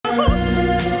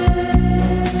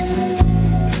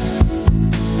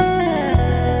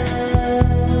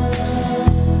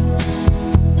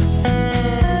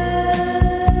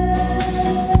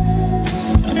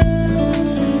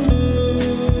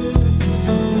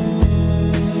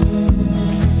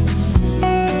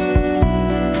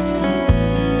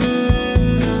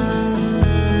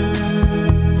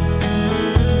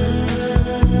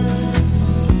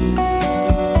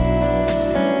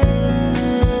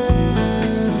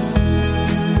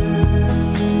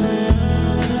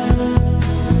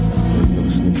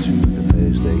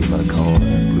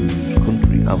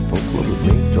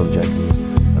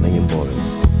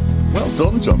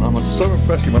John. I'm so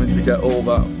impressed you managed to get all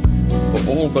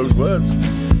those words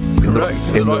correct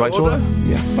in the right order.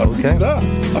 Yeah. Okay.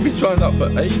 I've been trying that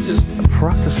for ages.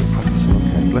 Practicing.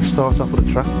 Okay. Let's start off with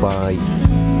a track by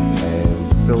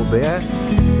Phil Bear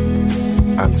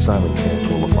and Simon King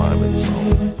called The Fireman's Song.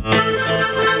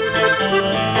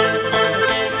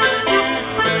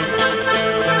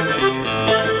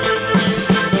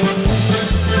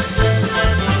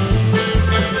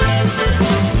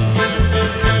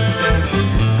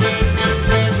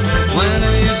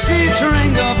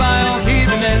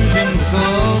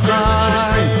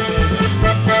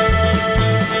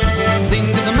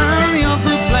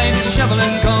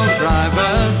 Shoveling coal,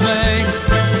 driver's mate.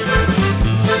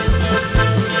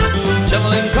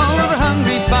 Shoveling coal with a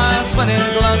hungry fire, sweating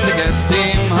gloves to get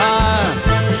steam high.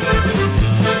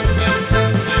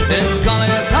 It's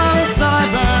calling its house that I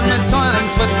burn, with toil and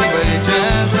sweat the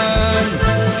wages earned.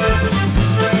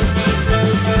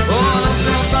 Oh,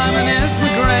 local fireman is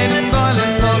the great and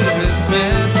boiling bones of his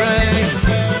mid-trade.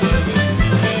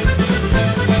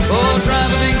 Oh,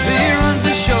 driver thinks he runs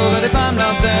the show, but if I'm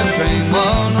not there, the train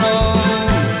won't roll.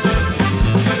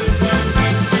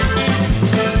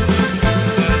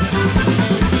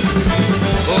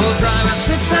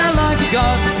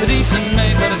 God, a decent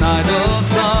mate but an idle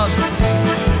sod.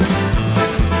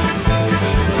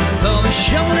 Though he's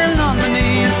shoveling on the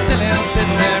knees, still he'll sit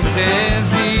there at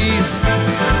his ease.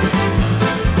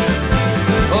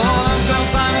 Oh, Uncle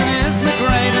Simon is the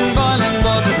great and boiling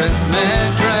water is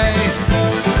mid-trade.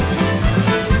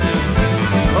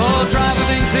 Oh, driver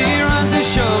thinks he runs the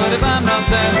show, but if I'm not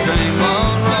there, the train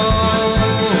won't roll.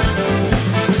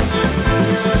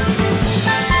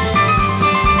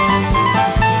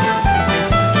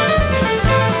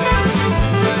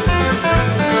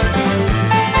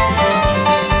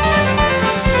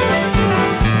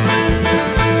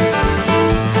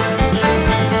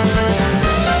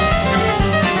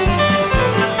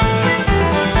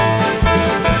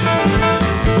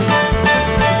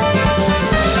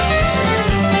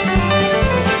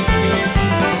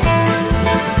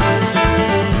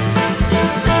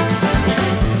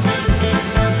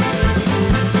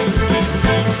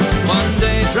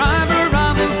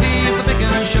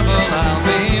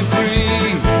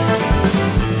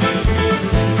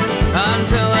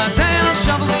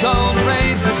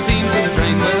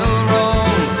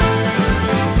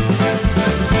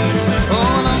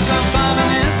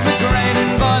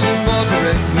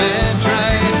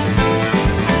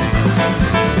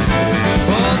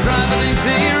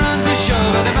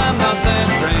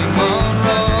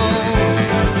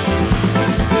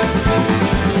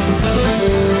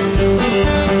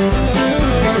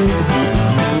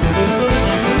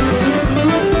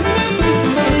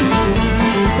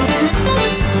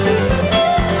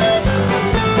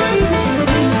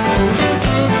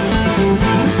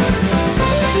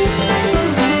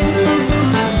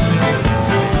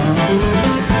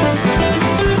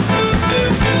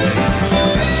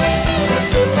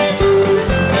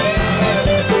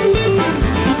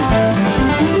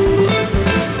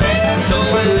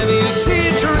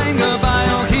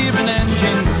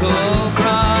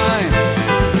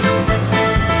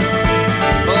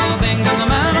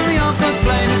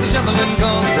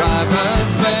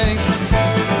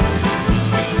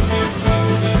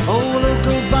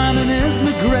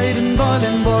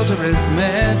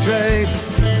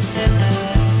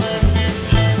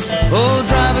 Oh,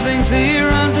 driver thinks he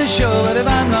runs the show, but if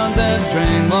I'm not there, the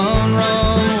train won't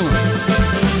roll.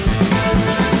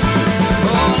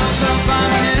 Oh, local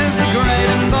fireman is the great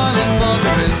and boiling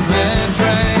water is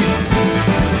mid-trade.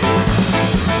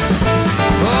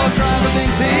 Oh, driver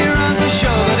thinks he runs the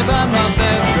show, but if I'm not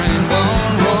there, the train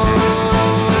won't roll.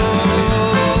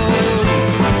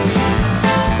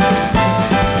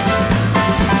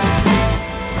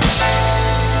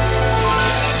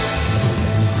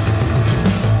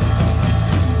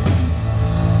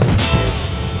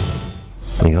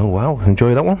 Oh, wow,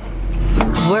 enjoy that one.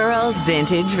 World's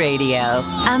Vintage Radio,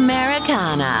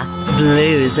 Americana,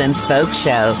 blues and folk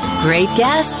show, great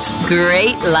guests,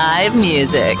 great live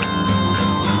music.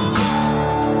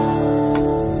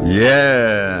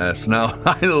 Yes, now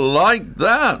I like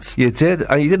that. You did,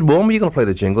 and you didn't warn me you're going to play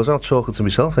the jingles. I'm talking to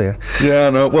myself here. Yeah,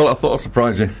 no. Well, I thought I'd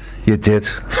surprise you. You did.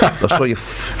 I saw you.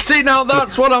 See, now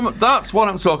that's what I'm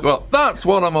talking about. That's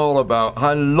what I'm all about.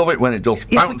 I love it when it just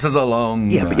bounces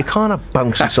along. Yeah, but you can't have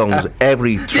bouncy songs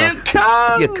every track. You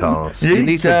can. You can't. You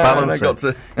need to balance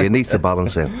it. You need to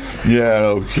balance it.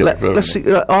 Yeah. Okay. Let's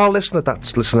see. Our listener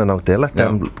that's listening out there, let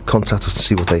them contact us and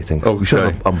see what they think. Okay. We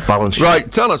should have a balance.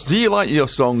 Right. Tell us. Do you like your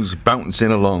songs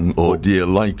bouncing along, or do you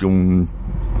like them?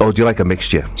 Or do you like a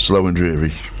mixture? Slow and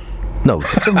dreary. No,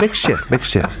 it's a mixture.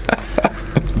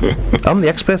 I'm the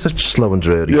expert at slow and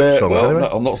dreary songs. Well, anyway.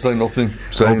 I'm not saying nothing.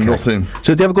 Nothing.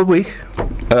 So, do you have a good week?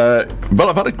 Well,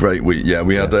 I've had a great week. Yeah,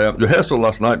 we had rehearsal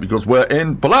last night because we're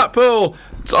in Blackpool.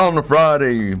 It's on a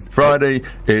Friday. Friday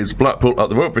is Blackpool at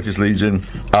the Royal British Legion,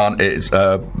 and it's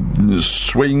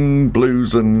swing,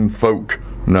 blues and folk.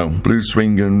 No, blues,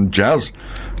 swing and jazz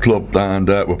club, and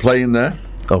we're playing there.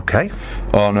 Okay.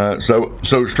 On so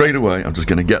straight away, I'm just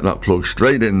going to get that plug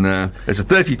straight in there. It's a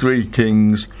 33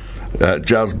 Kings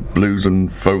jazz, blues and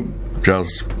folk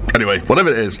jazz. Anyway, whatever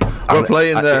it is, we're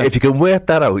playing there. If you can work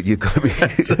that out, you're going to be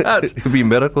it'll be a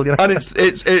miracle, you know. And it's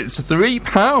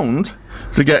 £3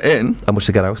 to get in. How much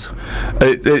to get out?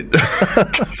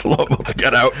 It's a lot more to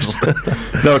get out.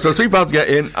 No, so £3 to get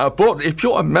in. But if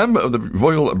you're a member of the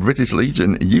Royal British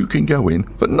Legion, you can go in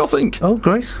for nothing. Oh,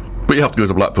 great. But you have to go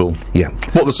to Blackpool. Yeah.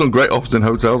 Well, there's some great Austin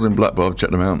hotels in Blackpool. I've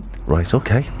checked them out. Right,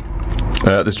 okay.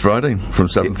 This Friday from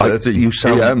 7:30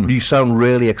 p.m. You sound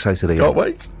really excited, Ian. Can't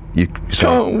wait.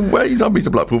 Can't wait. I've been to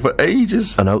Blackpool for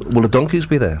ages. I know. Will the donkeys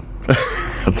be there?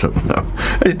 I don't know.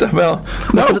 Well,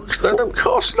 no, of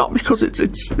course not, because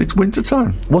it's winter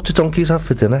time. What do donkeys have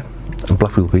for dinner on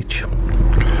Blackpool Beach?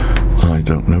 I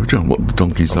don't know, John. What do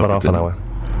donkeys have about for half dinner? an hour.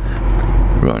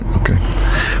 Right. Okay.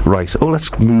 Right. Oh,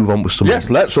 let's move on with some. Yes,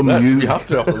 let's. We have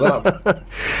to after that.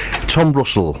 Tom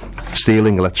Russell,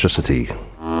 Stealing Electricity.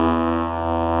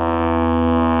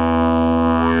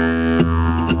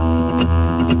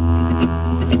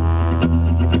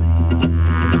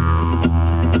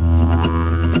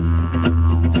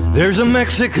 There's a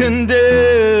Mexican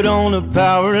dead on a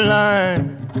power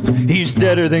line. He's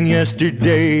deader than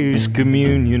yesterday's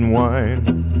communion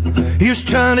wine. He was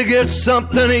trying to get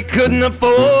something he couldn't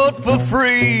afford for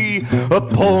free. A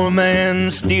poor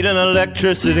man stealing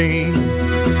electricity.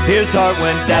 His heart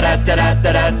went da da da da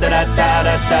da da da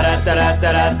da da da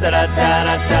da da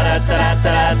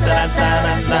da da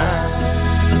da da.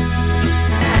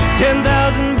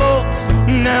 10,000 volts,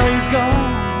 now he's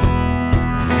gone,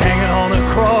 hanging on a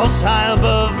cross high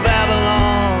above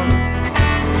Babylon.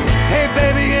 Hey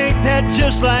baby, ain't that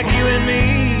just like you and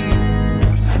me?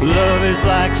 Love is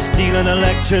like stealing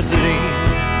electricity.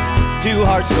 Two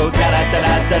hearts go da da da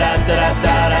da da da da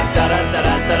da da da da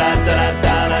da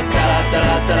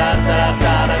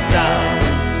da da.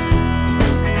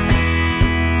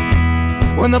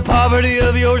 When the poverty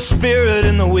of your spirit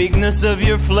and the weakness of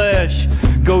your flesh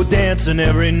go dancing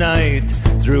every night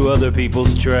through other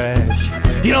people's trash.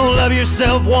 You don't love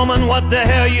yourself, woman, what the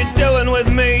hell you doing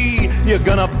with me? You're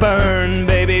gonna burn,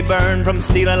 baby, burn from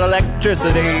stealing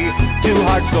electricity. Two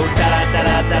hearts go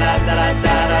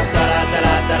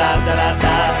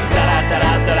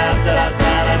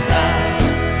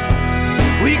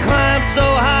We climbed so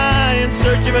high in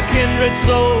search of a kindred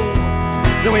soul,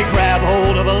 then we grab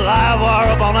hold of a live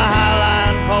wire up on a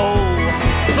highline pole.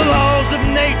 The laws of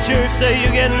nature say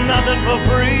you get nothing for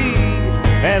free,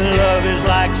 and love is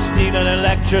like stealing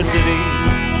electricity.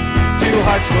 Two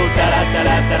hearts go da da da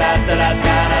da da da da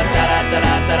da da da da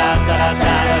da da da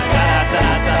da.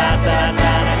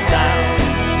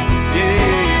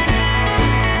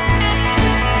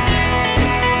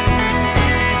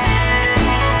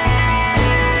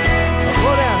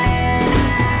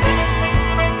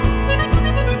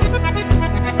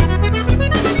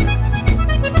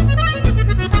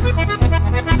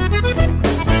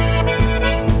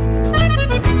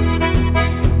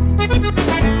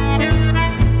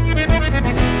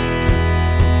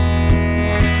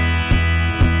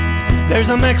 There's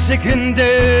a Mexican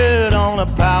dead on a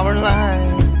power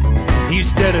line.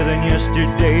 He's deader than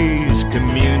yesterday's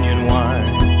communion wine.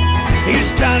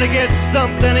 He's trying to get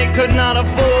something he could not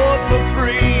afford for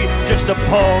free. Just a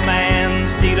poor man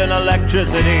stealing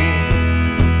electricity.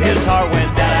 His heart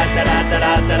went da da da da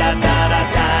da da da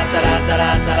da da da da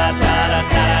da da da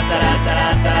da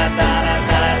da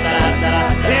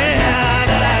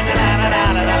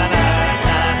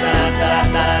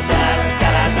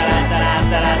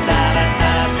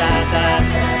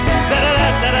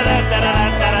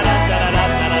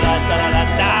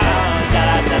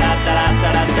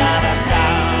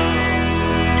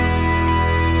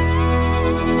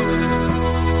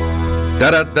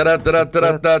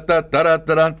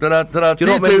Do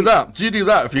you do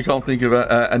that if you can't think of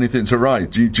anything to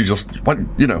write? Do you just,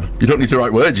 you know, you don't need to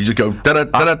write words, you just go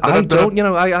I don't, you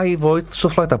know, I avoid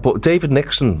stuff like that. But David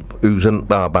Nixon, who's in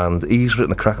our band, he's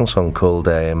written a cracking song called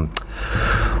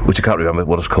which I can't remember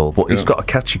what it's called, but he's got a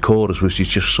catchy chorus which is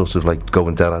just sort of like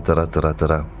going da da da da da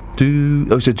da. do.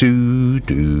 Oh, it's a do.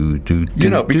 You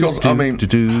know, because, I mean...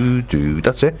 Do.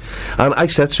 That's it. And I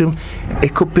said to him,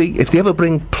 it could be, if they ever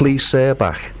bring Please Sir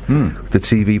back, the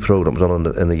TV programmes on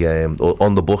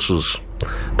the buses,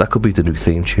 that could be the new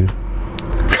theme tune.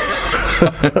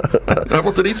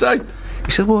 What did he say?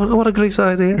 He said, well, what a great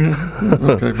idea.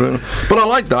 Okay, fair enough. But I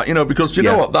like that, you know, because you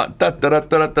know what,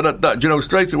 that, you know,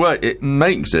 straight away, it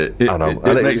makes it. I know.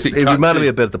 It reminded me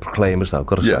a bit of the Proclaimers, though, I've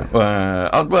got to say.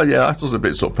 Well, yeah, that was a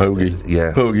bit sort of pogey.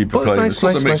 Yeah. Pogey Proclaimers.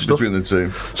 Nice, nice between the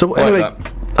two. So, anyway,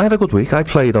 I had a good week. I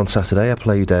played on Saturday. I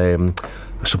played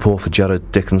support for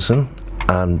Jared Dickinson,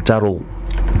 and Daryl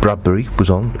Bradbury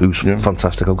was on, who's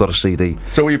fantastic. I've got a CD.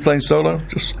 So were you playing solo?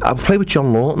 I played with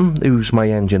John Lawton, who's my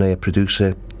engineer,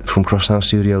 producer from Crosstown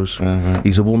Studios.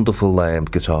 He's a wonderful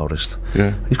guitarist.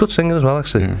 Yeah. He's a good singer as well,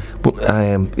 actually. Yeah. But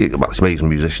he's an amazing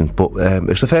musician. But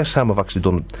it's the first time I've actually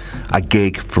done a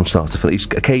gig from start to finish.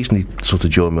 He's occasionally sort of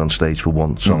joined me on stage for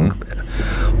one song,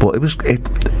 but it was just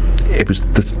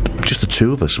the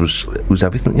two of us was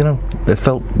everything, you know. It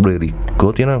felt really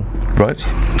good, you know. Right.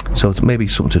 So it's maybe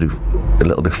something to do a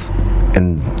little bit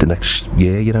in the next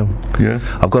year, you know. Yeah.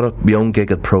 I've got my own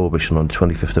gig at Prohibition on the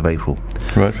 25th of April.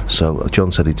 Right. So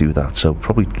John said he'd do that. So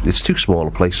probably it's too small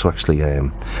a place to actually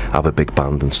have a big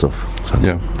band and stuff. So,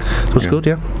 so it's good,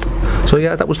 yeah. So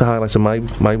yeah, that was the highlight of my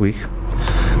week.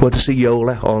 Went to see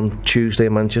Yola on Tuesday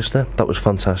in Manchester. That was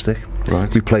fantastic.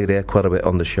 Right. We played there quite a bit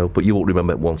on the show, but you won't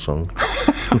remember one song.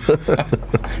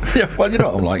 Yeah, well, you know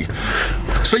what I'm like.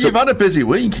 So you've had a busy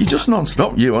week. You're just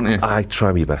non-stop, you, aren't you? I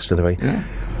try my best, anyway. Yeah.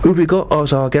 Who have we got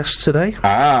as our guest today?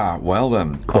 Well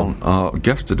then, our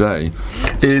guest today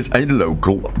is a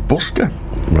local busker.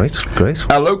 Right, great.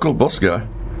 A local busker.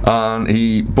 And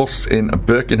he busts in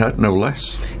Birkenhead, no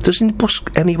less. Doesn't he busk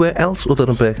anywhere else other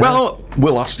than Birkenhead? Well,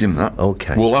 we'll ask him that.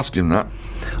 Okay. We'll ask him that.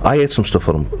 I heard some stuff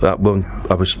on him when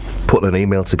I was putting an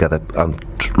email together and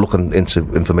looking into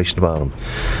information about him.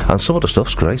 And some of the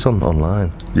stuff's great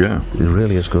online. Yeah. It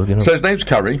really is good, you know. So his name's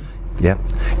Cary. Yeah.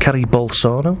 Cary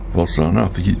Balsano. I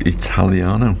think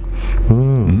Italiano.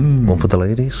 One for the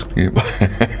ladies.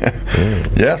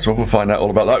 Yeah, so we'll find out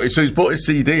all about that. So he's brought his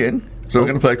CD in. So we're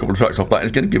going to play a couple of tracks off that.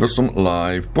 He's going to give us some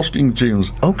live busking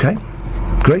tunes. Okay.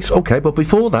 Great, okay, but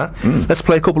before that, let's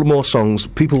play a couple of more songs.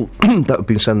 People that have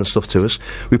been sending stuff to us.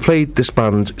 We played this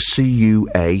band,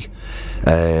 CUA,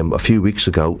 a few weeks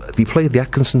ago. They played the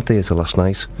Atkinson Theatre last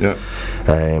night. Yeah.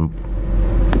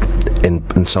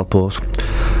 In Southport.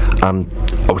 And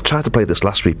I tried to play this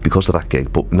last week because of that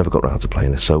gig, but never got around to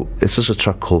playing it. So this is a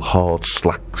track called Hard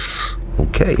Slacks.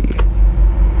 Okay.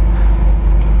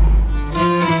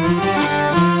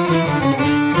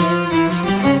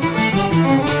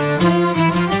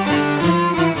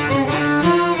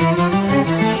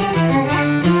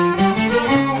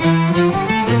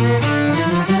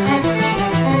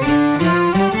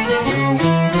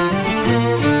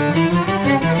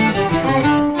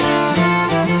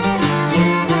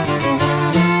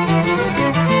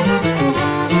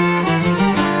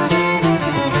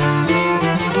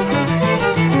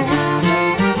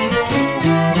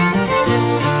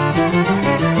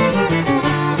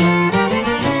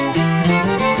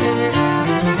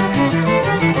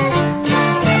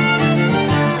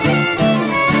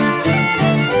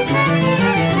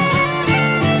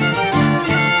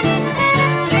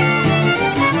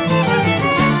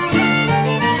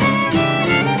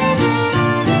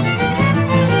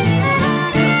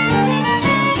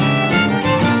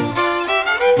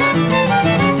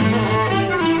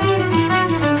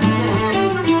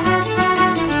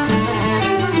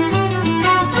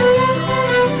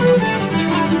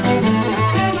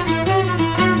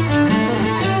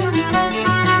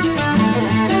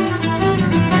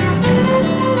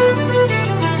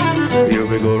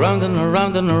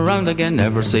 Again,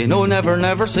 never say no,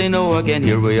 never say no again.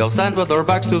 Here we all stand with our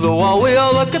backs to the wall. We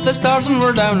all look at the stars and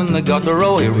we're down in the gutter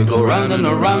row. Here we go round and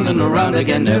around and around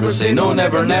again. Never say no,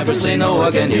 never say no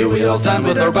again. Here we all stand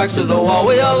with our backs to the wall.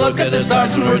 We all look at the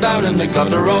stars and we're down in the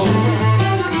gutter row.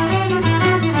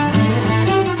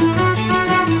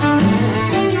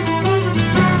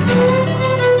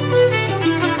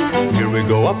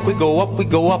 We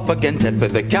go up again. Tip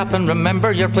with the cap and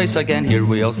remember your place again. Here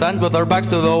we all stand with our backs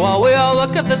to the wall. We all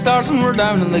look at the stars and we're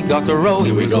down in the gutter row.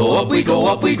 Here we go up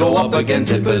again.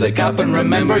 Tip with the cap and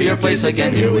remember your place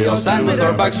again. Here we all stand with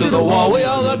our backs to the wall. We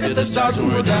all look at the stars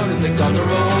and we're down in the gutter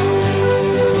row.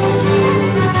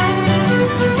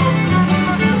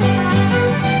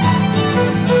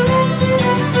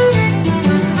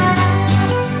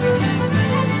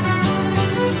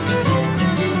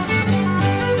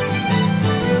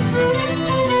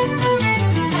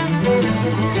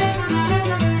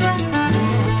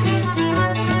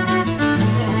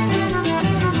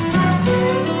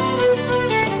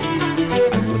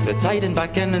 tiding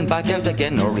back in and back out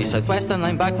again, north, east, south, west, and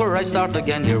I'm back where I start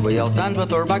again. Here we all stand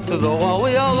with our backs to the wall.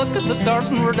 We all look at the stars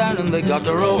and we're down and they got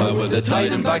the row. With the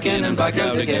tiding back in and back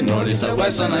out again, north, east, south,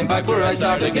 west, and I'm back where I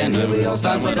start again. Here we all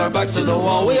stand with our backs to the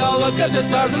wall. We all look at the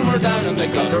stars and we're down and they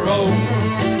got the row.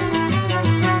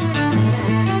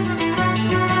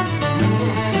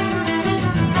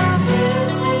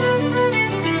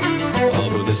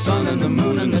 The sun and the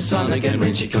moon and the sun again.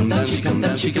 Rain, she come down, she come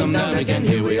down, she come down again.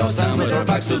 Here we all stand with our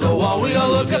backs to the wall. We all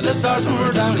look at the stars and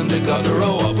we're down and they got the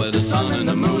row. Up with the sun and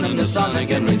the moon and the sun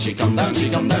again. Rain, she come down, she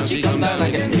come down, she come down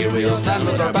again. Here we all stand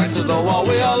with our backs to the wall.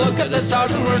 We all look at the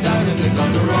stars and we're down and they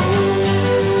got the row.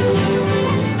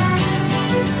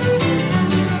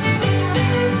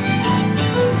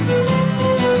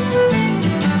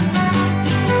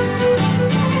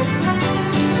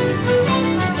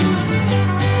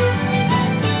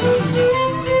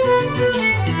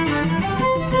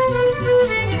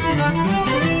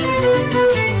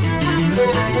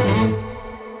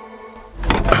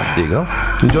 There you go.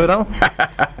 Enjoy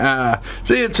that.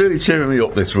 See, it's really cheering me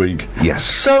up this week. Yes.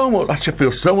 So much. Actually, I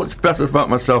feel so much better about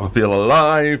myself. I feel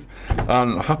alive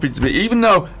and happy to be. Even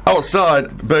though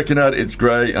outside Birkenhead it's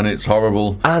grey and it's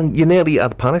horrible. And you nearly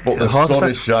had a panic. But the sun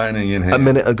is shining in here. A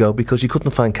minute ago because you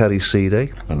couldn't find Cary's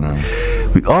CD. I know.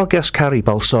 Our guest Cary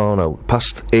Balsano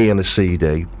passed Ian a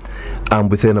CD, and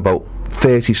within about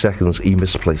 30 seconds he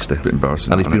misplaced it. It's a bit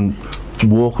embarrassing. And he's been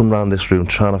walking around this room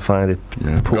trying to find it.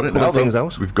 Yeah, we've got it now. Things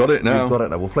out. We've got it now. We've got it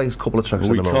now. We'll play a couple of tracks.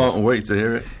 We can't wait to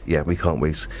hear it. Yeah, we can't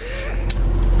wait.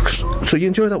 So you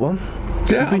enjoyed that one?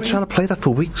 Yeah, I've been trying to play that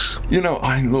for weeks. You know,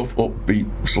 I love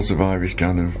upbeat, sort of Irish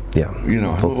kind of. Yeah. You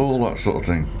know, I love all that sort of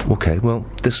thing. Okay, well,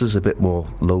 this is a bit more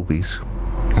low beat.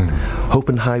 Hope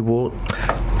and High Water.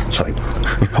 Sorry,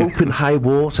 Hope and High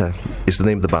Water is the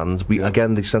name of the band.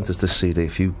 Again, they sent us this CD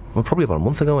probably about a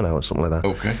month ago now or something like that.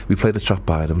 Okay. We played a track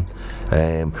by them.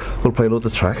 We'll play another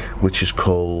track which is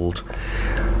called.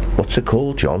 What's it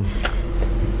called, John?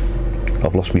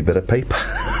 I've lost me bit of paper.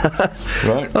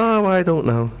 Right. Oh, I don't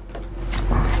know.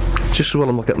 Just as well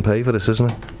I'm not getting paid for this,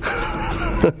 isn't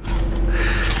it?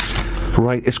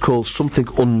 Right, it's called Something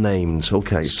Unnamed.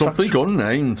 Okay. Something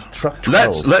Unnamed. Track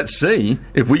 12. Let's see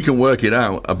if we can work it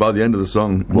out by the end of the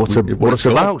song. What it's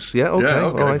about. Yeah, okay. Yeah,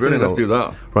 okay, all right, brilliant, let's do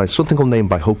that. Right, Something Unnamed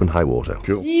by Hope and High Water.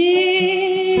 Cool.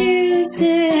 Used to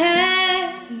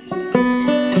have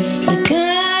a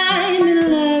kind of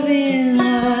loving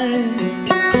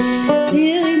heart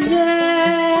till it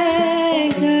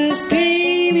dragged her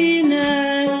screaming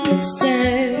up the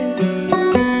stairs.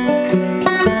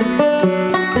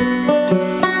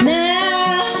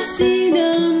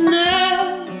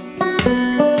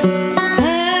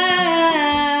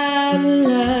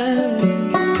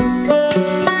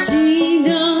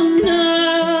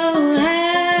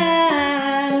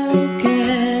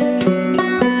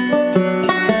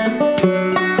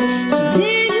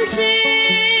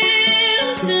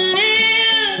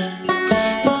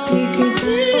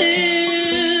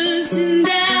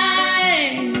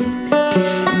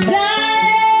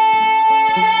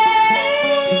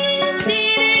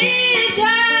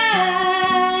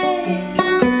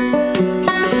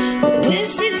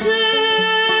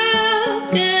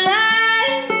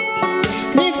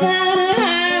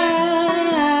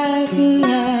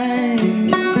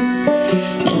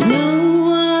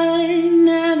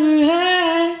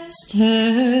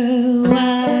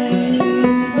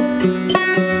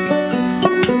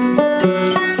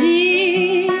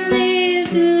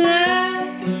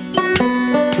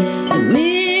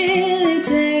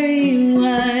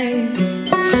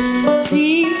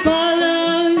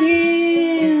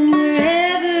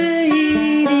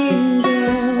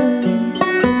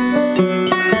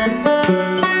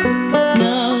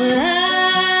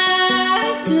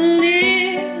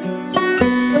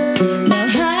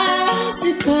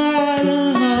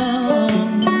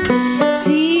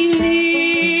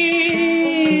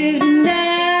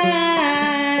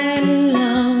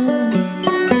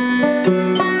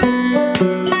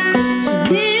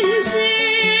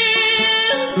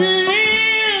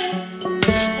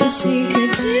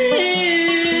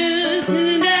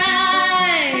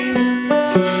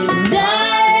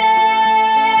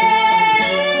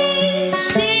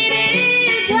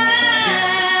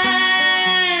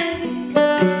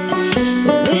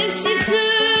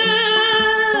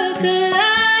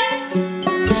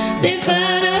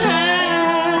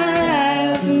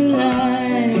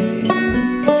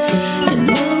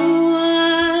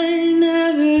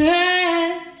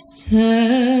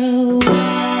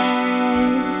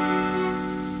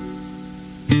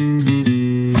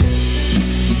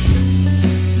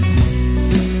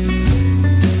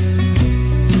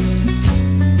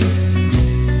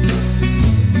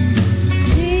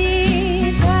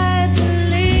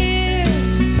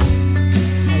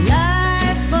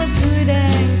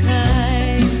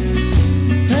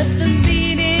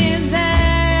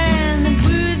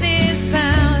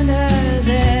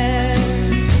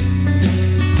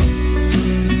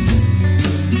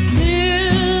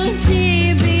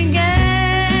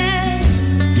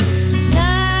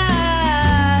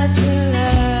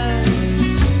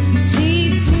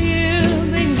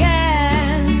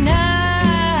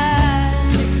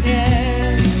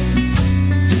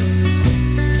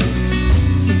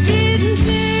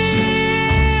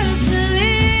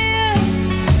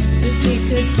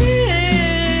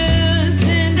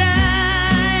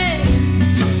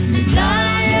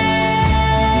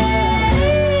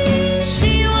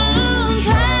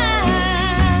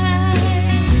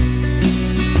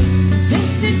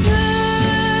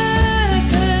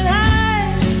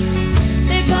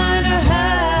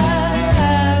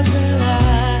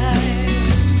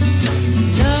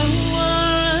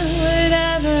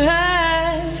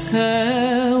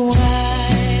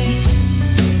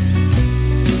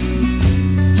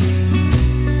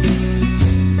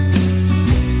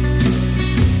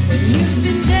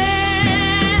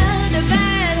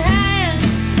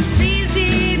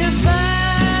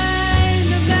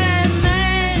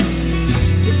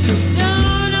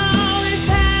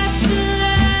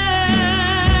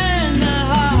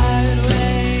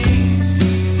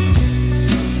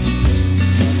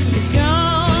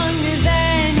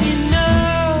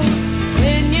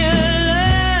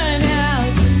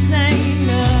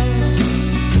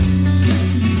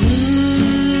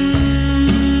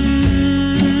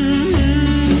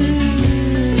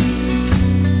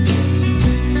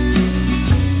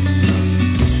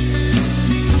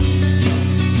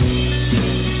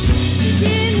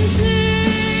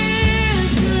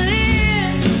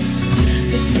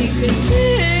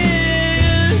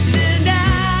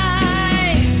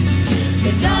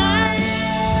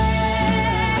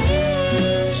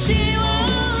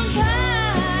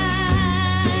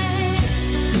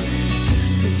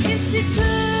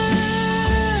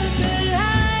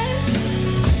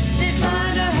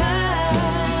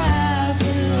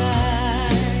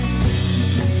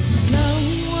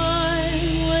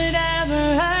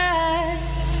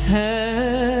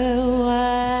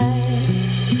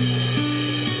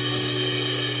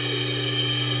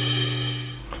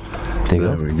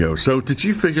 There we go. So, did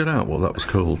you figure out what that was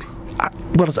called?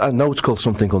 Well, I know it's called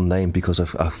something unnamed because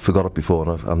I forgot it before,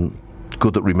 and I'm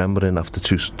good at remembering after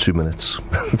 2 minutes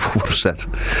what I said.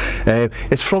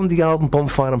 It's from the album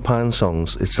Bonfire and Pine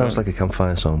Songs. It sounds like a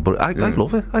campfire song, but I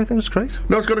love it. I think it's great.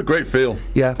 No, it's got a great feel.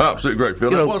 Yeah, absolutely great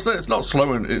feel. It's not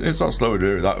slow and it's not slow and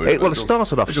dreary that way. It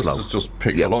started off slow. It just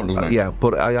picks along, doesn't it? Yeah,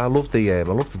 but I love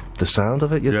the sound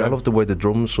of it. I love the way the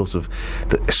drums sort of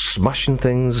smashing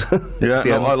things.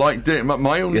 I liked it.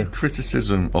 My only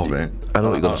criticism of it, I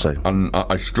know what you're going to say, and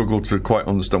I struggled to quite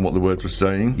understand what the words were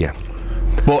saying. Yeah.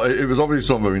 But it was obviously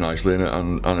sung very nicely in it,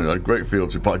 and it had a great feel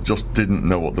to it, but I just didn't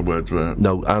know what the words were.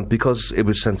 No, and because it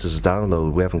was sent as a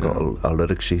download, we haven't got a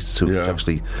lyric sheet to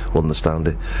actually understand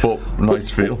it. But nice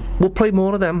feel. We'll play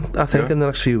more of them, I think, in the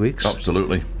next few weeks.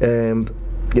 Absolutely.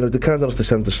 The kind enough to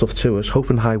send the stuff to us. Hope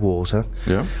and High Water.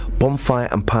 Yeah. Bonfire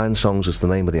and Pine Songs is the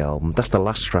name of the album. That's the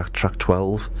last track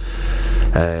 12.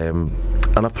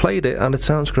 And I played it, and it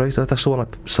sounds great. That's the one I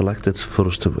selected for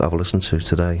us to have a listen to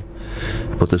today.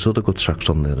 But there's other good tracks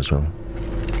on there as well.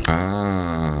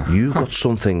 You got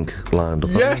something lined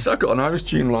up? Yes, I've got an Irish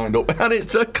tune lined up, and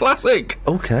it's a classic.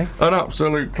 Okay. An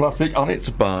absolute classic, and it's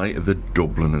by the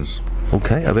Dubliners.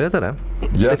 Okay, I've heard of them.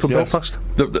 Yes, they're from Belfast.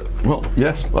 Well,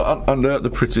 yes, and they're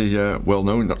pretty well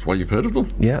known. That's why you've heard of them.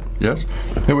 Yeah. Yes.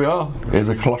 Here we are. Here's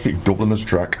a classic Dubliners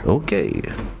track. Okay.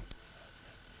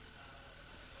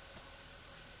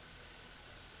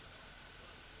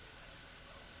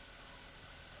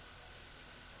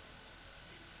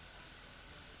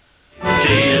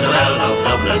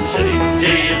 Dublin City. G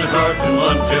is a curtain,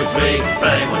 1, 2, 3.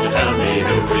 Pray, won't you tell me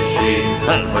who is she?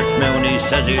 Albert Mooney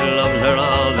says he loves her.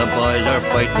 All the boys are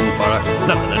fighting for her.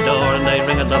 Knock at the door and they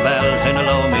ring at the bell, saying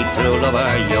hello, me true lover,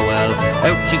 you well.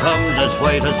 Out she comes as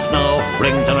white as snow,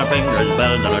 rings on her fingers,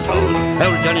 bells on her toes.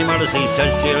 Old Johnny Morrissey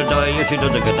says she'll die if she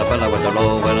doesn't get the fella with the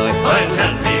row. When I'll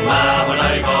tell me ma when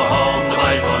I go home, the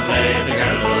boys won't leave the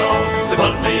girls alone. They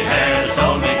pulled me hair, they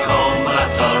stole me comb, but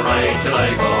that's alright till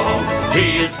I go home.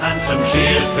 She is handsome, she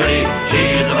is pretty, she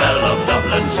is the belle of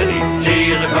Dublin City.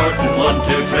 She is a curtain, 1,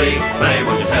 2, 3. Pray,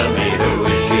 would you tell me who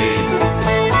is she?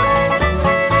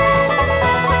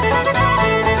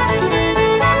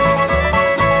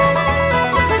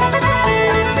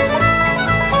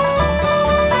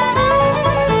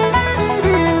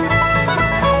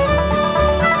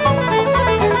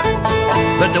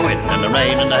 Let the wind and the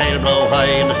rain and the hail blow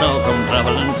high, and the snow come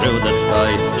travelling through the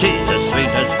sky. She's as sweet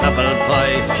as apple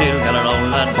pie, she'll get her own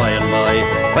lad by and by.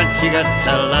 When she gets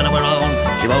a lad of her own,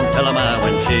 she won't tell a man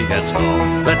when she gets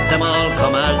home. Let them all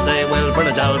come as they will, for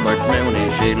it's Albert Mooney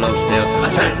she loves still.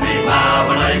 Send me ma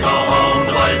when I go home,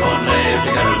 the boys won't leave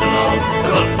the girls alone.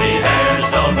 They pulled me hair, they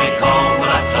stole me comb, but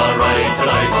that's alright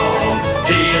till I go home.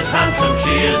 She is handsome,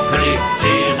 she is pretty,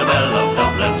 she is the belle of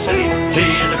Dublin City. She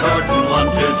is a curtain,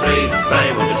 1, 2, 3. Pray,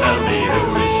 would you tell me who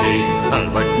is she?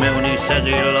 Albert Mooney says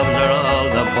he loves her, all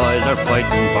the boys are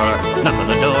fighting for her. Knock at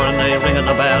the door and they ring at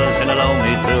the bell, saying hello,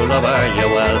 me true lover, you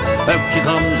well. Out she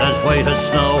comes as white as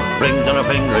snow, rings on her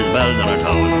fingers, bells on her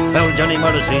toes. Old Johnny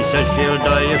Morrissey says she'll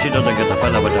die if she doesn't get the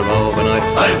fella with the robe. And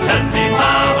I'll tell me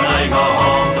ma when I go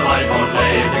home, the boys won't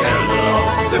leave the girls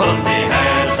alone. They pulled me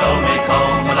hair, they stole me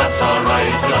comb, but that's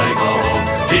alright till I go home.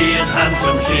 She is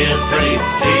handsome, she is pretty,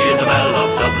 she is the belle of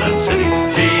Dublin City.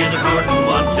 She is a curtain,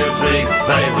 1, 2, 3.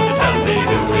 Pray, would you tell me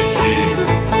who is she?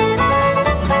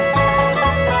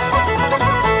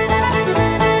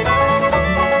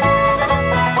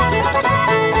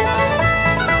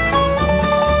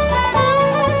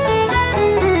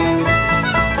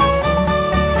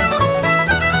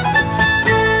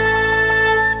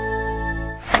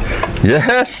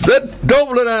 Yes, the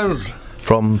Dubliners!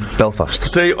 From Belfast.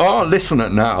 See, our listener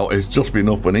now has just been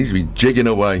up and he's been jigging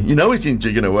away. You know he's been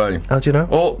jigging away. How do you know?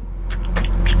 Oh,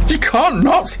 you can't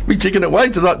not be jigging away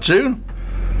to that tune.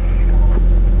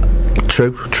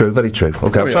 True, very true.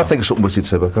 Okay, I'm trying to think of something witty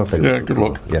too, but I can't think of it. Yeah, good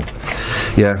luck.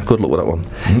 Yeah, good luck with that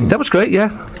one. That was great, yeah.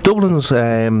 Dubliners,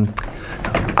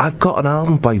 I've got an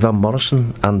album by Van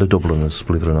Morrison and the Dubliners,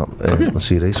 believe it or not. On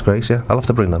CD, it's great, yeah. I'll have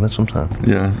to bring that in sometime.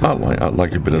 Yeah, I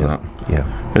like a bit of that.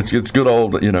 Yeah. It's good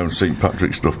old, St.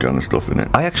 Patrick's stuff kind of stuff in it.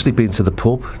 I actually been to the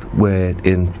pub where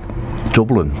in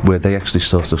Dublin where they actually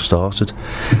sort of started,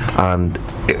 and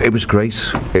it was great.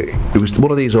 It was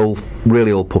one of these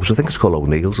really old pubs. I think it's called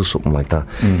O'Neill's or something like that.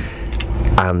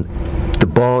 And the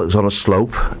bar is on a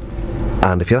slope,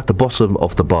 and if you're at the bottom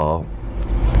of the bar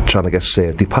trying to get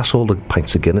served, they pass all the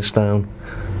pints of Guinness down,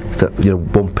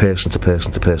 one person to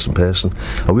person,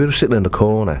 and we were sitting in the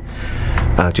corner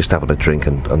just having a drink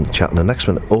and chatting. The next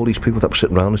minute, all these people that were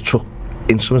sitting around us took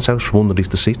instruments out from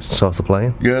underneath the seats and started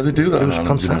playing. Yeah, they do that. It was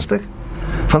fantastic.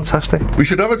 Fantastic. We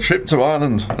should have a trip to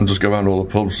Ireland and just go around all the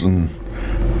pubs and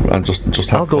just have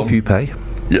fun. I'll go if you pay.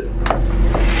 Yeah.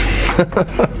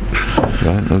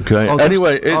 Right, okay.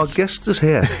 Our guest is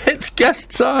here. It's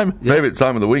guest time. Yeah. Favourite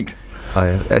time of the week.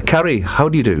 Cary, how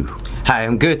do you do? Hi,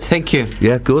 I'm good, thank you.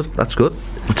 Yeah, good. That's good.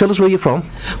 Well, tell us where you're from.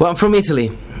 Well, I'm from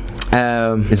Italy.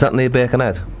 Is that near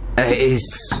Birkenhead?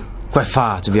 It's quite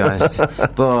far, to be honest.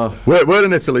 But where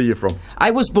in Italy are you from?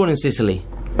 I was born in Sicily.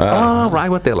 Right, I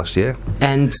went there last year.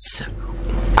 And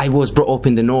I was brought up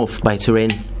in the north by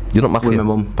Turin. You're not Mafia, with my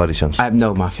mum. By any chance?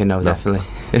 No Mafia, no, definitely.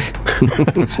 I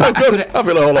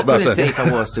feel a whole lot better. I couldn't say if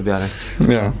I was, to be honest.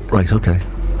 Yeah. Right, okay.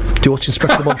 Do you watch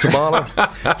Inspector Montemarlo?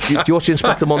 do you watch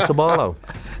Inspector Montemarlo?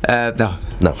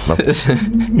 No.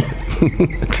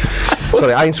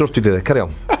 Sorry, I interrupted you there. Carry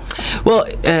on. Well,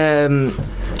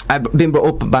 I've been brought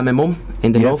up by my mum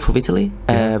in the north of Italy,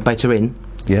 by Turin.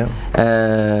 Yeah.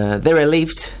 There I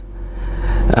lived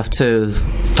up to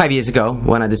 5 years ago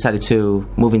when I decided to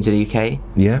move into the UK.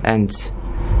 Yeah. And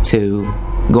to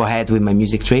go ahead with my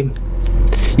music dream.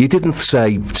 You didn't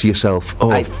say to yourself,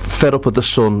 fed up with the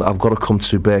sun, I've got to come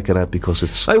to Birkenhead because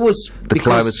the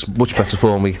climate's much better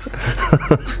for me.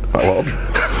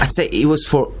 I'd say it was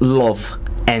for love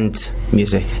and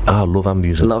music. Love and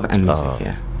music. Love and music,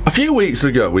 yeah. A few weeks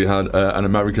ago, we had an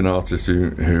American artist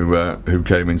who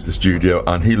came into the studio,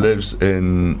 and he lives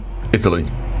in Italy.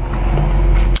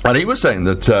 And he was saying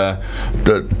that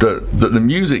the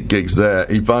music gigs there,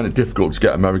 he found it difficult to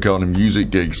get Americana music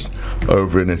gigs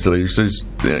over in Italy.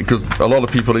 Because a lot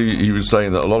of people, he was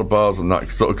saying that a lot of bars and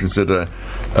that sort of consider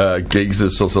gigs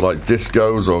as sort of like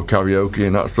discos or karaoke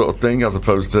and that sort of thing, as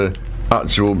opposed to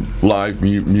actual live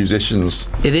musicians.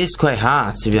 It is quite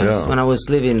hard, to be honest. When I was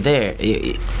living there,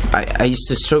 I used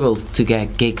to struggle to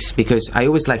get gigs because I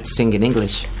always liked to sing in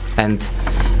English, and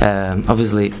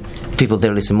obviously people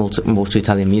there listen more to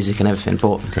Italian music and everything,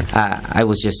 but I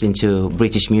was just into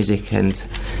British music, and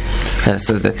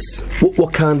so that's...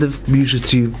 What kind of music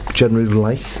do you generally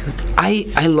like?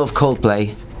 I love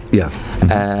Coldplay. Yeah.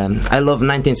 I love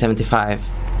 1975,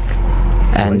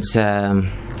 and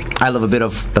I love a bit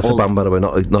of... That's a band, by the way,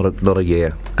 not a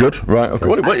year. Good, right, okay.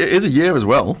 Well, it is a year as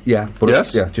well. Yeah, but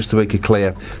yes? Just to make it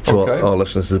clear to our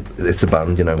listeners, it's a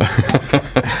band, you know.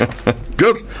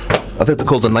 Good. I think they're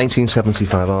called the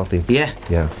 1975, aren't they? Yeah.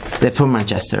 Yeah. They're from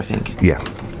Manchester, I think. Yeah.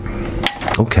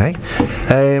 Okay.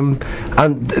 And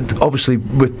obviously,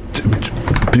 with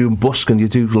doing busking, you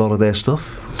do a lot of their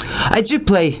stuff? I do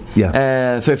play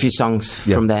for a few songs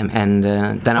from them, and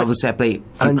then obviously I play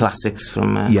a few classics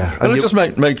from... And I just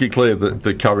make it clear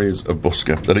that Cary is a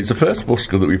busker, that it's the first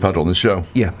busker that we've had on the show.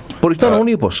 Yeah, but he's not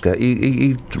only a busker,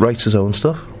 he writes his own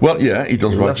stuff. Well, yeah, he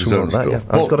does write his own stuff. Yeah.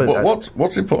 But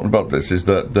what's important about this is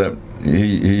that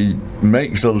he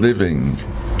makes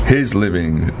his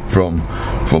living from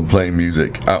playing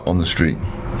music out on the street.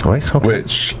 Right, okay.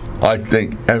 Which I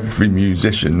think every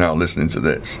musician now listening to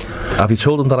this... Have you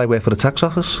told them that I work for the tax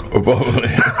office? That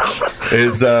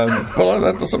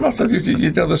doesn't matter.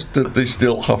 You know, they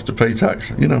still have to pay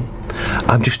tax, you know.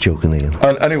 I'm just joking, Ian.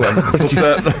 Anyway...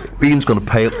 Ian's going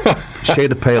to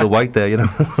shade a pail of white there, you know.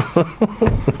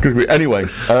 Anyway,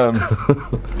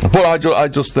 but I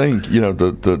just think, you know,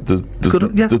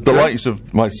 the likes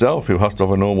of myself, who has to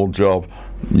have a normal job,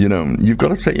 you know, you've got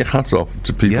to take your hat off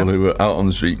to people who are out on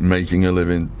the street making a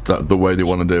living the way they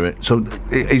want to do it. So,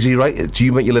 is he right? Do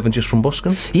you make your living just from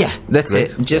busking? Yeah, that's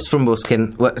it. Just from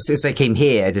busking. Well, since I came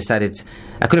here, I decided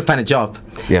I couldn't find a job,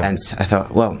 and I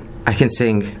thought, well, I can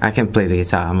sing, I can play the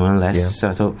guitar more or less. Yeah. So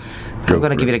I thought, I'm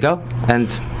going to give it a go,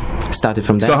 and started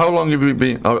from there. So how long have you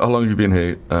been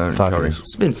here, 5 years.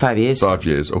 It's been 5 years. 5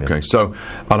 years, okay. Yeah. So,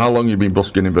 and how long have you been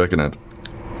busking in Birkenhead?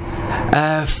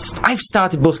 I've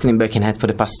started busking in Birkenhead for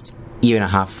the past year and a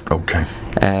half. Okay.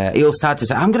 It all started to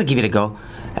say, I'm going to give it a go,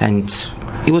 and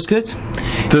it was good.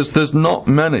 There's not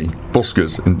many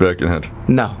buskers in Birkenhead.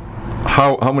 No.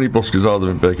 How many buskers are there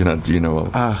in Birkenhead, do you know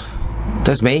of?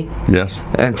 That's me. Yes,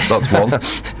 that's one.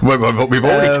 We've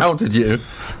already counted you.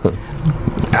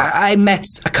 I met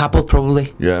a couple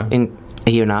probably. Yeah. In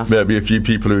a year and a half. Maybe a few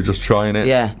people who are just trying it.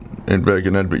 Yeah. In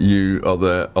Birkenhead, but you are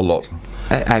there a lot.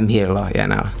 I'm here a lot,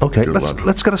 now. Okay,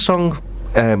 let's get a song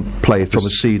played from a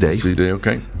CD. CD,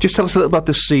 okay. Just tell us a little about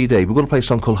this CD. We're going to play a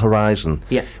song called Horizon.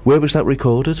 Yeah. Where was that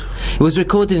recorded? It was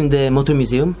recorded in the Motor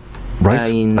Museum.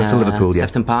 Right, in that's in Liverpool, yeah.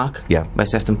 Sefton Park. Yeah. By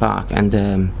Sefton Park. And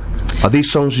are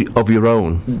these songs of your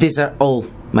own? These are all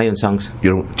my own songs.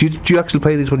 Do you actually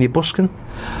play these when you're busking?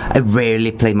 I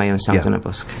rarely play my own songs when I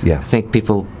busk. Yeah. I think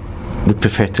people would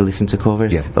prefer to listen to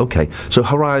covers. Yeah, okay. So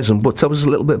Horizon, but tell us a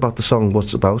little bit about the song, what's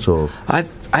it about, or... I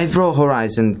wrote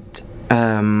Horizon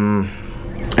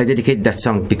I dedicated that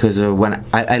song because when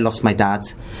I lost my dad,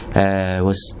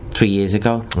 was 3 years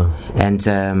ago, and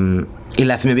he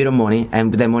left me a bit of money,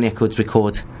 and with that money I could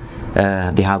record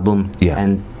the album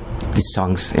and the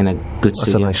songs in a good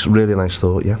studio. That's a really nice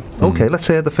thought, yeah. Okay, let's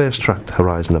hear the first track,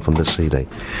 Horizon, from this CD.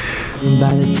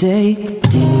 By the day,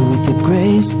 dealing with the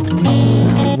grace, all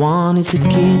I want is the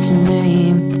kid's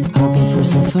name. Hoping for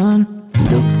some fun,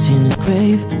 looked in the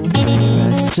grave,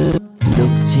 I stood,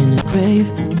 looked in the grave,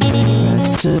 I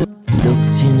stood,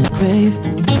 looked in the grave,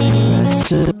 I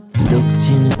stood, looked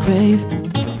in the grave.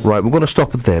 Right, we're going to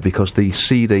stop it there because the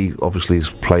CD obviously is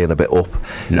playing a bit up.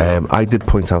 I did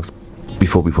point out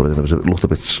before we put it in, it looked a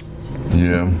bit...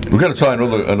 Yeah. We're going to try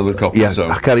another copy. Yeah, so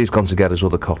Cary's gone to get his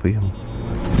other copy.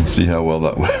 See how well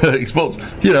that works. But,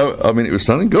 you know, I mean, it was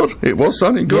sounding good. It was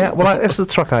sounding good. Yeah, well, it's the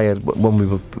track I had when we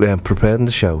were preparing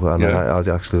the show. And I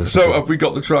actually... So, have we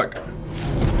got the track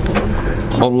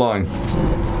online?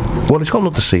 Well, it's got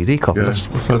another CD copy. Yeah,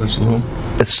 let's try this one.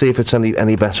 Let's see if it's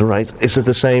any better, right? Is it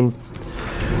the same...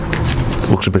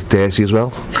 Looks a bit dirty as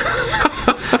well.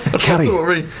 Cary,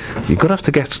 you're going to have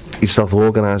to get yourself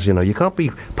organised, you know. You can't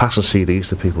be passing CDs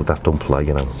to people that don't play,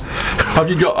 you know. Have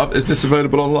you got... is this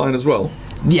available online as well?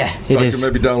 Yeah, so it is. You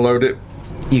can maybe download it.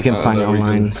 You can find it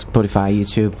online, Spotify,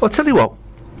 YouTube. I'll tell you what.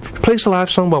 Play us a live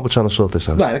song while we're trying to sort this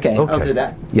out. Right, okay. I'll do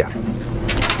that. Yeah.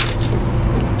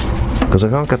 Because I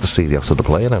can't get the CD out of the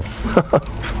player now.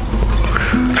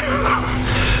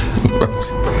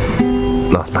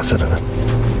 No, it's better than it.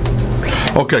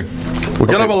 Okay, we're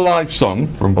going to have a live song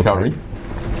from Cary.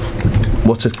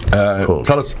 What's it called?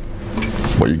 Tell us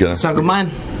what you're going to... Song of mine?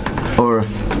 Or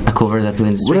a cover that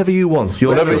plays... Whatever you want.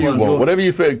 Whatever you want. Whatever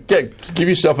you feel. Give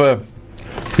yourself a...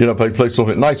 You know, play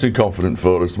something nice and confident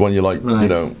for us, one you like, you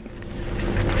know.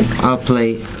 I'll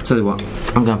play... Tell you what,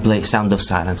 I'm going to play Sound of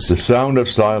Silence. The Sound of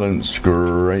Silence,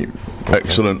 great.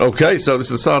 Excellent. Okay, so this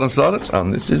is The Sound of Silence,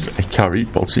 and this is Cary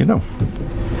Balsano.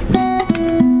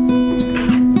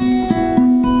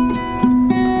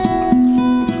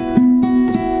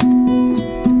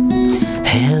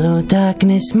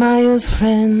 Darkness, my old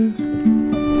friend,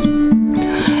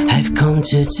 I've come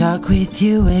to talk with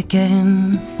you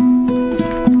again.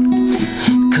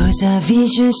 'Cause a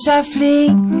vision softly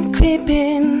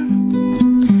creeping,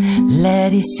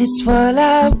 let it sit while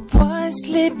I was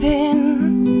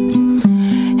sleeping.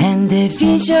 And the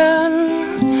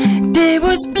vision, they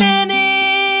was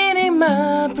planning in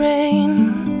my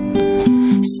brain,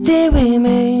 still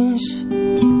remains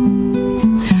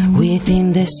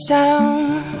within the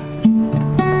sound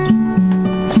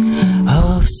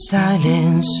of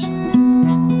silence.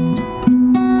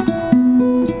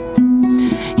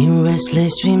 In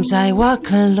restless dreams I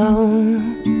walk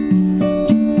alone,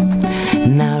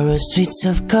 narrow streets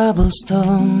of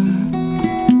cobblestone,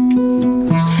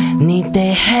 neath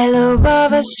the halo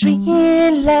of a street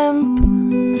lamp.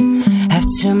 I've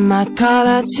turned my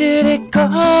collar to the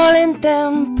calling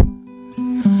damp,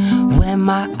 when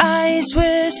my eyes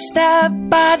were stabbed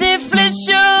by the flash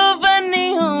of a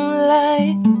neon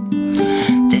light,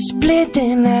 the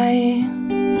splitting eye,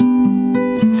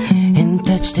 and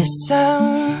touch the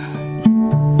sound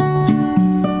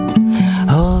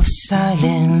of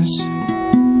silence.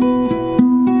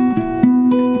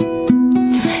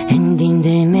 And in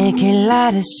the naked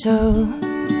light I saw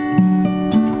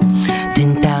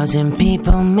 10,000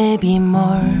 people, maybe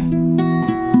more,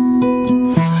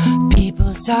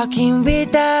 talking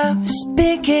without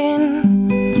speaking,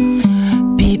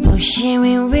 people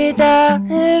hearing without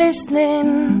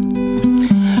listening,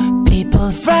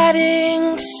 people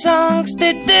writing songs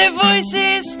that their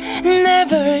voices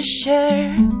never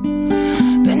share,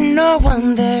 but no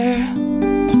one there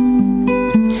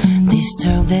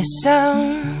disturbed the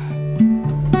sound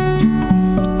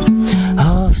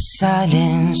of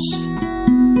silence.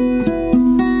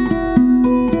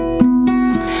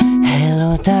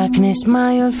 Darkness,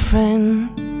 my old friend,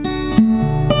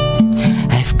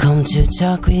 I've come to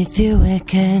talk with you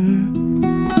again.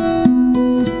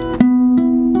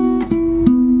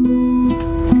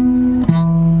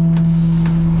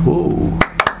 Whoa.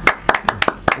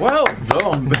 Well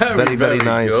done. Very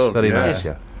nice. Good. Very nice.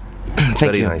 Yeah.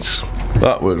 Thank you. Nice.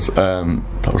 That was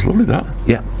lovely. That.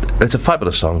 Yeah, it's a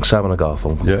fabulous song, Simon and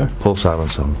Garfunkel. Yeah, Paul Simon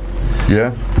song.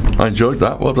 Yeah, I enjoyed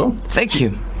that. Well done. Thank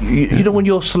you. You know, when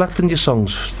you're selecting your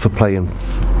songs for playing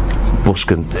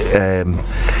busking,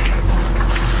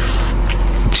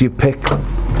 do you pick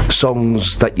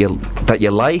songs that you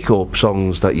like, or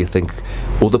songs that you think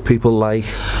other people like?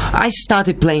 I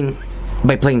started playing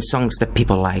songs that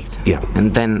people liked. Yeah.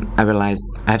 And then I realized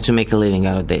I have to make a living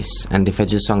out of this, and if I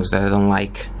do songs that I don't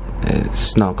like,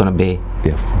 it's not gonna be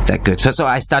that good. So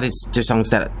I started to songs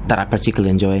that I particularly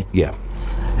enjoy. Yeah.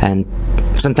 And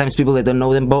sometimes people, they don't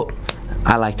know them, but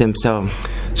I like them. So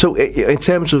in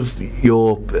terms of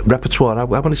your repertoire,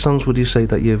 how many songs would you say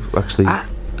that you've actually?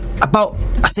 About,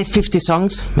 I'd say 50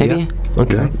 songs, maybe. Yeah.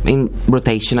 Okay. In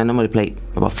rotation, I normally play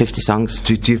about 50 songs.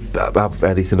 Do you have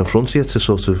anything in front of you to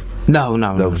sort of? No.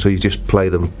 So you just play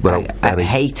them without I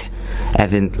hate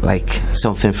having like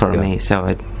something for me.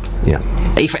 So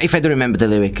if I don't remember the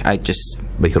lyric, I just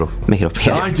make it up.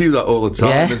 Yeah. I do that all the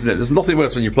time, isn't it? There's nothing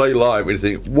worse when you play live and you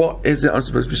think, what is it I'm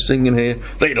supposed to be singing here?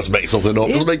 So you just make something up.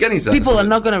 It doesn't make any sense. People are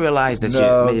not going to realise that you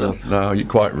made it up. No, you're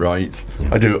quite right.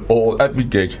 I do it every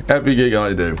gig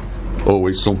I do.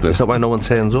 Always something. Is that why no one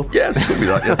turns up? Yes, it could be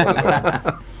that. Yes.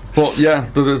 But yeah,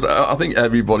 I think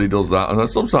everybody does that, and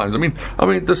sometimes, I mean,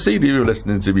 the CD we were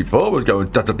listening to before was going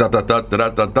da da da da da da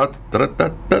da da da da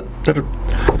da da.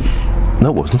 No,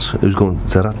 it wasn't. It was going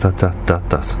da da da da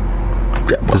da.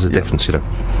 Yeah, there's a difference, you know.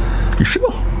 You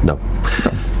sure? No.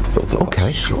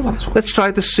 Okay. Sure, let's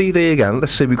try the CD again.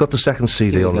 Let's see. We've got the second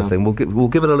CD on the thing. We'll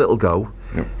give it a little go.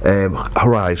 Yep.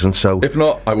 Horizon. So if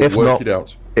not, I will work it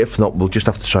out. If not, we'll just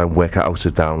have to try and work out how to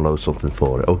download something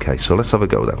for it. Okay, so let's have a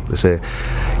go then. Let's hear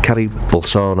Cary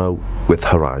Balsano with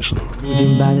Horizon.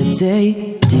 Living by the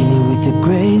day, dealing with the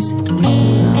grace.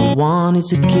 All I want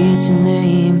is a kid to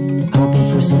name. Hoping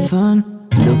for some fun.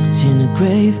 Looked in a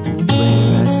grave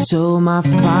where I saw my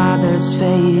father's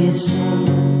face.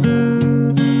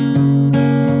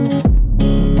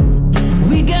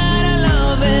 We gotta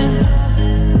love him.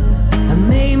 I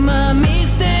made my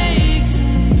mistakes,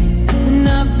 and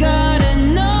I've got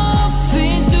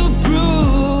nothing to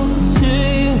prove to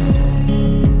you.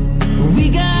 We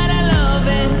gotta love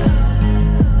him.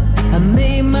 I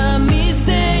made my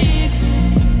mistakes,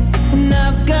 and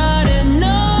I've got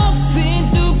nothing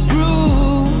to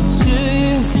prove to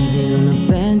you. Sitting on a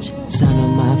bench, sun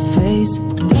on my face,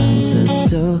 answer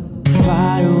so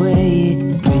far away.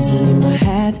 Prison in my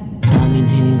head, I'm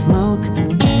inhaling smoke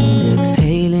and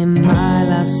exhaling my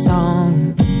last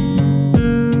song.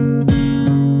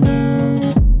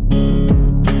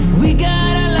 We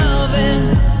gotta love him.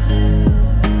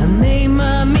 I made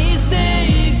my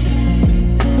mistakes,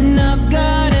 and I've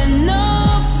got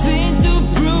nothing to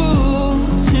prove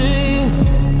to you.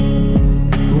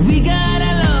 We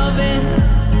gotta love him.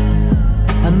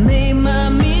 I made my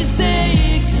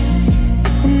mistakes,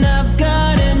 and I've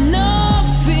got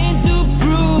nothing to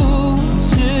prove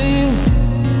to you.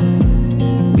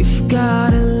 We've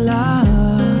got a lot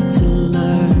to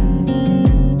learn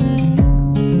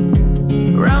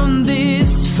round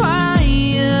this fireplace.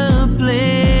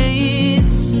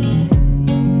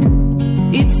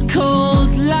 It's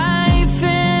called life,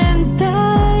 and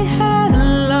I had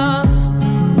lost.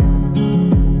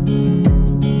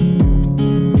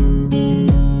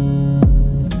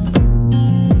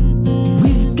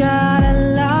 We've got a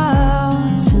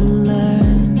lot to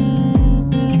learn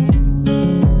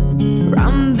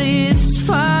round this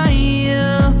fireplace.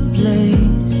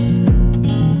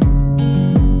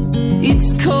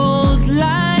 It's called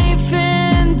life,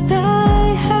 and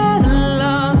I had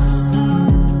lost.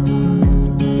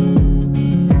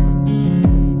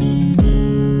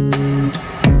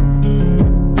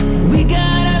 We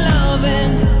gotta love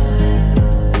him.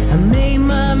 I made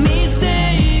my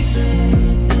mistakes,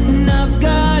 and I've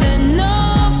got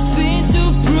nothing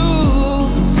to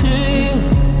prove to you.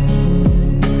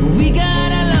 We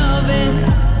gotta love him.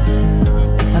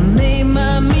 I made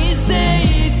my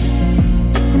mistakes,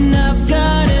 and I've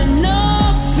got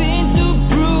nothing to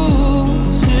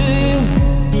prove to you.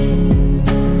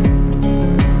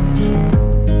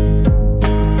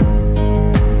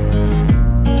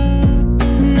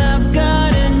 And I've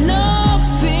got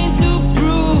nothing to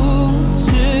prove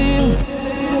to you.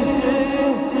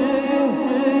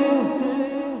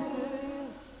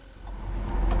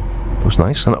 It was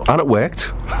nice, and it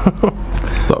worked.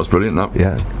 That was brilliant. That.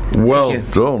 Yeah. Well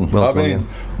Thank done. Well I done, mean,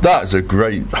 that's a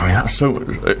great. I mean, that's so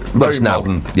very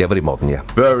modern. Yeah, very modern. Yeah.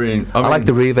 Very. I like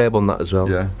the reverb on that as well.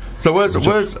 Yeah. So where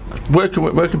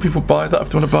can people buy that if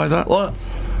they want to buy that? Well,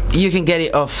 you can get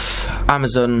it off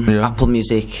Amazon, Apple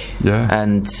Music,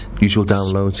 and Usual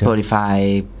downloads. Yeah.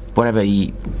 Spotify, whatever.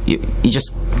 You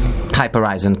just type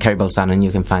Horizon, Cary Balsano, and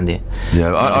you can find it.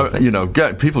 Yeah,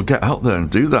 get out there and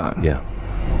do that. Yeah.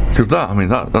 Because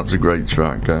that's a great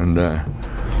track, and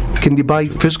Can you buy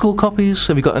physical copies?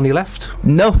 Have you got any left?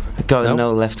 No, I got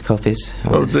no left copies.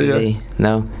 Oh dear.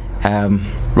 No.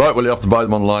 Right, well you have to buy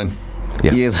them online.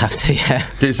 Yeah. You'll have to, yeah.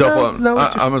 Get yourself on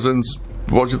Amazon's.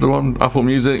 What's the one? Apple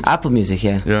Music. Apple Music,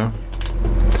 yeah. Yeah.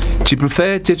 Do you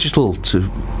prefer digital to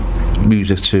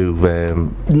music to?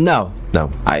 No,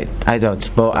 No, I don't.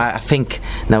 But I think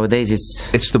nowadays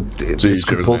it's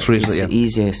compulsory. It's the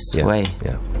easiest way.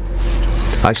 Yeah.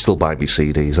 I still buy my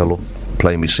CDs. I love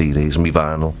playing my CDs and my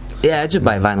vinyl. Yeah, I just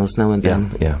buy vinyls now and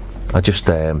then. Yeah. I just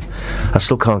I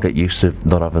still can't get used to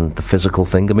not having the physical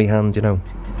thing in my hand. You know.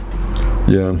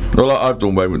 Yeah. Well, I've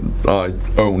done away with. I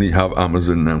only have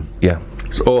Amazon now. Yeah.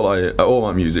 So all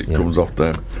my music comes off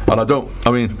there, and I don't.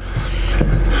 I mean,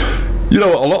 you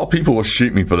know, a lot of people will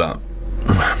shoot me for that.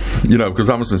 You know, because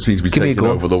Amazon seems to be taking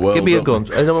over the world. Give me a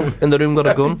gun. Anyone in the room got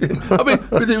a gun? I mean,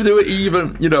 they were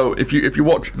even. You know, if you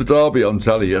watched the derby on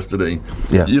telly yesterday,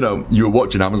 you know, you were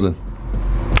watching Amazon.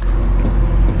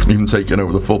 Even taking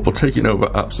over the football, taking over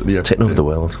absolutely everything. Taking over the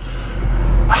world.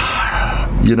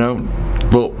 You know,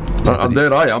 but and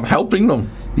there I am helping them.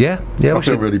 Yeah. I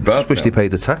feel really bad. Wish they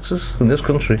paid the taxes in this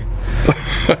country.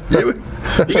 You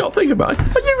got to think about it.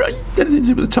 Are you right? Anything to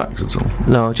do with the tax at all?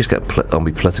 No, I just get on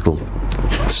my political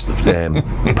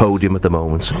podium at the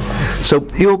moment. So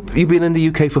you've been in the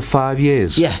UK for 5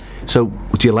 years. Yeah. So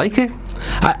do you like it?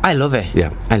 I love it.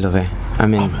 Yeah, I love it. I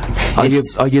mean,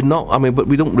 are you not? I mean, but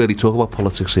we don't really talk about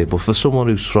politics here. But for someone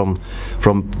who's from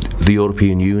the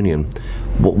European Union,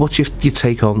 what's your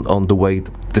take on the way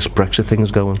this Brexit thing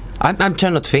is going? I'm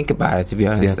trying not to think about it, to be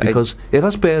honest. Yeah, because it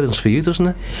has bearings for you, doesn't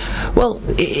it? Well,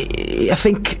 I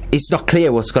think it's not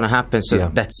clear what's going to happen. So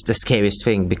that's the scariest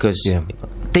thing, because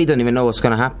they don't even know what's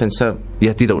going to happen. So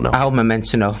they don't know. How am I meant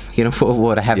to know? You know,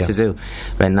 what I have to do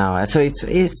right now. So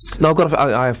it's. No,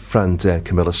 I have a friend,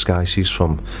 Camilla Skye. She's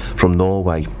from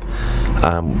Norway.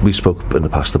 We spoke in the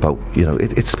past about, you know,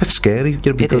 it's a bit scary,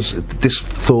 you know, because this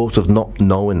thought of not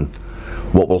knowing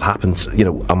what will happen. You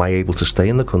know, am I able to stay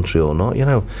in the country or not? You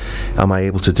know, am I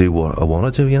able to do what I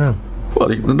want to do? You know. Well,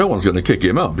 no one's going to kick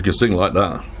him out because sing like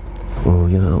that. Well,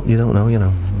 you don't know. You don't know.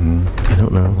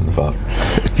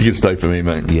 You can stay for me,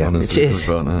 mate. Yeah, honestly, it is.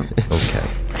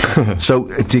 Okay. So,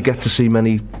 do you get to see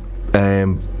many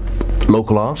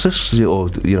local artists, or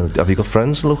have you got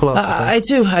friends, local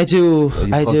artists? I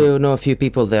do know a few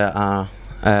people that are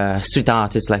street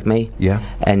artists like me. Yeah.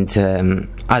 And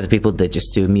other people that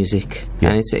just do music,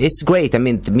 and it's great. I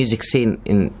mean, the music scene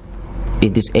in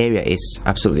this area is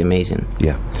absolutely amazing.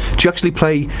 Yeah. Do you actually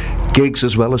play gigs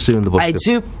as well as doing the buskers? I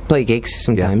do play gigs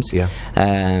sometimes. Yeah.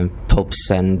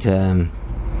 Pubs and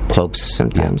clubs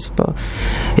sometimes, but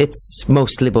it's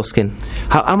mostly busking.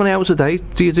 How many hours a day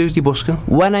do you do your busking?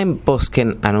 When I'm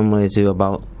busking, I normally do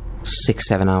about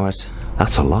 6-7 hours.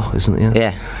 That's a lot, isn't it?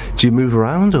 Yeah. Do you move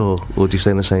around, or do you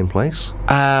stay in the same place?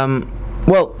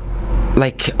 Well,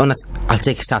 like I'll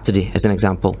take Saturday as an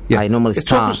example. Yeah. I normally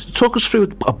start. Talk us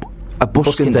through a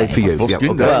busking day for you.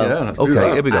 Busking day, let's do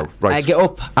that. Here we go. Right. I get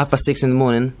up 6:30 in the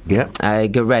morning. Yeah. I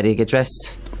get ready, get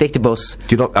dressed, take the bus.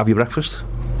 Do you not have your breakfast?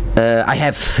 I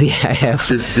have. Yeah, I have.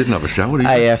 Didn't have a shower, did you?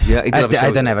 I have. Yeah,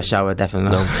 I don't have a shower,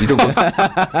 definitely. No, you don't.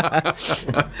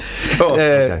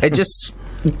 I just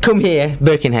come here,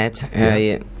 Birkenhead.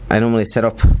 I normally set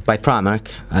up by Primark.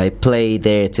 I play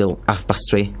there till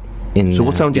 3:30. So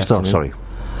what time do you start? Sorry.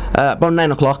 About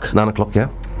 9 o'clock. 9 o'clock, yeah.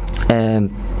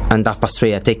 And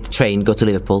 3:30, I take the train, go to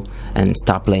Liverpool, and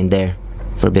start playing there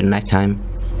for a bit of night time.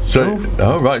 So,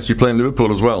 right, so you're playing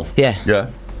Liverpool as well? Yeah. Yeah.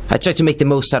 I try to make the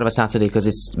most out of a Saturday because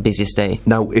it's the busiest day.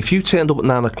 Now, if you turned up at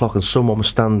 9 o'clock and someone was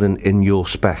standing in your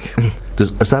spec,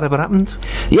 has that ever happened?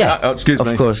 Yeah, excuse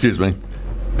me. Of course. Excuse me.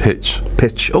 Pitch.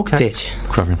 Okay. Pitch.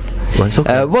 Cracking. Right,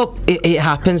 okay. Well, it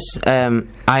happens.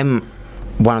 I'm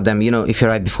one of them. You know, if you're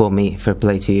right before me, if I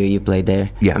play to you, you play there.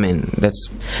 Yeah. I mean,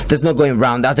 there's no going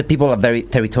around. Other people are very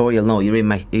territorial. No, you're in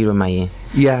my.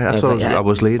 Yeah, that's what I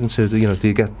was leading to. You know, do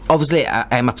you get? Obviously,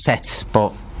 I'm upset,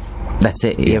 but that's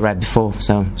it. You're right before.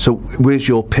 So where's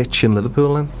your pitch in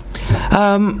Liverpool then?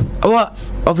 Well,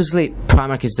 obviously,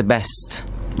 Primark is the best.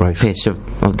 Right. Pitch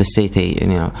of the city, you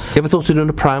know. You ever thought of doing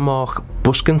a Primark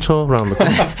busking tour around the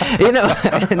country? You know,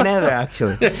 never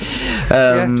actually.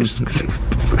 Just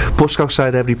busk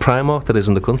outside every Primark that is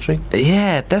in the country.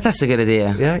 Yeah, that's a good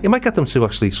idea. Yeah, you might get them to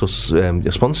actually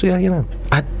sponsor you, you know.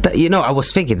 I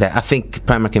was thinking that. I think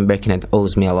Primark in Birkenhead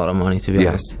owes me a lot of money, to be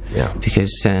honest. Yeah.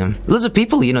 Because lots of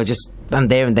people, you know, just stand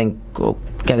there and then go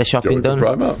get the shopping done.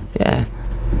 Primark. Yeah.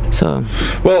 So,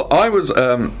 well, I was,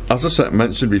 as I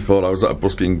mentioned before, I was at a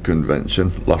busking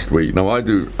convention last week. Now, I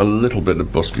do a little bit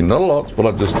of busking, not a lot, but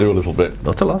I just do a little bit.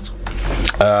 Not a lot.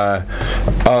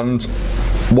 And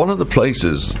one of the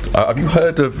places, have you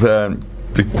heard of the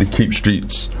Keep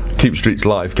Streets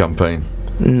Live campaign?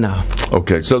 No.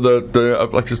 Okay, so they're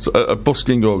like a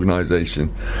busking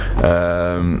organisation,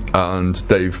 and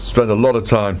they've spent a lot of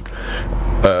time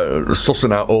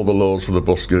sussing out all the laws for the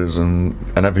buskers and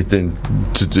everything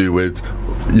to do with,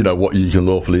 you know, what you can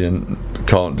lawfully and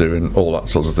can't do and all that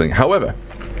sort of thing. However,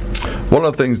 one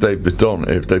of the things they've done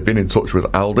is they've been in touch with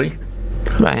Aldi.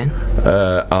 Right.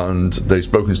 And they've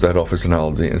spoken to the head office in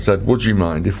Aldi and said, would you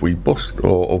mind if we busked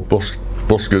outside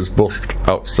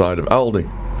of Aldi?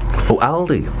 Oh,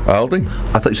 Aldi. Aldi.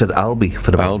 I thought you said Albi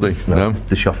for the Aldi. No.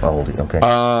 The shop Aldi. Okay.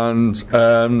 And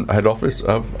head office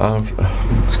have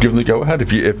given the go ahead.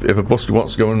 If a busker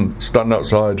wants to go and stand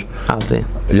outside Aldi.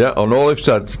 Yeah, and all they've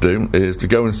said to do is to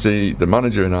go and see the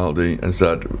manager in Aldi and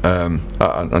said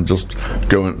and just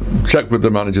go and check with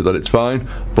the manager that it's fine.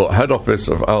 But head office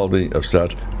of Aldi have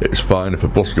said it's fine if a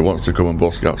busker wants to come and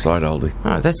busk outside Aldi.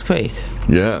 Oh, that's great.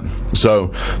 Yeah.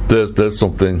 So there's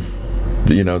something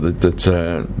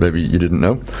that maybe you didn't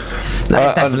know. No,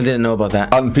 I definitely didn't know about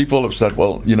that. And people have said,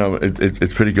 well,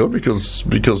 it's pretty good because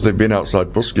they've been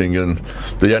outside busking and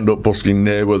they end up busking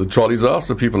near where the trolleys are,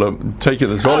 so people are taking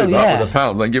the trolley back with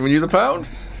 £1, then giving you the £1.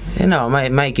 I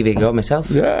might give it a go myself.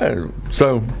 Yeah,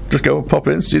 so just go and pop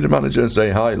in, see the manager and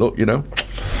say, hi, look,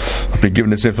 I've been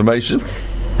given this information.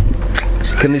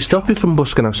 Can they stop you from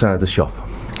busking outside the shop?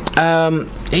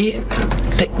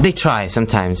 They try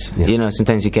sometimes. Yeah.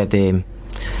 Sometimes you get the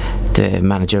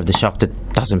manager of the shop that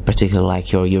doesn't particularly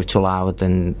like you, or you're too loud,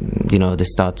 and they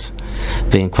start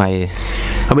being quite.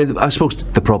 I mean, I suppose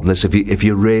the problem is if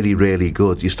you're really, really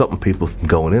good, you're stopping people from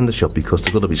going in the shop because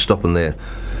they're going to be stopping there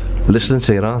listening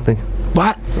to you, aren't they?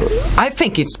 What? I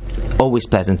think it's always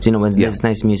pleasant, when there's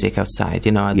nice music outside.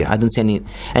 I don't see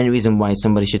any reason why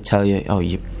somebody should tell you, oh,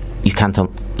 you can't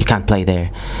play there.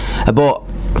 But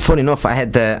funny enough, I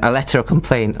had a letter of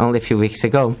complaint only a few weeks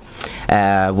ago,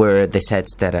 where they said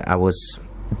that I was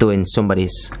doing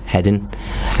somebody's heading.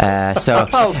 I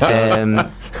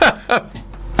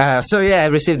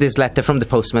received this letter from the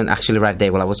postman. Actually arrived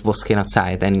there while I was busking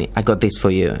outside, and I got this for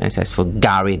you. And it says, for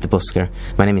Gary the busker.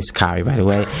 My name is Cary, by the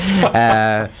way.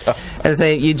 And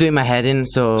say, you're doing my heading,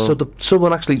 so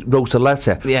someone actually wrote a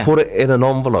letter, put it in an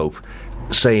envelope,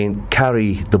 saying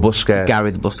Cary the busker.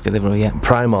 Gary the busker, they wrote,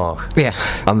 Primark. Yeah.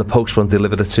 And the postman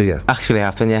delivered it to you. Actually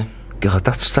happened, yeah. God,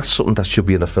 that's something that should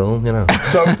be in a film,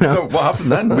 So what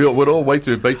happened then? We'd all wait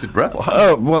with bated breath.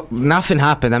 Oh, well, nothing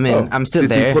happened. I mean, I'm still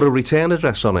there. Did you put a return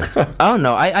address on it? Oh,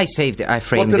 no, I saved it. I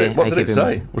framed it. What did it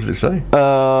say? What did it say?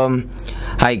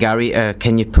 Hi, Gary,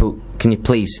 can you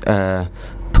please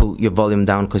put your volume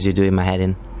down because you're doing my head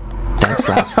in? Thanks,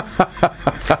 lad.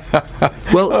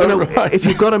 Well, if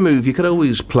you've got to move, you could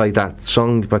always play that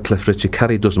song by Cliff Richard,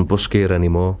 Cary Doesn't Busk Here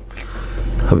Anymore.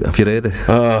 Have you heard it?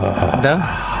 No?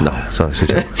 No, sorry,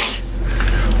 CJ.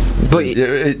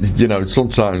 But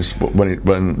sometimes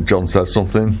when John says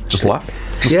something, just laugh.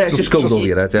 It just goes over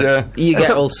your head. Yeah. You get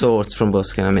all sorts from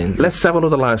busking. I mean, let's have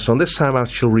another live song. This time I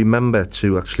shall remember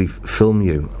to actually film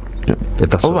you. Yeah. If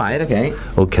that's all right.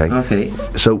 Okay.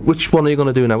 So, which one are you going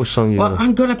to do now? Which song?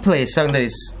 I'm going to play a song that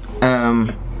is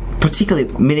particularly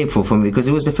meaningful for me because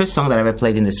it was the first song that I ever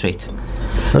played in the street.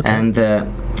 Okay. And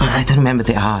I don't remember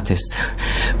the artist,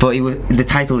 but the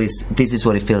title is "This Is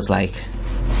What It Feels Like."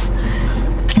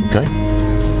 Okay.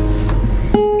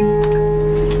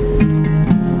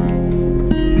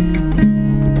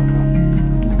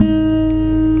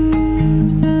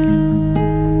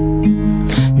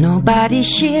 Nobody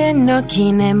here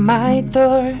knocking at my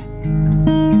door.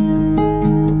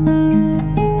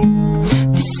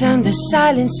 The sound of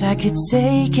silence I could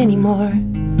take anymore.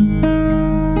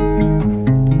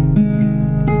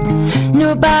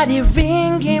 Nobody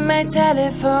ringing my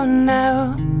telephone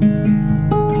now.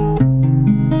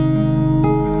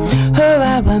 Oh,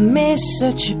 how I miss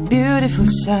such a beautiful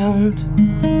sound.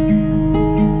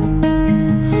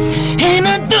 And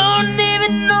I don't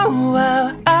even know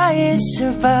how I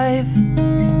survive.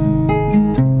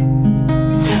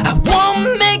 I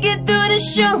won't make it through the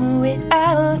show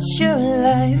without your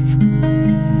life.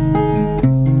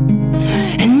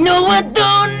 And no, I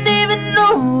don't even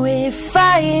know if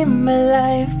I am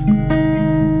alive.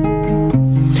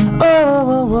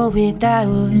 Oh,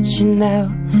 without you now,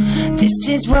 this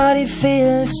is what it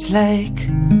feels like.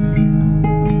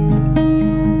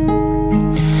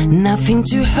 Nothing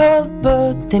to hold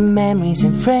but the memories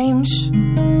and frames.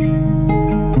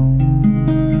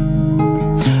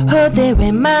 Oh, they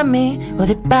remind me of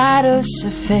the battles I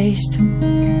faced.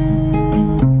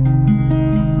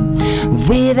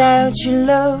 Without your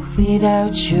love,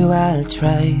 without you I'll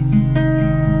try.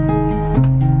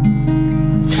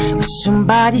 Will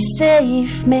somebody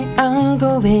save me, I'm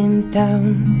going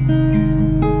down.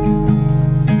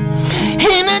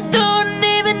 And I don't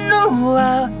even know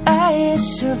how I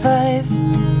survive.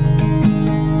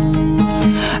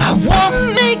 I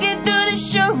won't make it through the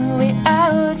show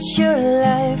without your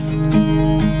life.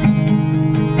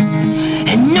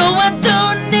 And no, I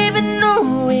don't even know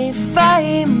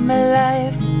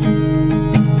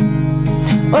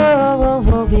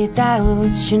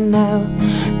without you now.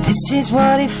 This is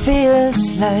what it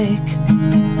feels like.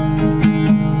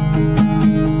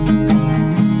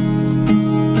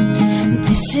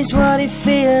 This is what it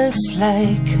feels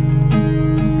like.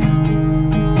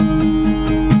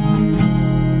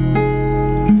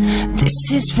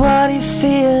 This is what it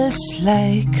feels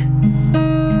like.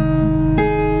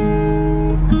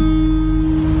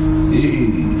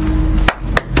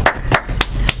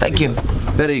 Thank you.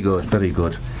 Very good, very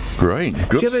good. Great,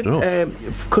 good stuff.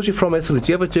 Because you're from Italy, do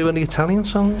you ever do any Italian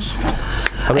songs?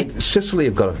 I mean, Sicily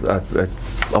have got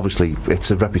obviously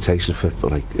it's a reputation for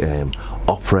like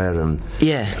opera and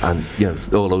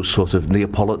all those sort of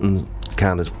Neapolitan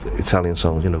kind of Italian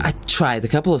songs. I tried a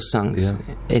couple of songs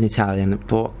in Italian,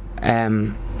 but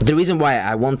the reason why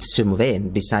I wanted to move in,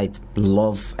 besides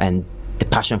love and the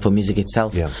passion for music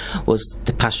itself, was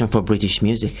the passion for British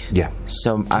music. Yeah.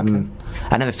 So I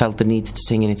never felt the need to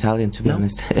sing in Italian, to be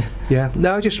honest.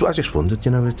 No, I just wondered.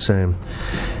 It's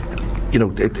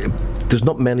there's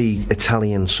not many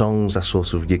Italian songs that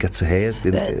sort of you get to hear.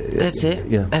 That's it.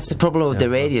 Yeah. That's the problem with the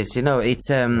radios. It's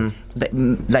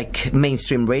like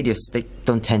mainstream radios. They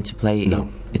don't tend to play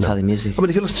Italian music. I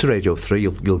mean, if you listen to Radio 3,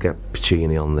 you'll get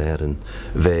Puccini on there and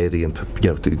Verdi and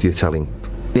the Italian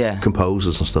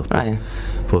composers and stuff. Right.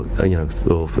 But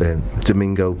or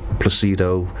Domingo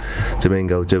Placido,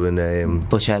 Domingo doing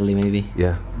Bocelli maybe.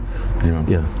 Yeah.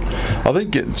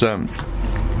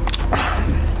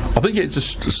 I think it's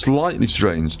just slightly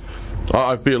strange.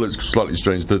 I feel it's slightly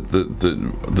strange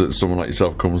that someone like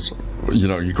yourself comes.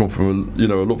 You come from a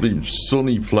lovely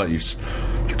sunny place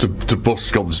to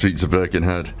busk on the streets of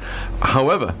Birkenhead.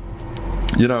 However,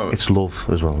 it's love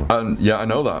as well. And I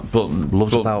know that, but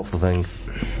love's a powerful thing.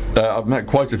 I've met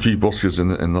quite a few buskers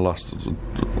in the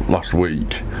last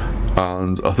week,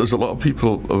 and there's a lot of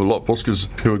buskers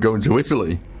who are going to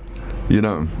Italy.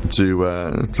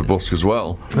 To busk as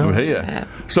well from here. Yeah.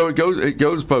 So it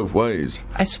goes both ways.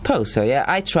 I suppose so. Yeah,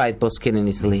 I tried busking in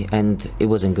Italy and it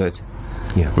wasn't good.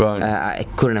 Yeah, right. I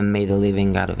couldn't have made a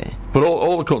living out of it. But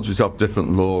all the countries have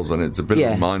different laws, and it's a bit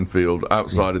of a minefield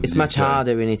outside of the UK. It's much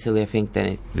harder in Italy, I think, than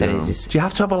it is. Do you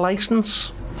have to have a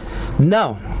license?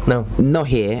 No, not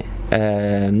here.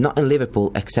 Not in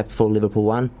Liverpool, except for Liverpool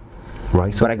 1.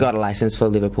 Right. But I got a license for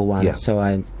Liverpool 1, so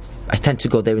I tend to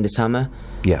go there in the summer.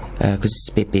 Yeah, because it's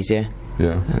a bit busier.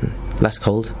 Yeah, and less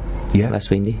cold. Yeah,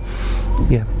 less windy.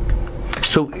 Yeah.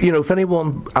 So if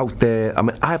anyone out there, I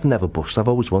mean, I've never busked. I've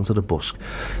always wanted to busk.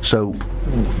 So,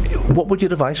 what would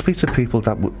your advice be to people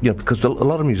that because a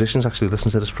lot of musicians actually listen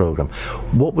to this program.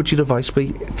 What would your advice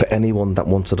be for anyone that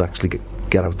wanted to actually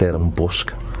get out there and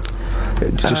busk?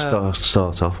 Just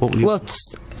start off. What would you? Well,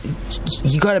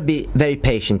 you got to be very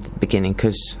patient at the beginning,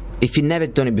 because if you've never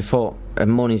done it before,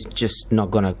 money's just not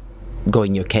gonna go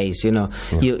in your case.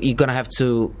 You're gonna have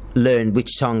to learn which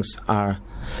songs are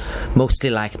mostly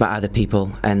liked by other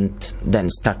people, and then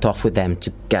start off with them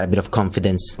to get a bit of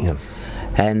confidence.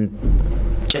 And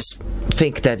just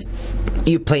think that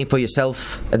you're playing for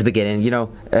yourself at the beginning.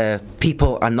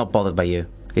 People are not bothered by you.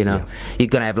 You're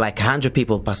gonna have like 100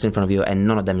 people pass in front of you, and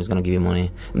none of them is gonna give you money.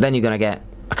 Then you're gonna get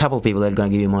a couple of people that are gonna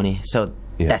give you money. So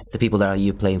that's the people that are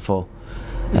you playing for.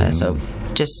 So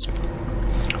just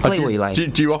play what you like.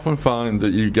 Do you often find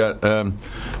that you get a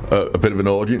bit of an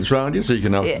audience around you, so you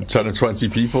can have 10 or 20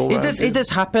 people? It does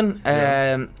happen.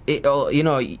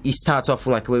 It starts off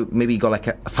with maybe you got like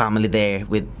a family there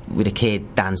with a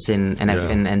kid dancing and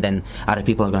everything, and then other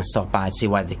people are going to stop by and see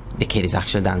why the kid is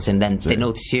actually dancing. Then they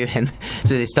notice you, and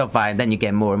so they stop by, and then you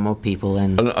get more and more people.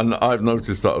 And I've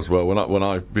noticed that as well when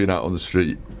I've been out on the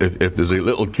street. If there's a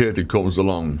little kid who comes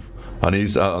along, and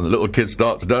the little kid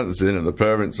starts dancing, and the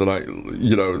parents are like,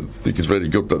 think it's really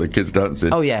good that the kid's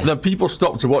dancing. Oh yeah. And then people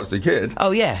stop to watch the kid. Oh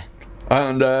yeah.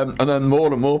 And then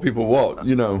more and more people watch,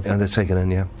 And they're taking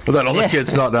in, But then all the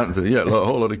kids start dancing. Yeah, a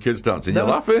whole lot of kids dancing. You're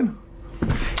laughing.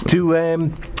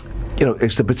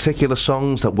 It's the particular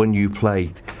songs that when you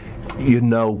play,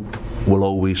 will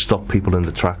always stop people in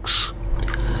the tracks.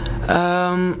 Do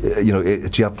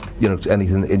you have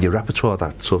anything in your repertoire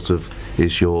that sort of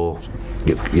is your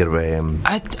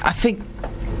I think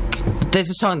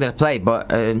there's a song that I play,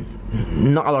 but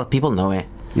not a lot of people know it.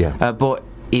 Yeah. But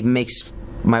it makes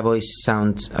my voice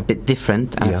sound a bit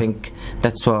different, and I think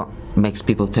that's what makes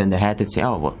people turn their head and say,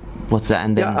 "Oh, what's that?"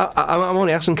 And then I'm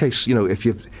only asking in case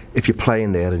if you're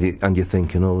playing there and you're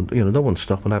thinking, no one's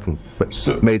stopping, I haven't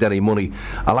made any money,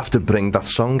 I'll have to bring that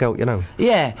song out,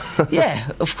 Yeah,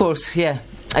 of course, yeah.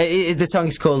 The song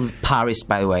is called Paris,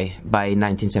 by the way, by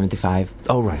 1975.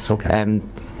 Oh, right, okay.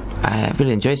 I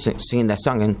really enjoy singing that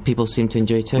song, and people seem to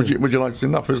enjoy it too. Would you like to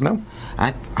sing that for us now?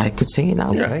 I could sing it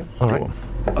now. Okay, all right.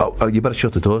 Oh, you better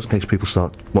shut the doors in case people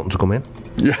start wanting to come in.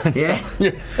 Yeah.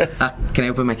 Yes. Can I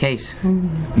open my case?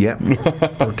 Yeah.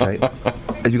 Okay.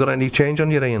 Have you got any change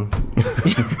on your Ian?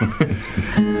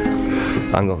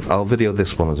 Hang on, I'll video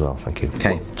this one as well, thank you.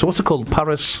 Okay. So what's it called?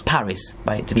 Paris? Paris,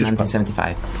 by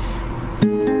 1975.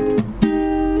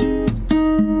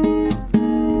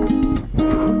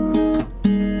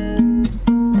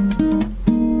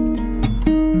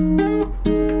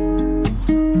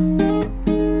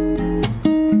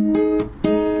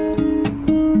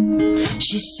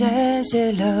 She says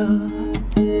hello.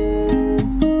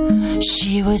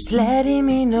 She was letting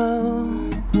me know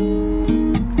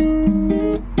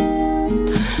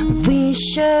we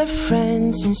share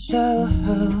friends in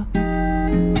Soho.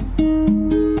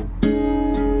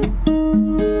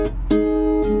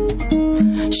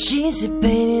 She's a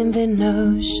pain in the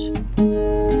nose.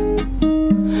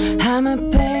 I'm a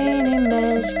pain in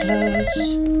men's clothes.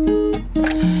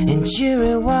 And you're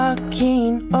a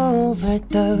walking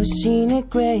overdose in a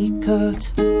grey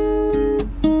coat.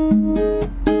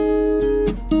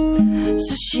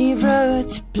 So she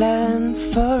wrote a plan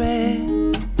for it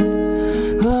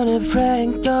on a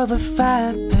prank of a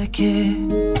 5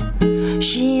 packet.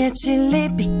 She had to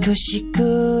leave because she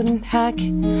couldn't hack.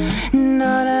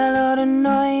 Not a lot of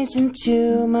noise and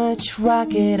too much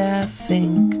racket. I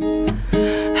think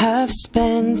I've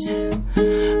spent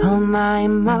all my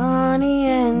money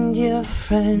and your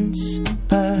friends,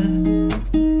 but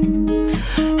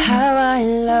how I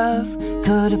love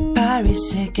go to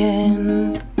Paris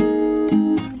again.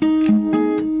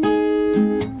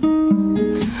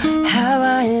 How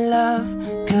I love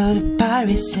go to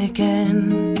Paris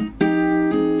again.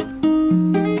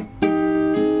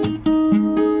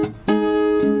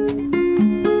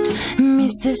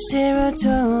 Mr.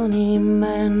 Serotonin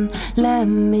Man,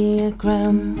 lend me a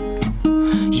gram.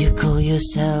 You call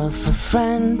yourself a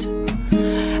friend.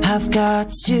 I've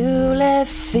got 2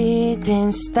 left feet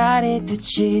and started to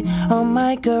cheat on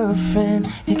my girlfriend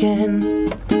again.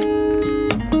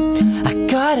 I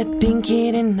got a pinky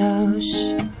and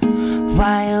nose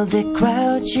while the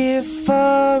crowd cheer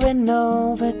for an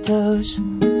overdose.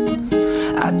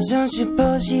 I don't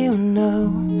suppose you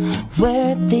know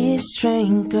where this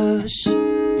train goes.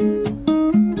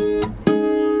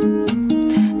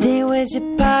 There was a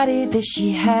party that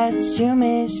she had to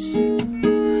miss,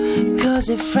 'cause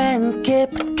a friend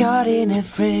kept cutting her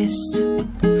wrist.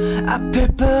 A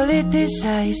purple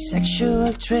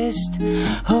sexual tryst.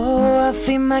 Oh, I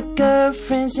think my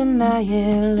girlfriend's a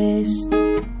nihilist.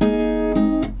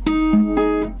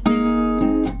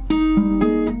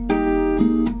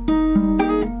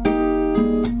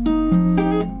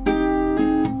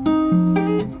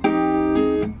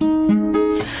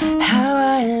 How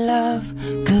I love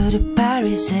go to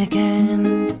Paris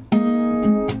again.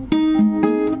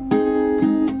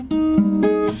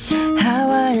 How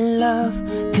I love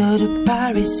go to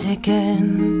Paris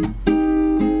again.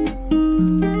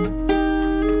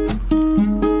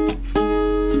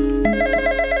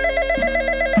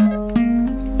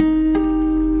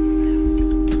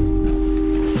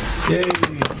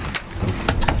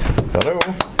 Hello.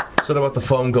 Sorry about the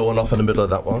phone going off in the middle of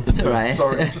that one. It's alright.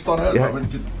 Sorry, just on air. Yeah.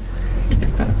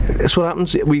 It's what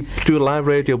happens. We do a live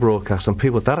radio broadcast, and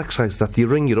people are that excited that they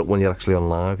ring you up when you're actually on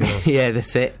live. You know? Yeah,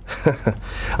 that's it.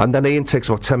 And then Ian takes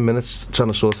about 10 minutes trying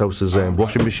to sort out his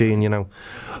washing machine, you know,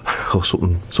 or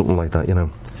something like that, you know.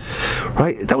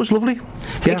 Right, that was lovely.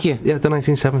 Thank you. Yeah, the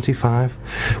 1975.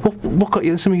 What got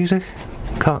you into music?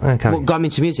 What got me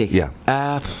into music? Yeah.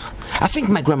 I think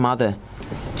my grandmother.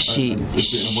 She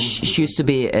used to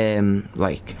be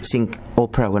like sing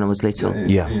opera when I was little.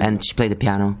 Yeah. And she played the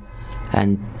piano,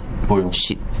 and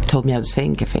she taught me how to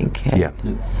sing, I think. Yeah.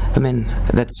 I mean,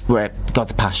 that's where I got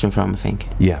the passion from, I think.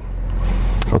 Yeah.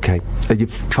 Okay. Your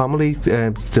family,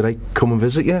 did they come and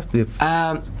visit you?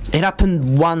 It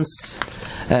happened once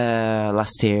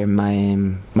last year. My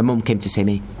mum came to see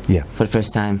me. Yeah. For the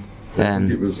first time.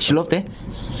 She loved it.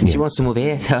 She wants to move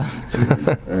here, so.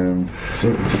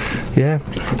 Yeah,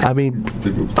 I mean,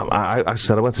 I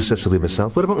said I went to Sicily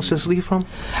myself. Where about in Sicily are you from?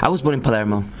 I was born in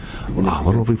Palermo. Oh,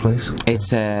 what a lovely place.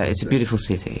 It's a beautiful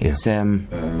city. Yeah.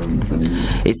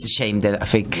 It's a shame that I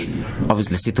think,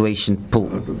 obviously,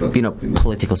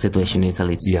 political situation in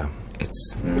Italy.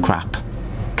 It's crap.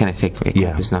 Can I say crap?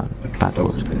 Yeah. It's not a bad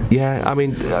word. Yeah, I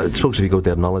mean, I suppose if you go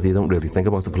there on holiday, you don't really think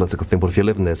about the political thing, but if you're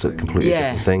living there, it's a completely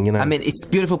different thing, you know? I mean, it's a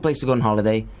beautiful place to go on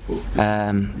holiday. I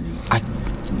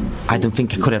don't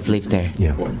think I could have lived there.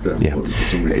 Yeah.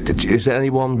 Is there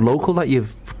anyone local that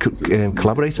you've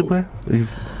collaborated with?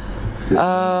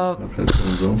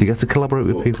 Do you get to collaborate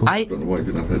with people? I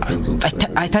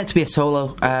tend to be a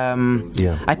solo.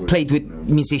 I played with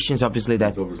musicians, obviously,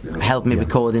 that helped me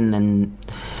recording and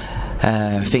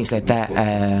things like that.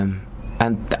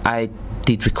 And I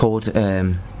did record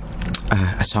a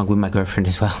song with my girlfriend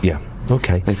as well. Yeah.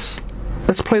 Okay.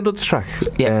 Let's play another track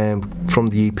from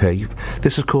the EP.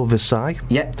 This is called Versailles.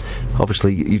 Yeah.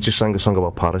 Obviously, you just sang a song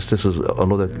about Paris. This is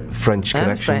another French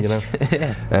connection, you know.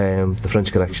 The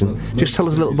French connection. Just tell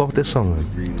us a little about this song.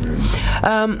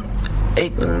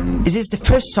 This is the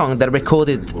first song that I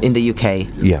recorded in the UK.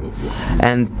 Yeah.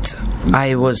 And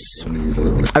I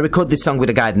recorded this song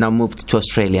with a guy that now moved to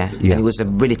Australia. Yeah. And he was a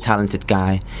really talented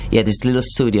guy. He had this little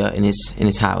studio in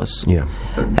his house. Yeah.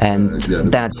 And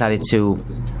then I decided to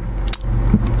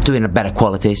do it in a better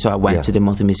quality, so I went to the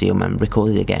Motor Museum and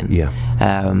recorded it again. Yeah.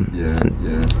 And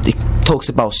it talks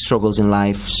about struggles in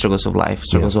life, struggles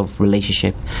of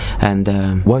relationship. And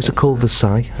why is it called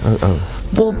Versailles?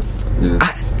 Well,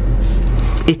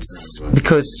 it's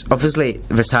because obviously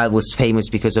Versailles was famous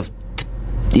because of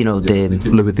the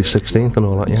Louis XVI and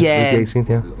all that. Yeah, Louis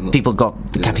XVIII, people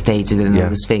got decapitated and all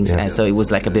these things, so it was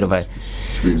like a bit of a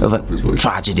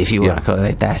tragedy, if you want to call it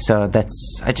like that. So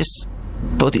I just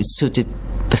thought it suited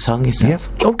the song itself.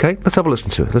 Yeah. Okay, let's have a listen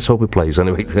to it. Let's hope it plays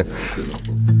anyway.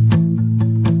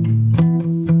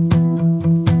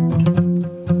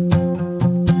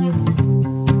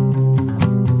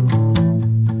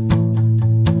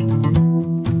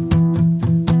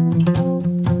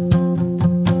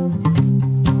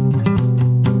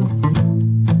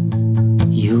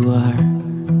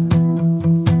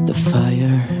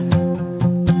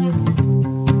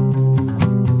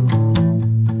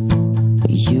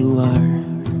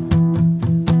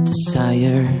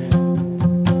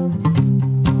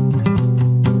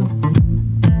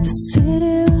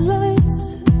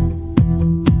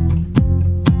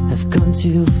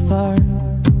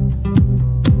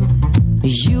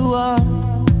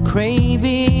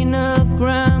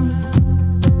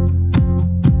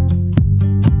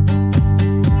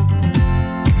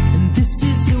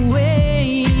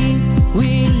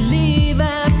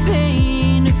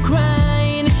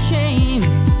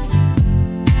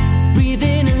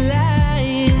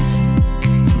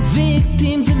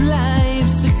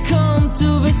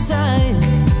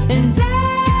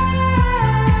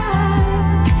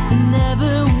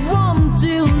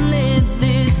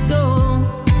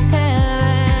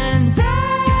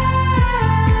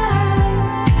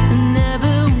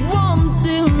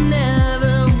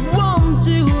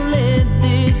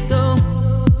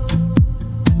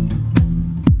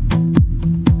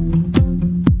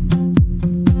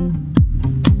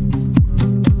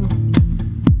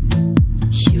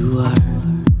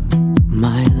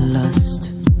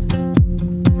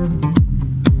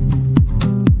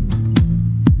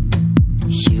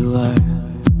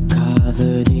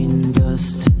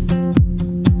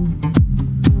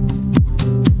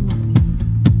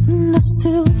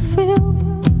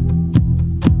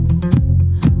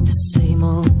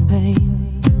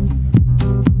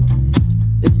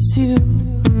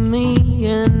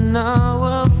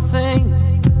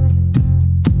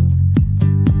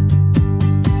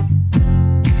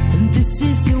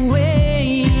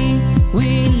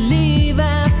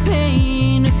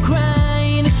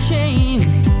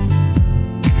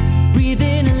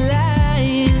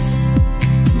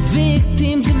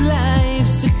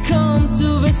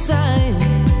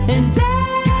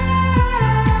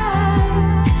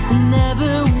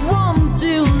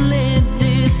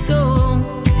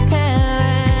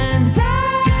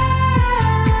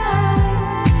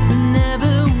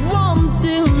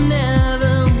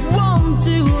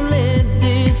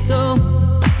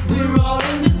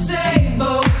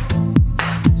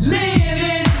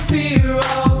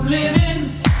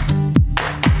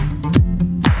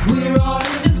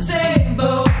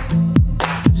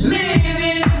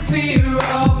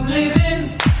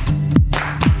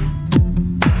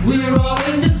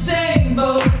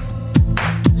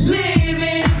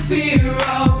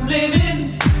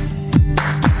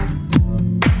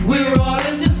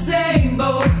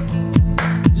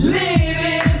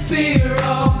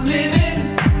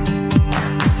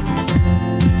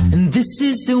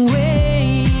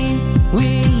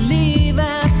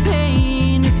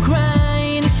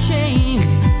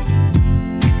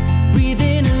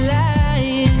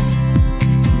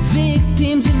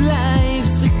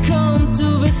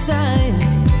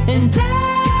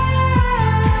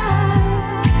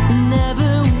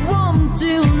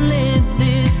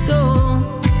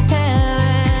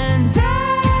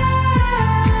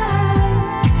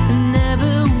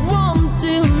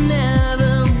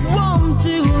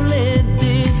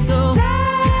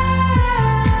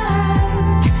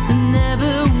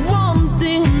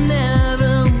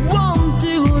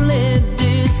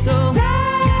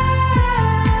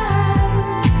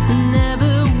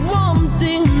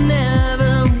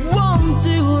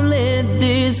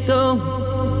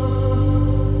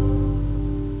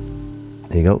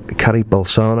 you go. Cary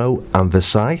Balsano and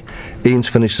Versailles. Ian's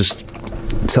finished his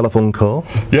telephone call.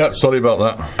 Yeah, sorry about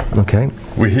that. Okay.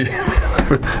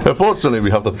 Unfortunately, we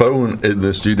have the phone in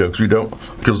the studio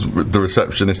because the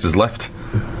receptionist has left.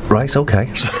 Right, okay.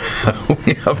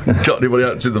 We haven't got anybody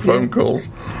answering the phone calls.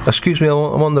 Excuse me,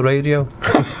 I'm on the radio.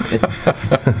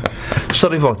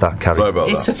 Sorry about that, Cary. Sorry about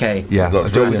that. It's okay. Yeah, I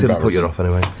didn't put you off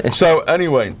anyway. So,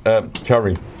 anyway,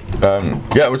 Cary,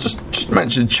 I was just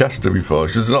mentioning Chester before,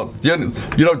 because you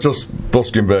don't just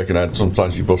busk in Birkenhead,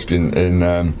 sometimes you busk in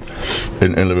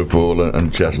Liverpool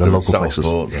and Chester and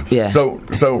Southport. Yeah. So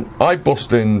I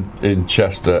busked in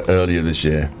Chester earlier this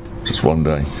year, just one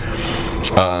day,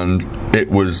 and it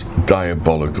was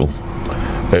diabolical.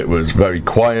 It was very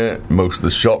quiet. Most of the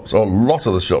shops, or a lot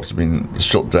of the shops, have been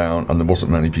shut down, and there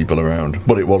wasn't many people around.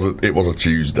 But it was a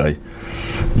Tuesday,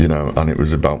 and it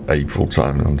was about April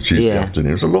time on Tuesday afternoon.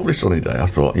 It was a lovely sunny day. I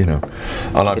thought, and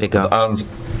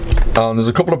there's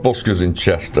a couple of buskers in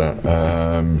Chester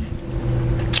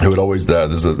who are always there.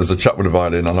 There's a chap with a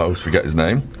violin, and I always forget his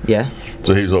name. Yeah.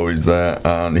 So he was always there,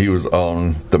 and he was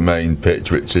on the main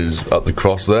pitch, which is at the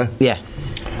cross there. Yeah.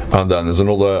 And then there's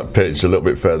another pitch a little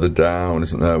bit further down,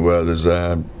 isn't there, where there's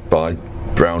by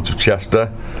Browns of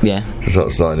Chester. Yeah. It's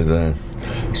outside of there.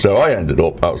 So I ended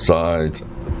up outside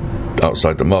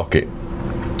the market,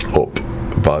 up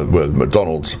by where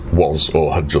McDonald's was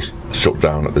or had just shut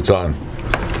down at the time.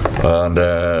 And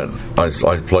I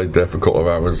played there for a couple of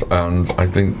hours, and I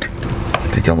think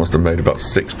I must have made about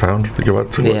 £6. I think I had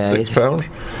 £6.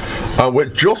 And we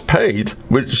just paid,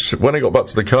 which when I got back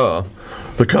to the car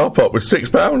park was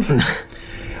 £6.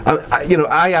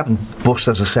 I haven't busked,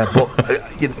 as I said, but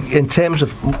in terms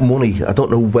of money, I don't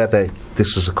know whether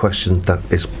this is a question that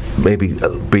is maybe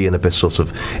being a bit sort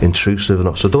of intrusive or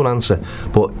not, so don't answer.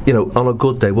 But, on a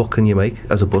good day, what can you make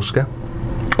as a busker?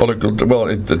 On a good day, well,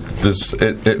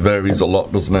 it varies a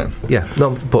lot, doesn't it? Yeah,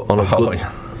 no, but on a good day.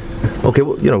 Okay,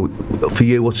 well, for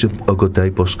you, what's a good day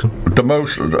busking? The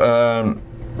most,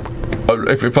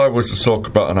 if I was to talk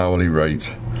about an hourly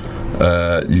rate,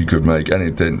 you could make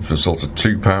anything for sort of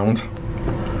 £2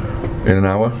 in an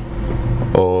hour,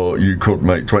 or you could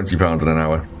make £20 in an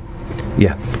hour.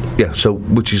 Yeah. So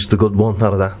which is the good one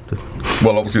out of that?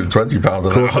 Well, obviously the £20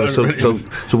 an hour.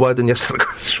 So why didn't you ask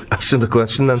the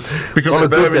question then? Because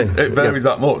it varies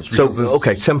that much. So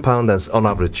okay, £10 then on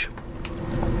average.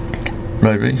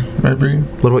 Maybe.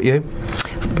 What about you?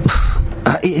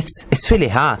 It's really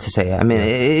hard to say. I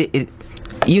mean,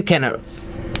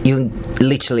 you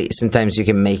literally sometimes you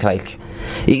can make like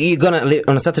you're gonna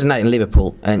on a Saturday night in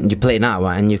Liverpool and you play an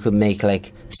hour and you could make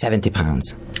like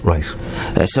 £70. Right.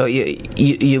 So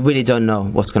you really don't know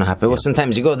what's gonna happen. Well,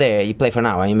 sometimes you go there, you play for an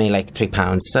hour, and you make like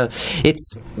 £3. So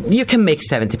you can make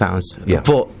 £70. Yeah.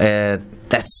 But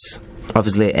that's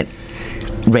obviously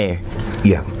rare.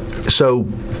 Yeah. So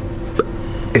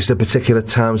is there particular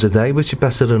times of day which are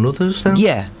better than others then?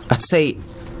 Yeah, I'd say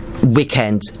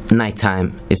weekend, night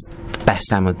time is best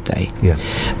time of the day. Yeah.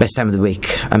 Best time of the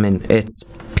week. I mean, it's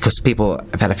because people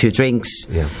have had a few drinks.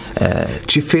 Yeah.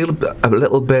 Do you feel a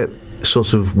little bit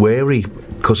sort of wary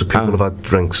because of people have had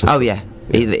drinks? Oh yeah.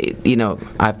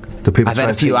 I've had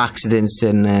a few accidents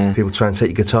and people try and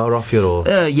take your guitar off you, or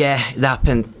yeah, that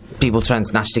happened. People trying to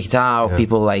snatch the guitar, or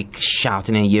people like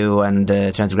shouting at you and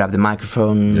trying to grab the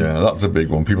microphone. Yeah, that's a big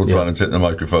one. People trying to take the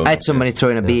microphone. I had somebody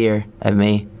throwing a beer at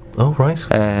me. Oh, right.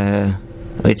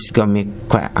 Which got me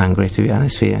quite angry, to be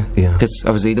honest with you. Yeah. Because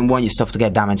obviously you don't want your stuff to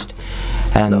get damaged.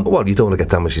 And well, you don't want to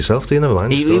get damaged yourself, do you? Never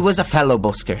mind. He was a fellow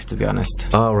busker, to be honest.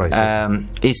 Oh, right.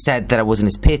 He said that I wasn't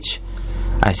his pitch.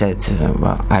 I said,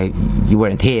 you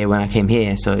weren't here when I came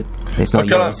here, so it's not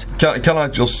yours. Can I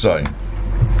just say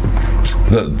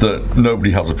that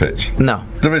nobody has a pitch? No.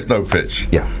 There is no pitch.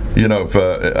 Yeah.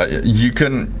 You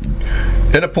can,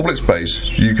 in a public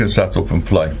space, you can set up and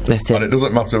play. That's it. And it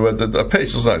doesn't matter whether a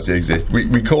pitch doesn't actually exist.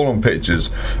 We call them pitches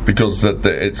because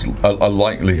it's a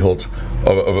likelihood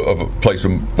of a place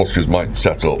where buskers might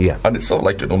set up. Yeah. And it's sort of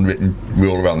like an unwritten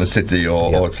rule around the city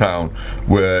or a town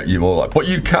where you're more like, but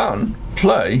you can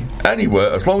play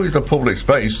anywhere as long as it's a public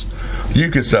space.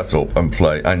 You can set up and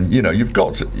play, and you've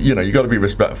got to be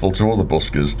respectful to other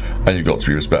buskers, and you've got to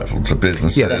be respectful to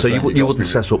business. Yeah, so you wouldn't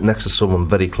set up next to someone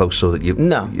very close so that you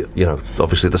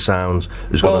obviously the sound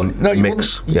is going to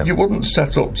mix. You wouldn't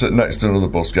set up next to another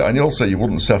busker, and also you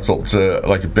wouldn't set up to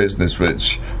like a business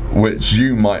which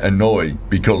you might annoy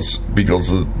because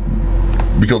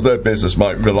their business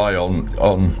might rely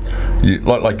on you.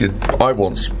 Like I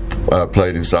once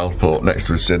played in Southport next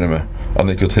to a cinema, and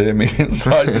they could hear me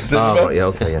inside the cinema. Oh, right, yeah,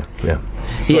 okay, yeah.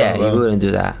 So, you wouldn't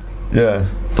do that. Yeah.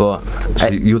 But so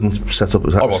you wouldn't set up.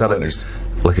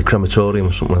 like a crematorium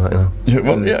or something like that, you know. Yeah,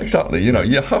 well, yeah, exactly. You know,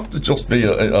 you have to just be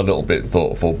a little bit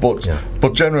thoughtful, but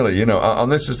generally, you know,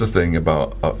 and this is the thing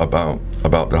about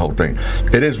the whole thing.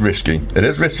 It is risky. It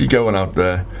is risky going out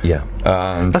there. Yeah,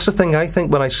 and that's the thing. I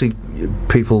think when I see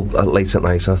people late at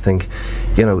night, I think,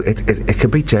 you know, it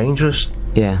can be dangerous.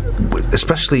 Yeah,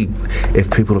 especially if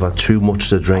people have had too much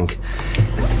to drink.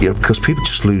 You know, because people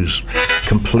just lose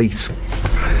complete.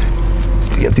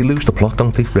 They lose the plot,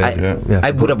 don't they? Really?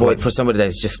 I would avoid for somebody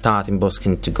that's just starting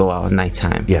busking to go out at night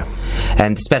time. Yeah,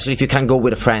 and especially if you can go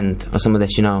with a friend or somebody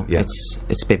that you know,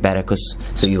 it's a bit better because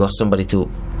so you got somebody to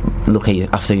look at you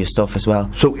after your stuff as well.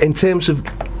 So in terms of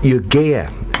your gear,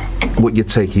 what you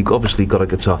take, you obviously got a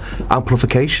guitar,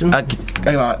 amplification. I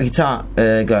got a guitar,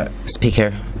 got a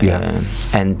speaker,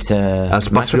 and it's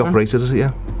battery operated, is it?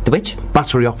 Yeah. The which?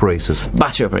 Battery operated.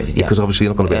 Battery operated, yeah. Because obviously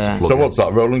you're not going to be able to plug So what's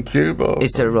that, rolling cube? Or?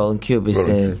 It's a rolling cube. It's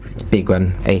a big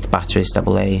one, 8 batteries,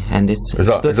 AA, and it's good.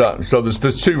 Is that so?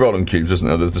 There's 2 rolling cubes, isn't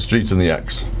there? There's the Street and the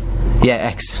X. Yeah,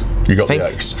 X. You got the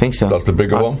X? I think so. That's the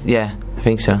bigger one? Yeah, I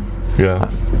think so. Yeah.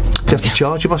 Do you have to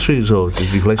charge your batteries, or do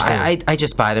you replace them? I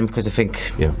just buy them because I think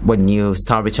when you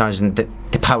start recharging,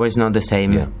 the power is not the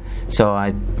same. Yeah. So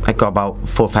I got about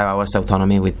 4 or 5 hours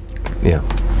autonomy with. Yeah.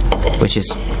 Which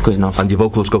is good enough. And your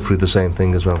vocals go through the same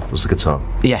thing as well as the guitar?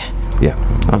 Yeah. Yeah.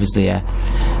 Obviously, yeah.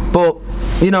 But,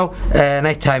 you know,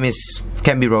 nighttime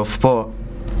can be rough, but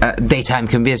daytime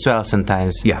can be as well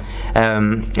sometimes. Yeah.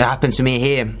 It happened to me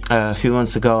here a few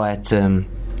months ago at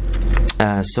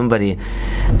somebody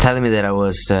telling me that I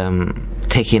was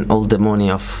taking all the money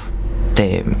off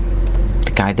the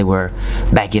guy they were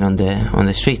begging on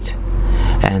the street.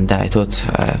 And I thought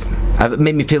it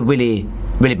made me feel really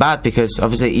bad because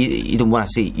obviously you don't want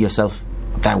to see yourself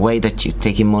that way, that you're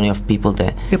taking money off people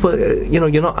there. Yeah, but you know,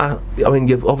 you're not. I mean,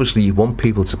 you want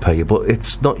people to pay you, but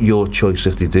it's not your choice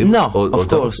if they do. No, of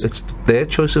course, it's their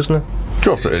choice, isn't it? Of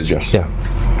course, it is. Yes. Yeah.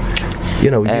 You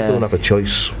know, you don't have a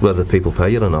choice whether people pay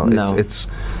you or not. No. It's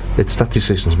that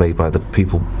decision's made by the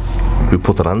people who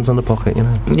put their hands on the pocket. You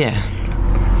know. Yeah.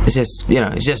 It's just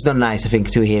it's just not nice, I think,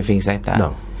 to hear things like that.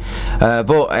 No.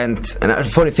 But a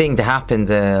funny thing that happened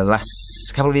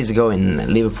last couple of years ago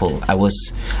in Liverpool. I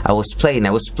was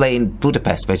playing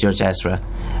Budapest by George Ezra,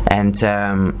 and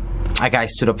a guy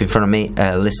stood up in front of me,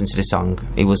 listened to the song.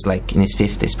 He was like in his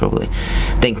 50s probably.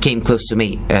 Then came close to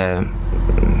me,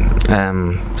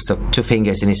 stuck 2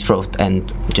 fingers in his throat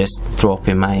and just threw up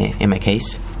in my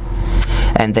case.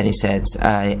 And then he said,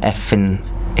 "I effing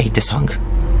hate the song,"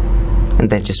 and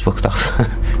then just walked off.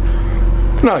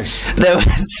 Nice. That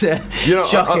was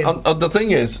shocking. And the thing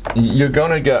is, you're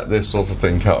going to get this sort of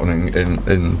thing happening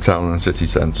in town and city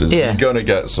centres. Yeah. You're going to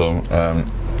get some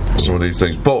of these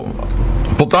things, but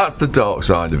that's the dark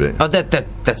side of it. Oh,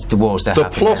 that's the worst. The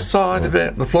plus side of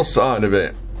it. The plus side of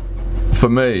it, for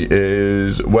me,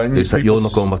 is when you're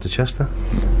not going back to Chester.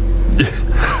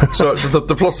 So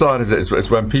the plus side is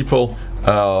when people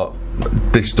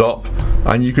they stop,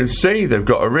 and you can see they've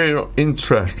got a real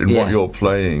interest in what you're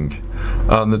playing,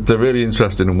 and they're really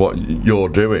interested in what you're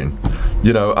doing,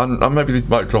 you know, and maybe they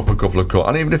might drop a couple of coins,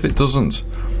 and even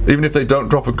if they don't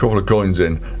drop a couple of coins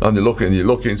in, and you're looking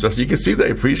interested, you can see they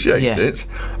appreciate it,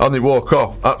 and they walk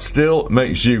off. That still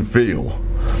makes you feel,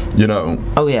 you know,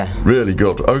 really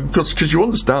good, because you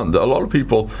understand that a lot of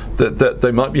people that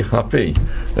they might be happy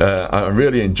and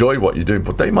really enjoy what you're doing,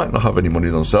 but they might not have any money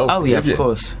themselves. Oh yeah, of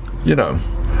course. You know.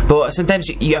 But sometimes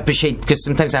you appreciate, because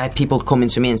sometimes I had people come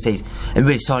into me and say, "I'm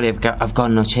really sorry, I've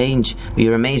got no change.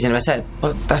 You're amazing." And I said,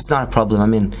 "But that's not a problem. I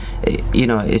mean, you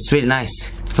know, it's really nice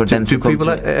for them to come." Do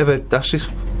people ever ask you,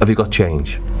 "Have you got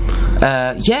change?"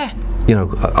 Yeah. You know,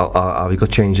 have you got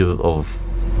change of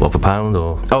a pound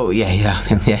or? Oh yeah.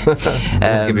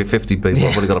 I'll give you 50, but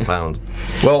I've only got a pound.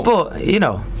 Well, but you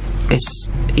know, it's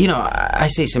I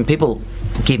see some people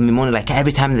give me money like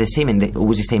every time they see me, and they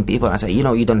always the same people. And I say, you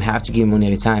know, you don't have to give me money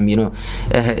every time. You know,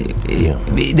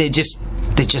 they're just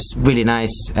really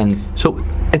nice. And so,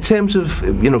 in terms of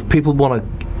people want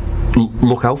to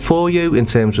look out for you in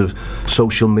terms of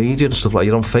social media and stuff like.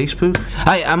 You're on Facebook?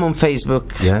 I'm on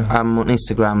Facebook. Yeah. I'm on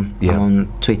Instagram. Yeah. I'm on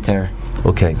Twitter.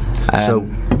 Okay. So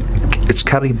it's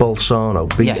Cary Balsano,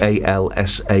 Balsano.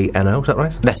 Is that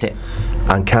right? That's it.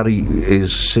 And Cary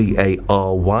is Cary.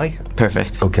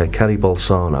 Perfect. Okay, Cary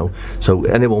Balsano. So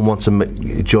anyone wants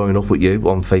to join up with you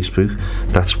on Facebook,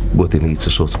 that's what they need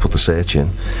to sort of put the search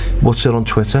in. What's it on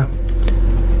Twitter?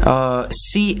 Cary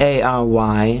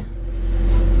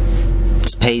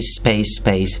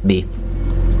space B.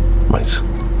 Right.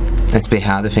 That's a bit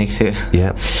hard, I think, too.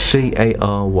 Yeah. Cary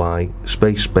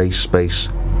space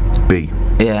B.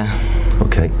 Yeah.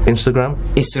 Okay. Instagram?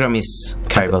 Instagram is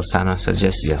Cary Balsano, so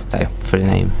just for the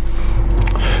name.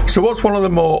 So what's one of the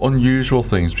more unusual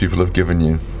things people have given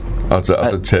you as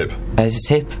a tip? As a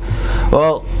tip?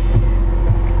 Well,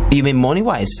 you mean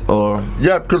money-wise, or...?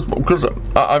 Yeah, because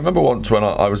I remember once when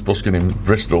I was busking in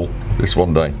Bristol this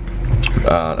one day. It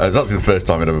was actually the first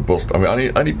time I'd ever busked. I mean,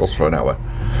 I only busked for an hour.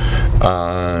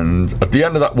 And at the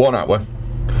end of that 1 hour,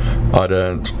 I'd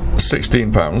earned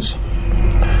 £16,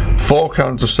 4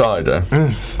 cans of cider,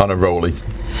 and a rollie.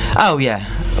 Oh, yeah.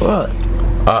 Well...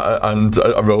 and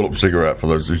a roll-up cigarette for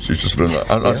those who's just doing that.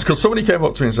 And because somebody came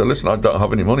up to me and said, "Listen, I don't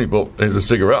have any money, but here's a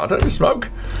cigarette. I don't even smoke."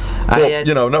 But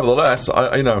nevertheless,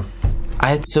 I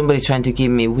had somebody trying to give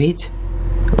me weed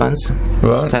once.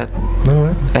 Right.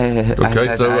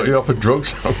 Okay, so you offered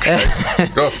drugs? Okay.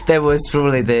 That was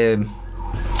probably the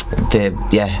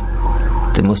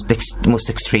most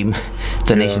extreme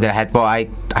donation that I had, but I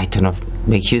don't know,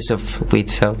 make use of weed,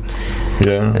 so...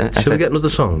 Yeah. Shall we get another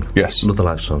song? Yes. Another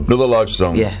live song? Another live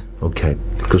song. Yeah. Okay.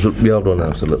 Because we are running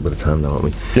out a little bit of time now, aren't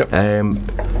we? Yep.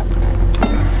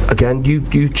 Again,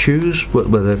 you choose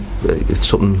whether it's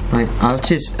something... Right. I'll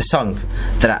choose a song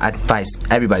that I advise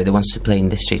everybody that wants to play in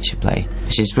the street should play,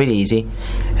 which is really easy,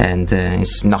 and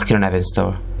it's Knocking on Heaven's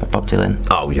Door by Bob Dylan.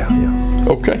 Oh, yeah.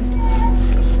 Okay.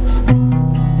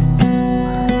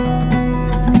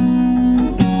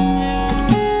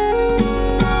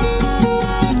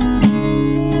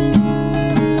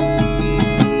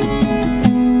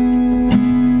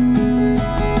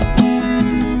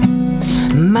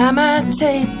 Mama,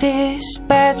 take this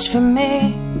badge from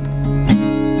me.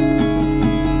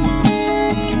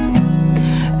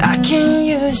 I can't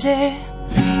use it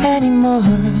anymore.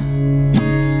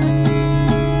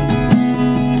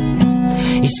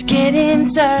 It's getting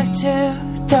too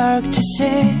dark to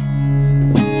see.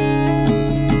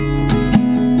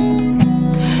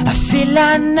 I feel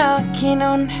like knocking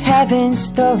on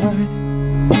heaven's door.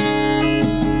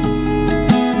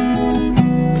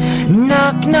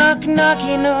 Knock, knock,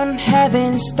 knocking on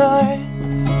heaven's door.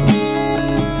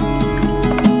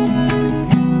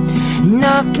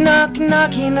 Knock, knock,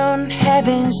 knocking on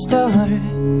heaven's door.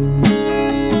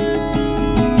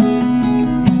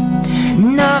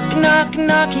 Knock, knock,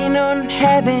 knocking on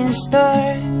heaven's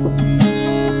door.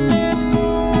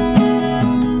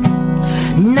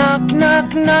 Knock,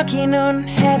 knock, knocking on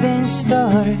heaven's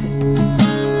door.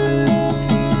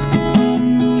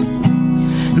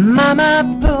 Mama,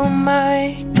 pull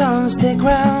my guns to the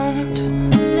ground.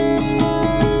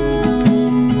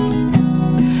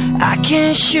 I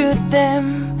can't shoot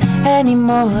them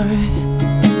anymore.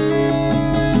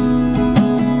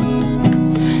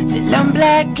 The long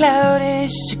black cloud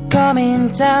is coming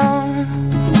down.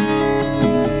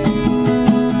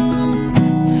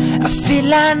 I feel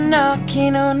like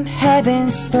knocking on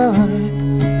heaven's door.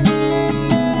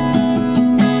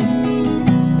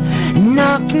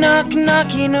 Knock, knock,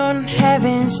 knocking on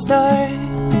heaven's door.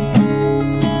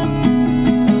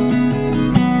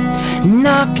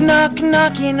 Knock, knock,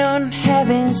 knocking on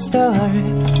heaven's door.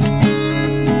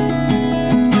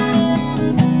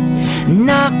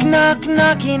 Knock, knock,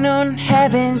 knocking on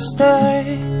heaven's door.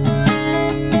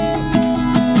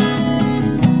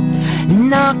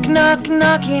 Knock, knock,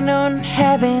 knocking on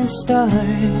heaven's door.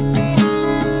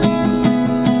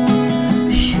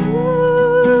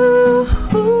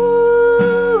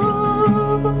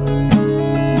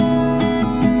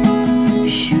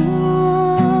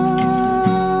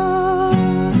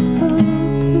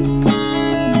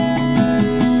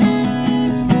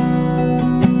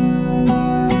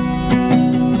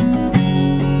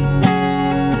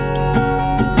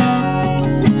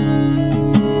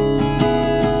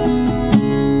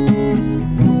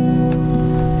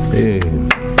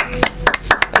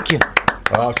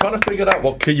 I was trying to figure out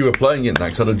what key you were playing in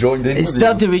next. I'd have joined in. It's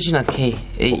not the original key.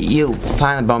 You'll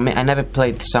find about me. I never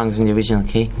played the songs in the original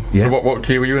key. Yeah. So what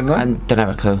key were you in there? I don't have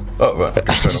a clue. Oh, right.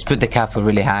 I just put the cap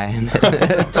really high.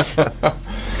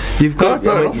 You've got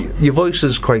your voice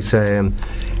is quite,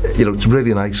 it's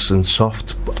really nice and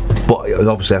soft, but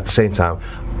obviously at the same time,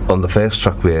 on the first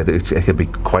track we heard, it could be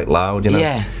quite loud,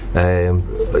 Yeah.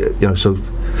 So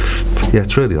yeah,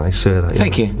 it's really nice.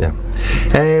 Thank you. Yeah.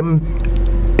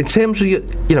 In terms of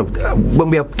when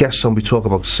we have guests on, we talk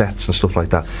about sets and stuff like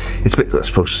that. It's a bit, I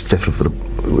suppose, it's different for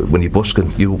when you're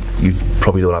busking. You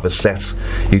probably don't have a set.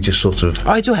 You just sort of.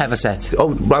 I do have a set.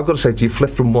 Oh, I've got to say, do you flip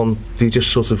from one? Do you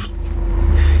just sort of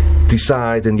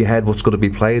decide in your head what's going to be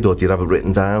played, or do you have it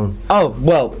written down? Oh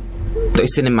well,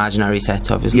 it's an imaginary set,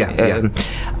 obviously. Yeah.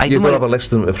 You don't have a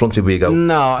list in front of you where you go.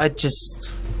 No, I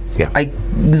just. Yeah. I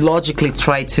logically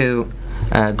try to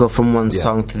go from one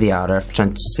song to the other,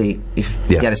 trying to see if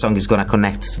the other song is gonna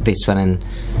connect to this one, and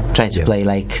try to play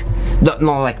like not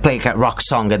like play like a rock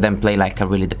song and then play like a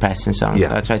really depressing song. So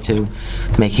I try to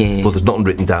make it. But there's nothing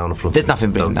written down. There's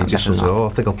nothing written down. Just says, I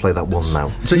think I'll play that one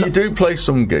now. So you do play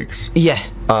some gigs? Yeah.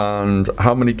 And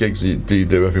how many gigs do you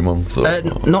do every month?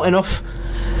 Not enough.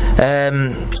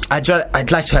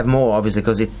 I'd like to have more, obviously,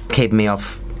 because it kept me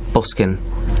off busking,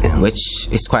 which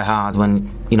is quite hard when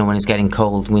it's getting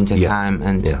cold, winter time,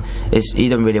 and you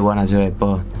don't really want to do it,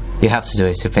 but you have to do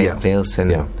it to pay the bills.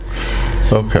 And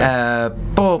okay.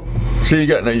 But so you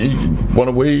get one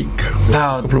a week?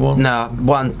 No,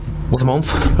 once a month,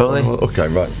 probably. Okay,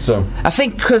 right. So I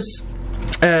think because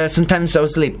sometimes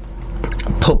obviously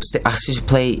pubs, they ask you to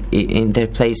play in their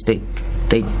place, they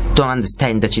don't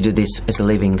understand that you do this as a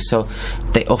living, so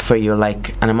they offer you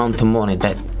like an amount of money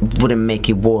that wouldn't make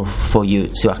it worth for you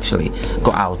to actually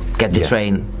go out, get the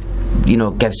train,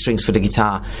 get strings for the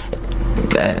guitar.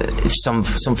 If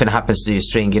something happens to your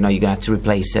string, you're gonna have to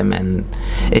replace them, and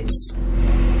it's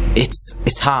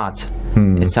hard.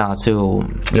 It's hard to.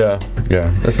 Yeah,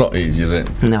 it's not easy, is it?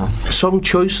 No. Song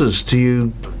choices. Do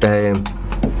you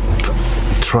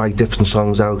try different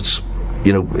songs out?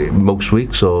 Most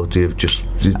weeks, or do you just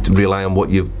rely on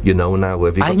what you know now?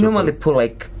 I normally put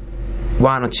like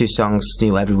 1 or 2 songs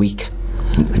new every week.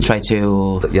 I try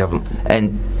to that you haven't,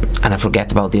 and I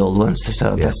forget about the old ones,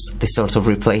 so they sort of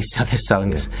replace other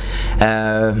songs.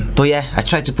 But I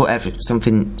try to put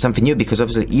something new, because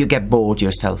obviously you get bored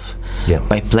yourself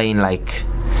by playing like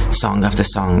song after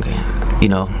song.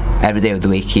 Every day of the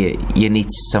week you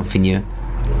need something new.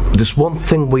 There's one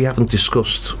thing we haven't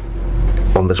discussed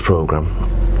on this programme,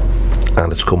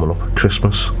 and it's coming up: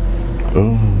 Christmas.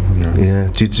 Oh, yeah.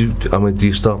 Do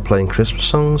you start playing Christmas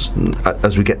songs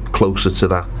as we get closer to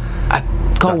that? I've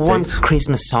got one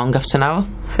Christmas song after now,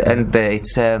 and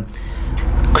it's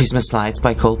Christmas Lights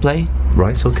by Coldplay.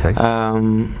 Right. Okay.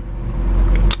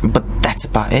 But that's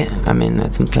about it. I mean, I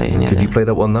didn't play any. Can you play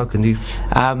that one now? Can you?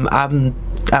 I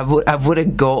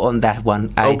wouldn't go on that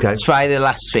one. I tried it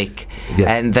last week,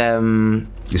 and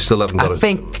you still haven't got it. I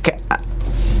think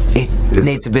it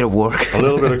needs a bit of work. A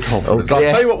little bit of confidence. I'll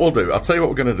tell you what we'll do. I'll tell you what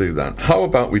we're going to do then. How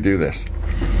about we do this?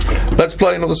 Let's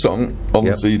play another song on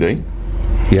the CD.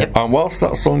 Yep. And whilst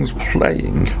that song's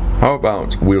playing, how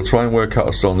about we'll try and work out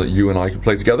a song that you and I can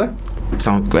play together?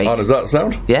 Sounds great. How does that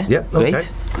sound? Yeah. Great.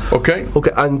 Okay.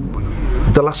 And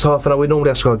the last half an hour, we normally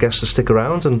ask our guests to stick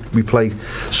around, and we play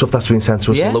stuff that's been sent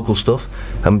to us, local stuff,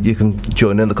 and you can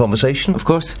join in the conversation. Of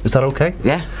course. Is that okay?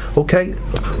 Yeah. Okay.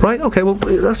 Right. Okay. Well,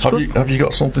 that's good. Have you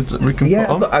got something that we can put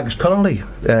on? I've got Agus Connolly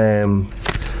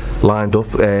lined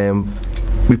up.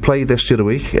 We played this the other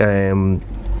week.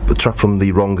 A track from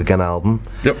the Wrong Again album.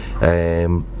 Yep. A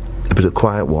bit of a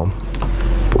quiet one.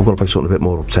 But we're going to play something a bit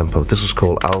more up tempo. This is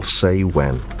called I'll Say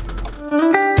When.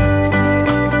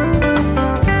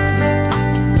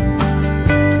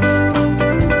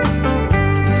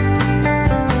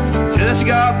 Just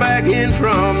got back in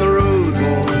from the road,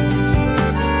 boy.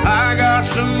 I got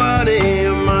some money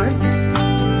of mine.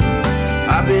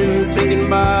 I've been thinking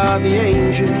about the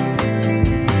angel,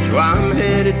 so I'm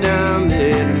headed down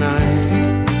there tonight.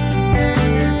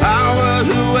 I was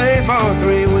away for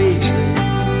 3 weeks then,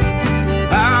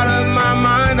 out of my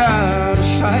mind, out of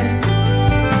sight.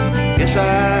 Guess I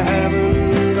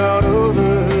haven't got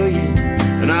over you,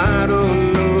 and I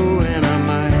don't know when I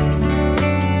might.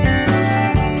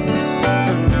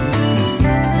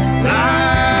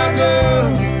 I'll go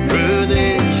through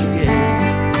this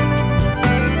again,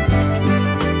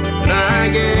 and I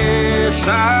guess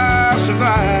I'll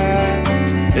survive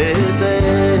it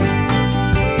there.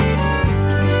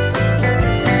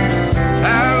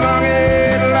 How long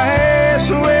it lasts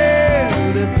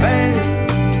will depend,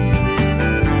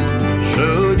 so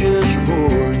just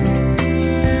pour it,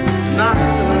 not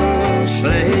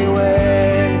say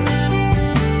where.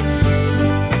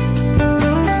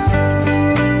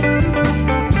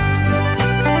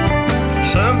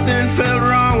 Something felt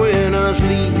wrong when I was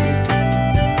leaving.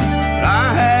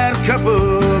 I had a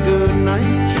couple of good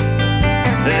nights,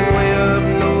 then way up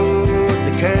north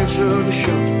they canceled the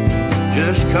show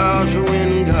just 'cause the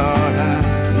wind got high.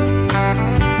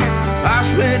 I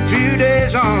spent 2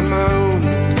 days on my own,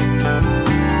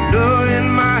 knowing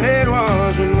my head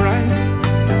wasn't right.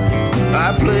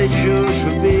 I played shows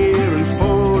for beer and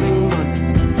folding money.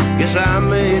 Guess I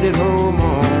made it home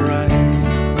alright.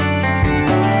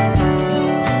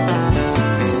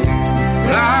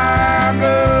 I'll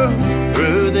go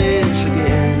through this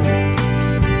again,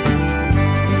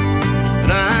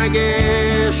 and I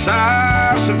guess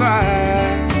I'll survive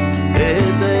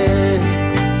it there.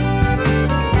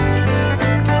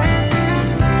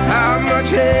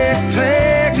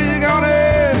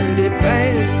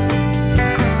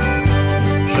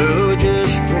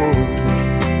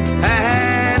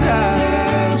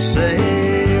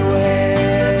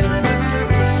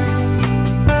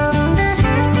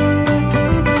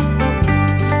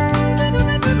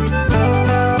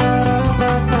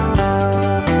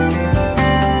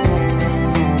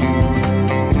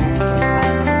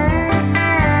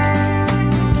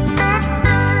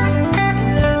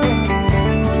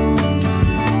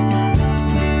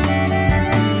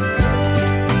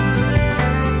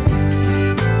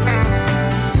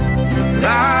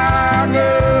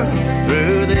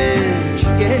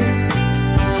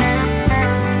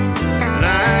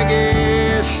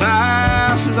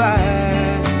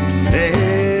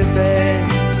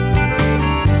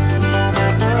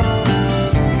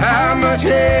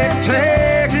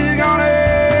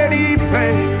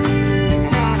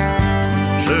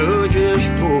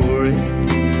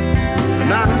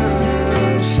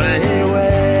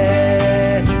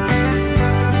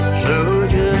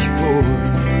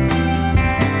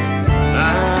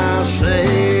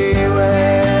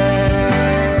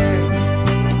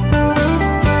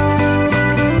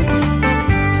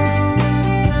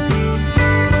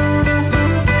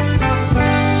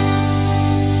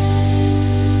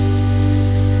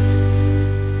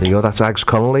 you go. That's Ags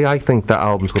Connolly. I think that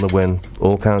album's going to win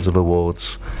all kinds of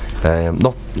awards.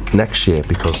 Not next year,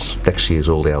 because next year's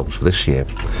all the albums for this year,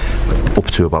 up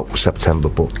to about September,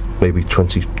 but maybe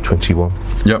 2021.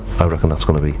 Yep. I reckon that's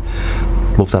going to be.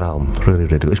 Love that album. Really,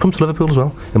 really good. It's come to Liverpool as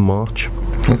well in March.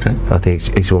 Okay. I think it's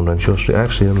 81 Renshaw Street.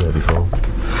 I've seen them there before.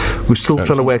 We're still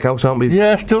trying to work out, aren't we?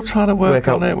 Yeah, still trying to work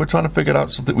on it. We're trying to figure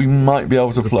out something we might be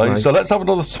able to play. So let's have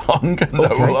another song and then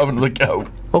we'll have another go.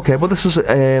 Okay, well, this is.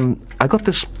 I got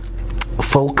this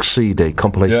folk CD,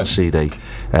 compilation CD.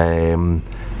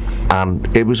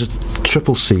 And it was a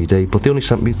triple CD, but they only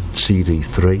sent me CD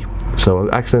 3. So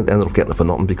I actually ended up getting it for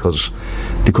nothing because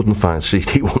they couldn't find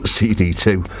CD 1, CD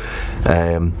 2.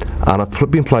 And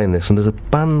I've been playing this, and there's a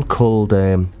band called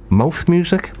Mouth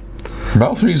Music.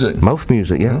 Mouth Music? Mouth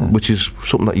Music, yeah, which is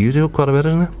something that you do quite a bit,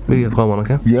 isn't it? With your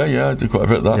harmonica? Yeah, I do quite a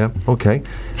bit of that. Yeah, okay.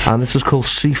 And this is called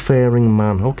Seafaring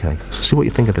Man. Okay, so see what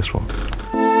you think of this one.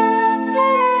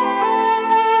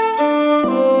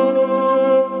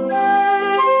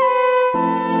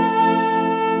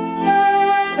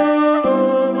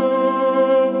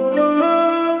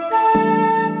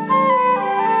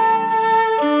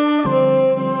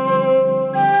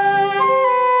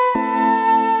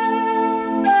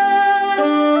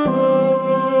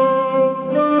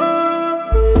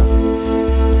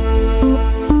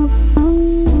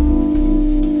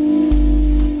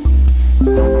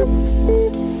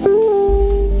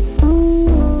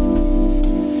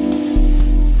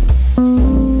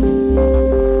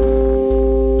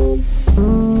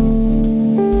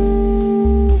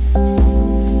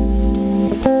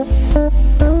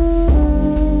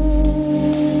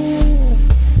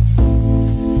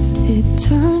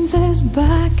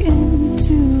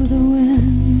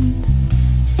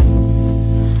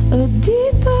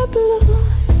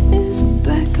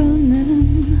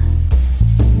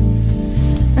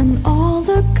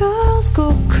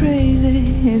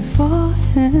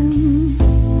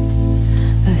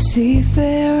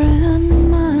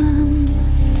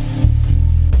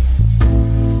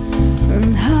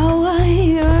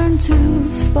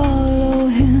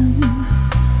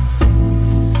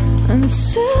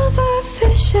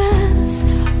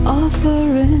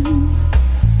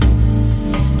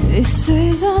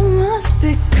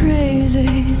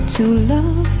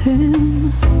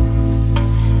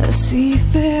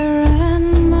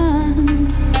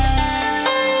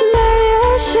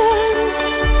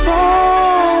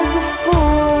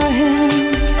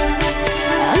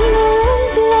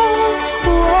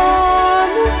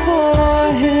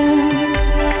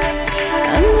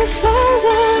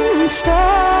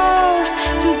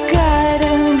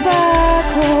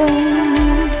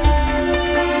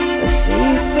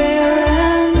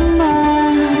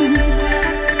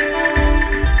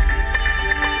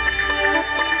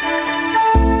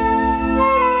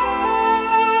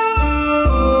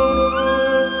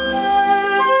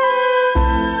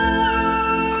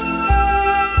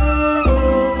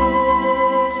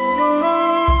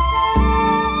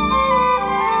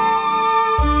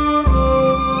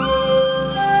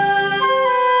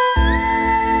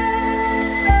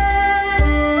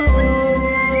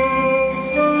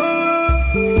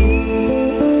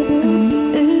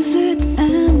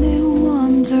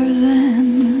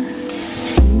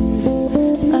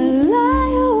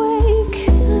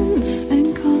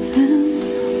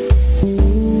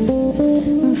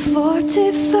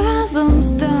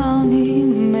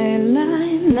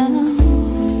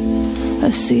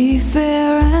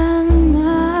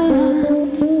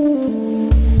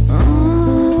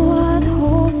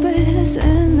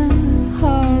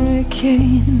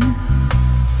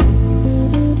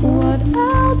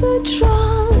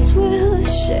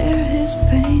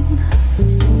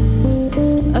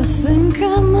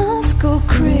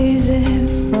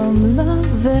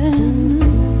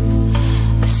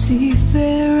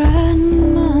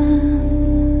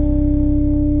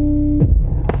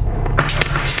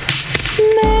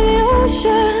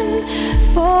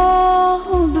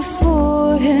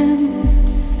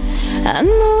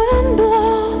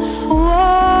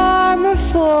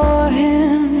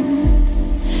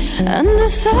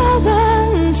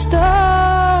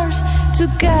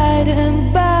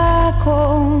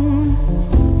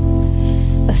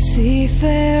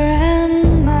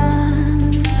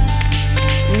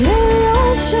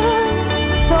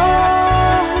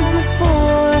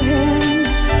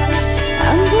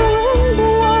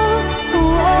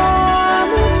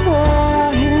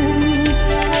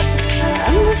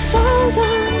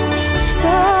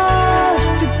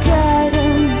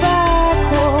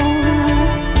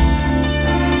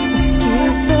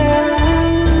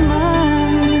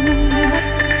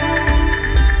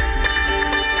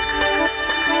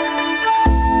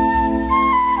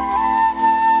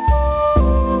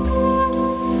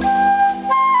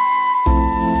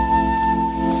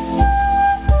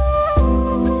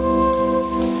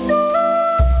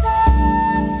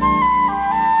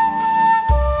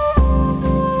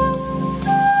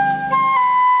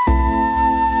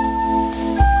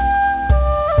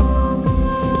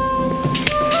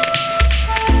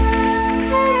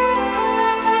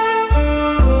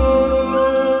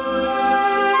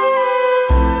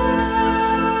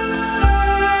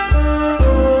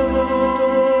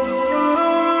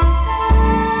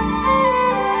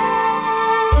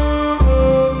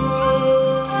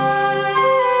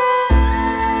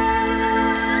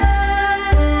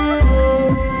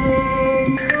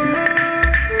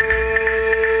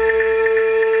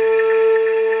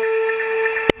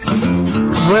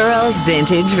 Earls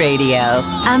Vintage Radio,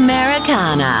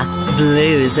 Americana,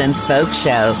 blues and folk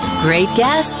show. Great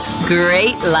guests,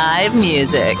 great live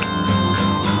music.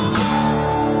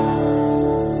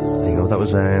 There you go, that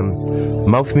was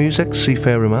Mouth Music,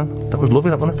 Seafarer Man. That was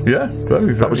lovely, that wasn't it? Yeah,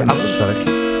 very, very. That was atmospheric.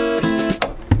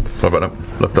 How about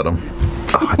him? Left at him.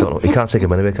 Oh, I don't know. You can't take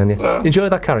him anywhere, can you? Enjoy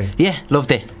that, Cary? Yeah,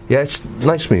 loved it. Yeah, it's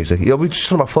nice music. Yeah, we're just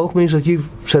talking about folk music. You've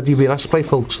said you've been asked to play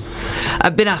folks.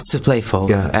 I've been asked to play folk.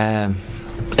 Yeah.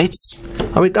 It's...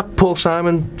 I mean, that Paul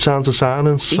Simon, Sounds of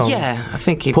Silence song. Yeah, I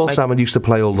think... Paul Simon used to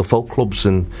play all the folk clubs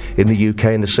in the UK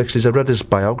in the 60s. I read his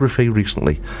biography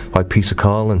recently by Peter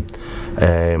Carlin.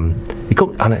 He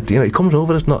comes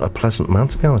over as not a pleasant man,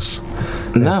 to be honest.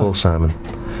 No. Paul Simon.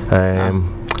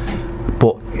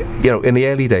 But, you know, in the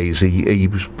early days, he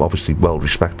was obviously well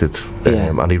respected,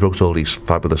 and he wrote all these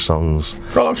fabulous songs.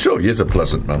 Well, I'm sure he is a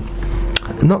pleasant man.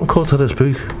 Not in Court of this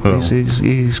book. Oh.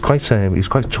 He's quite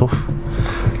tough.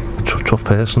 Tough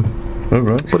person. Oh,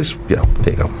 right. But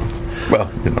there you go. Well,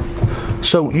 you know.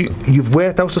 So you've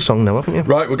worked out a song now, haven't you?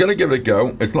 Right, we're going to give it a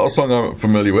go. It's not a song I'm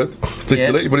familiar with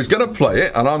particularly, but he's going to play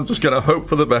it, and I'm just going to hope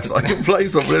for the best. I can play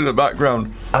something in the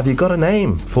background. Have you got a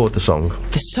name for the song?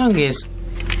 The song is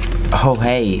Ho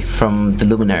Hey from the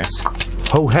Luminaires.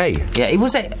 Ho Hey? Yeah, I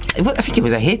think it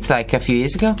was a hit like a few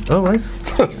years ago. Oh, right.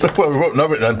 Well, we won't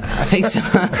know it then. I think so.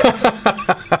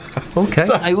 Okay.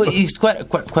 It's quite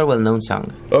a well-known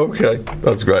song. Okay,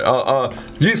 that's great.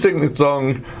 You sing the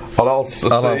song, and I'll see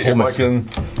if I can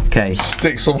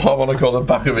stick some harmonica on the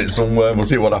back of it somewhere, and we'll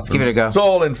see what happens. Let's give it a go. It's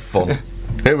all in fun.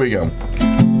 Here we go.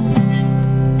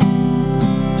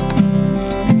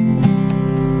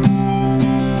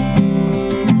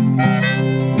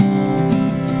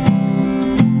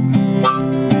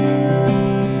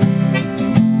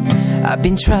 I've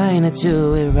been trying to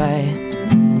do it right.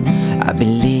 I've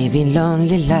been living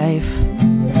lonely life.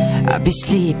 I've been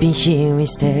sleeping here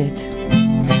instead.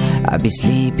 I've been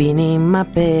sleeping in my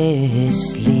bed,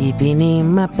 sleeping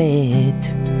in my bed.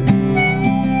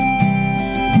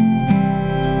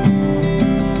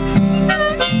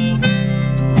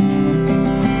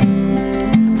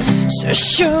 So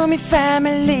show me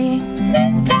family,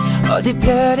 all the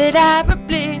blood that I will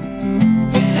bleed.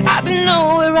 I don't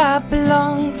know where I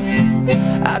belong,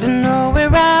 I don't know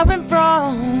where I went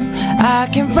wrong. I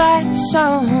can write a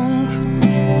song.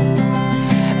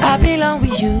 I belong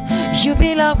with you, you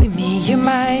belong with me, you're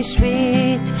my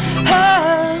sweet.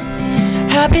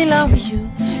 I belong with you,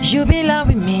 you belong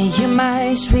with me, you're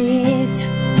my sweet.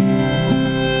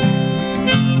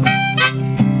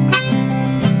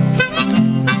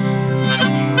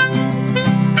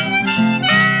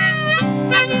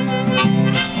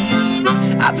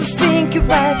 I've been thinking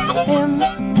right for him.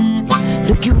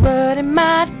 Look at what it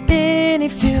might have been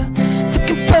if you took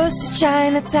a bus to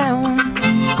Chinatown,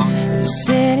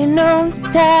 sitting on the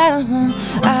town.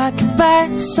 I could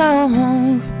write a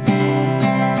song.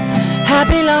 I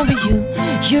belong with you,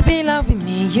 you belong with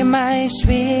me, you're my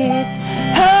sweet.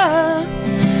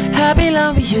 I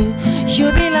belong with you,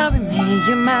 you belong with me,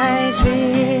 you're my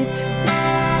sweet.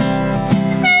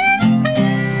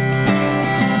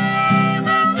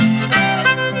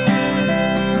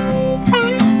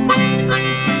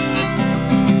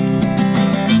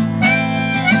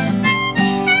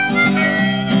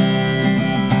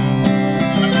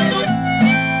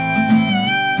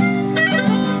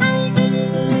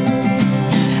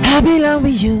 I belong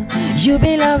with you, you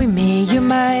belong with me, you're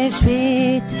my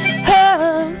sweet.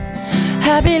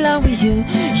 I belong with you,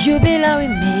 you belong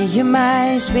with me, you're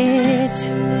my sweet.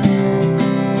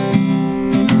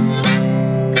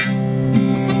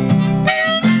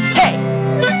 Hey!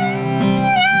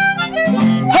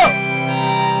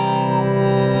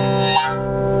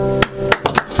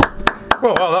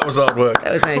 Ho! Well, that was hard work.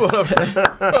 That was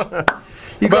nice.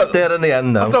 You got there in the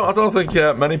end, though. I don't think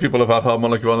many people have had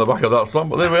harmonica on the back of that song,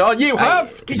 but there we are. You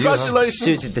have! Congratulations!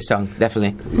 Suited the song,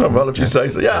 definitely. Well, if you say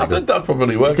so. Yeah, I think that'd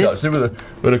probably work, actually,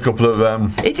 with a couple of...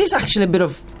 It is actually a bit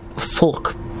of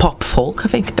folk, pop folk, I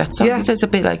think, that song. Yeah. It's a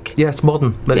bit like... Yeah, it's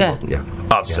modern. Very modern, yeah.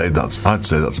 I'd say that's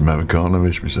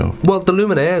Americana-ish myself. Well, the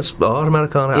Luminaires are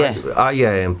Americana. Yeah. I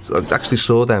actually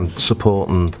saw them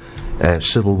supporting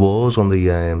Civil Wars on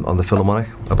the Philharmonic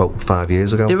about 5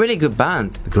 years ago. They're a really good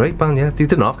band. A great band, yeah. They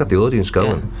didn't half get the audience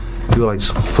going. Yeah. You were like,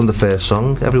 from the first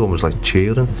song, everyone was like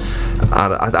cheering.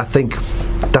 And I think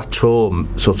that tour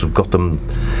sort of got them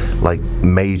like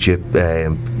major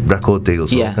record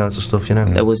deals and all kinds of stuff, you know.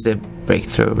 That was the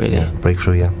breakthrough, really. Yeah,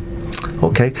 breakthrough, yeah.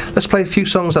 Okay, let's play a few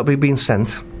songs that we've been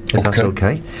sent, if that's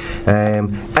okay.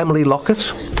 Emily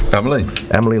Lockett.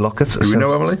 Emily Lockett. Do we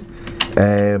know Emily?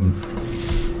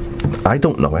 I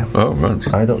don't know her. Oh,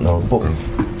 right. I don't know, but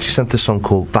she sent this song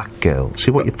called That Girl.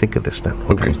 See what you think of this then.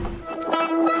 Okay.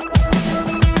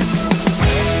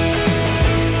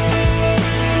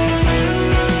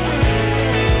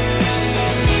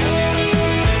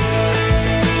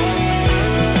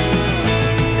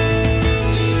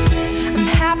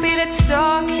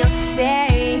 Talk, you'll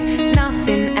say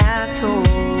nothing at all.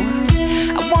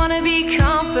 I wanna be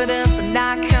confident, but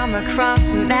not come across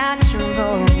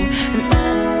natural. And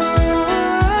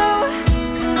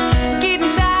getting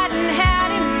tired and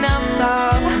had enough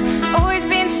of always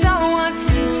been someone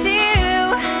to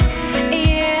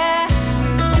yeah.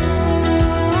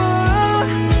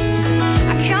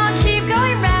 I can't keep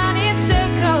going round in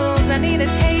circles. I need a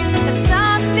taste of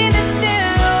something to do.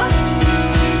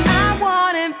 I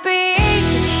wanna be.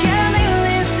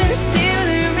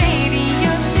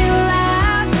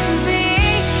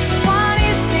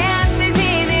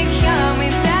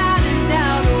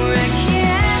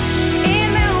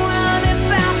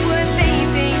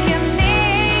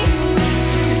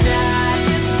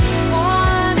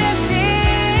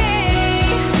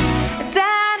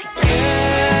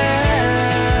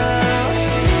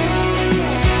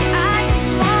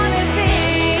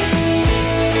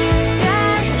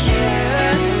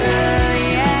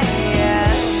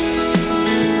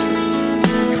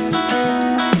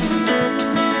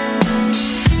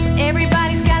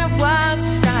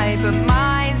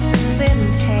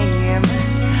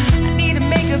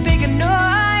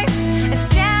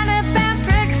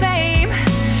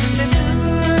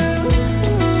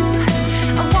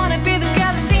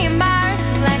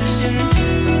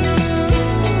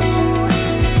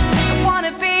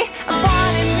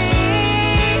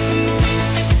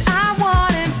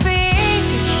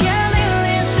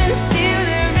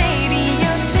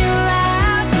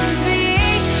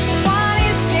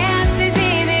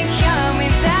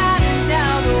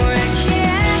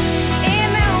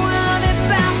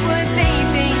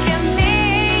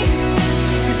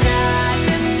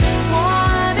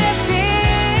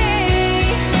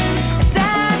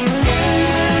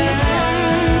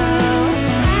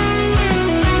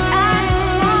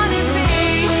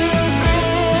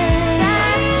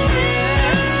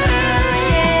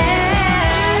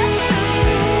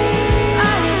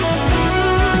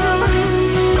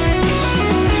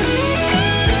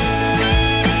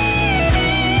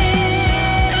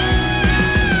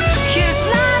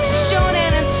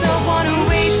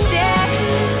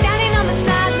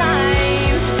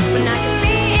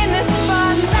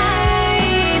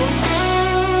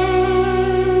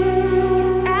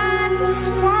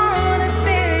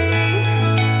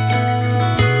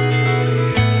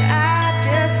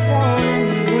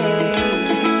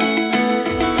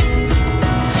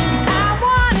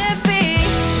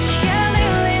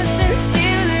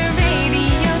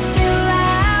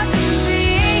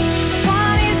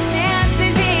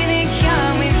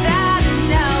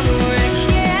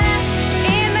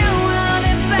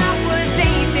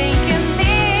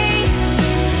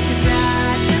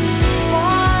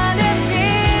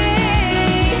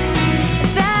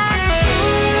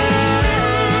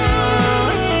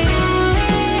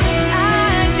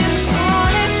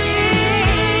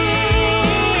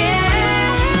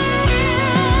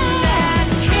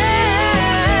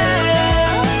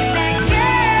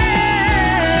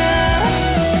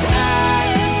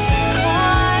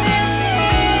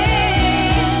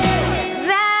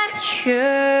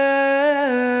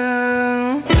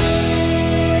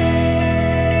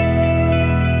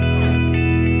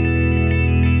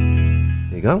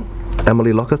 Go.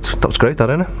 Emily Lockett, that was great, that,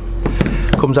 isn't it?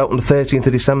 Comes out on the 13th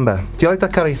of December. Do you like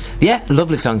that, Cary? Yeah,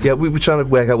 lovely song. Yeah, we were trying to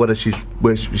work out whether you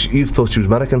thought she was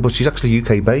American, but she's actually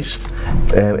UK based,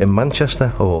 in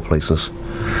Manchester, of all places.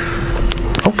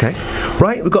 Okay,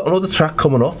 right, we've got another track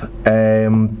coming up.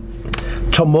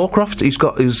 Thom Morecroft, he's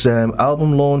got his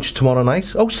album launch tomorrow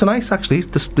night. Oh, it's tonight, actually.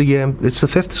 It's the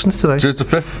 5th, isn't it, today? It's the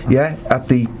 5th? Yeah, at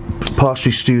the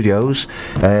Parsley Studios.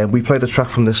 We played a track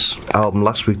from this album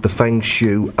last week, The Feng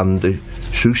Shui and the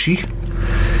Sushi.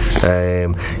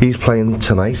 He's playing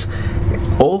tonight.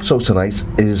 Also tonight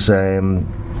is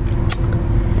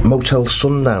Motel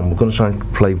Sundown. We're going to try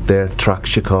and play their track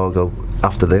Chicago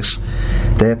after this.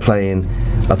 They're playing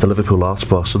at the Liverpool Arts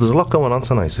Bar, so there's a lot going on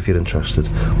tonight if you're interested.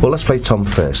 Well, let's play Thom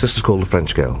first. This is called The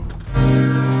French Girl.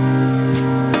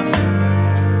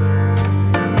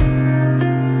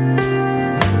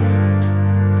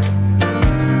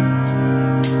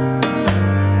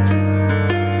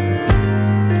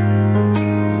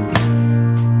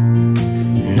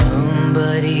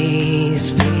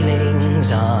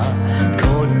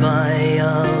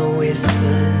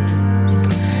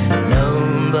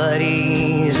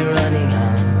 Nobody's running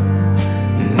out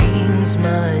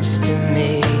to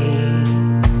me.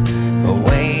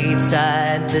 Waits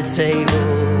at the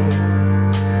table,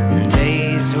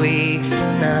 days, weeks,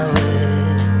 and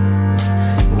hours,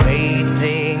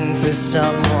 waiting for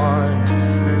someone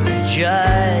to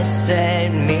just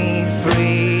set me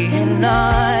free. And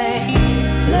I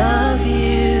love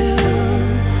you,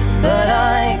 but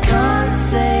I can't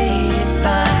say it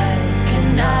back.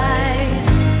 And I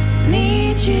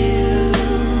need you,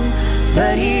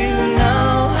 but you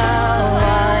know how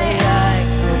I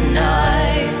act. And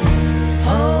I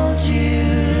hold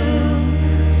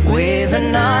you with a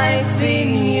knife in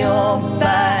your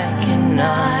back. And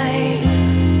I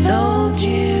told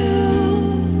you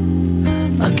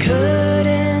I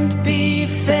couldn't be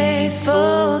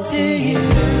faithful to you.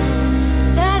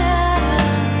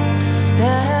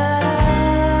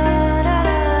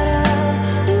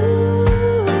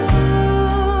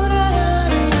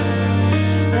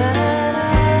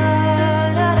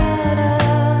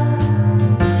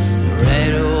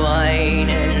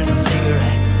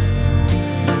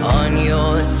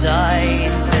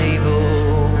 Side table,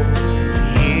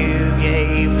 you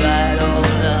gave that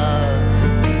all up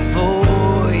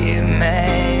before you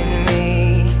met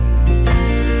me.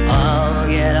 I'll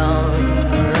get on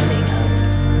running out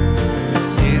as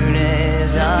soon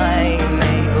as I'm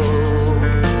able.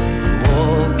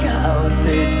 Walk out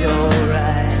the door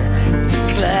and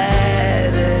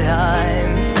declare that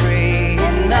I'm free.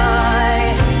 And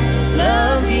I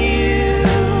love you,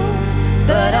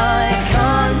 but I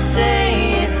can't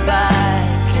say back.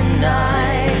 And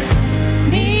I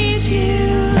need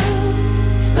you,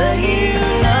 but you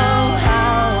know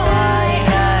how I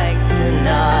act. And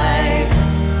I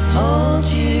hold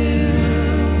you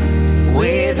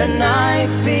with a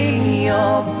knife in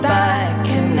your back.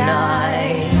 And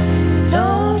I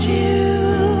told you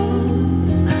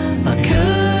I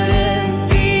couldn't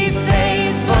be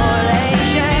faithful. Et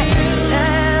je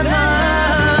t'aime,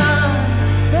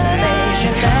 mais je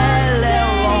ne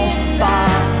l'aurai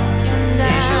pas.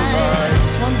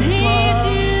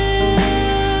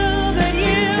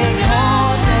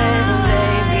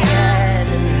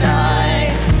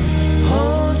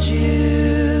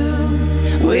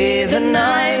 With a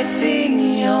knife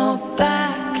in your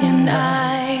back. And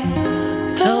I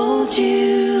told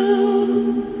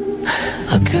you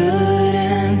I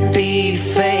couldn't be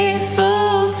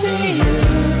faithful to you.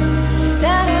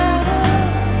 Da-da-da,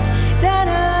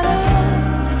 da-da-da,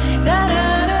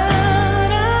 da-da-da,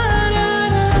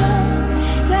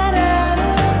 da-da-da, da-da-da,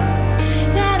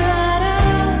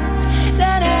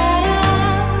 da-da-da,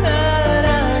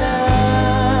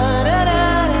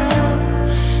 da-da-da,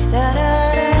 da-da-da.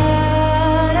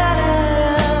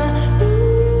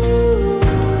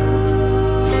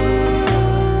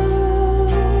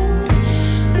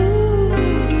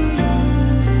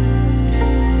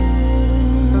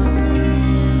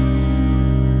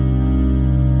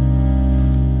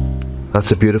 That's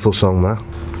a beautiful song, that.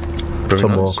 Very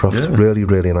Thom nice. Morecroft. Yeah. Really,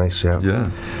 really nice, yeah. Yeah.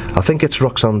 I think it's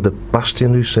Roxanne de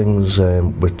Bastion who sings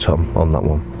with Tom on that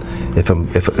one, if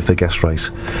I guess right.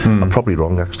 I'm probably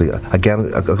wrong, actually. Again,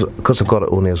 because I've got it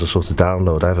only as a sort of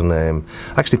download, I haven't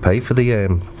actually paid for the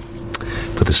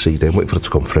CD. I'm waiting for it to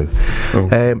come through.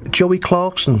 Joey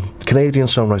Clarkson, Canadian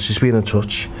songwriter, she's been in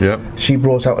touch. Yeah. She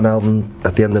brought out an album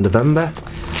at the end of November.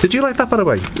 Did you like that, by the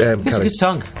way? It's a good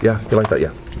song. Yeah, you like that?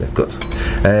 Yeah, good.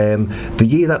 The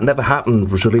Year That Never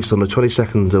Happened was released on the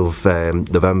 22nd of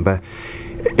November.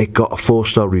 It got a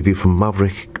 4-star review from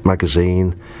Maverick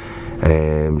magazine.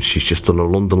 She's just done a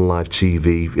London Live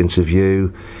TV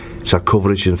interview. It's had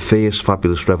coverage in Fierce,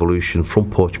 Fabulous Revolution, Front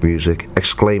Porch Music,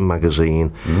 Exclaim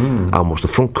magazine, and was the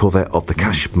front cover of the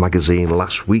Cash magazine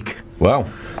last week. Wow.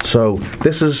 So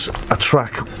this is a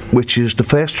track which is the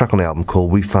first track on the album,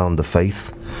 called We Found the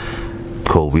Faith.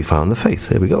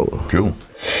 Here we go. Cool.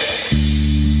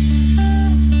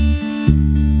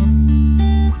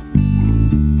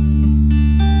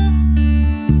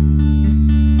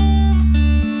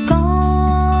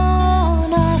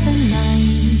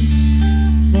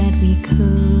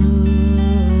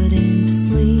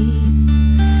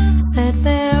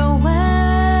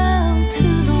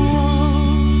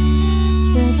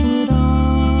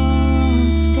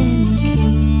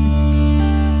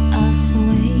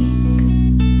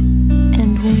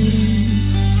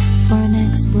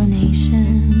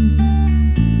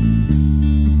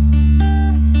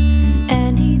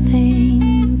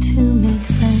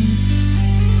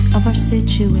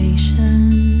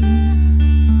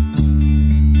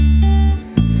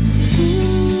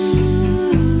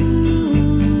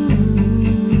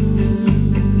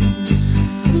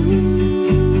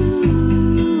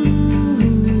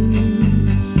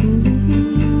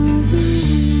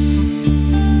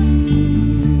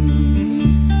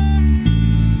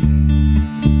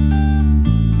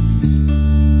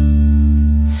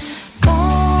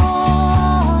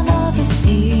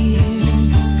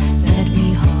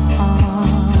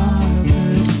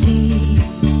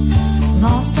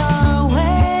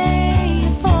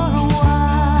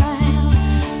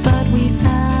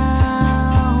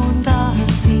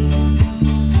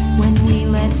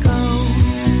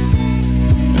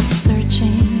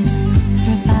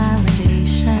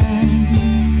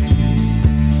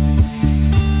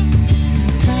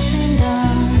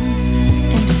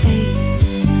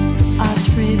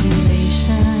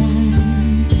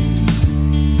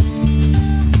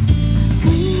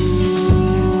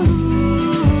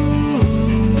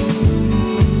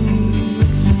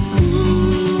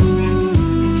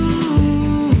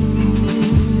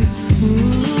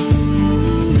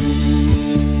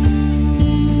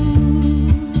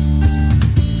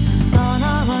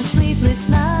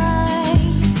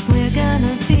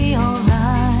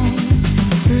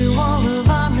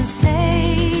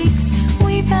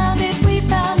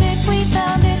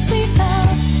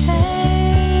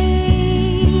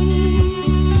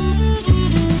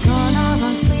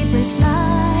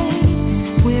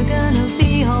 we're gonna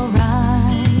be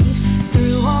alright.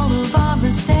 Through all of our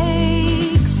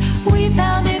mistakes, we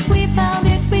found it, we found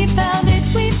it, we found it,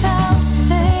 we found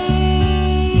faith.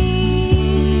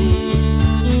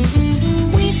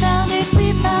 We found it,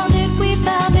 we found it, we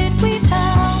found it, we found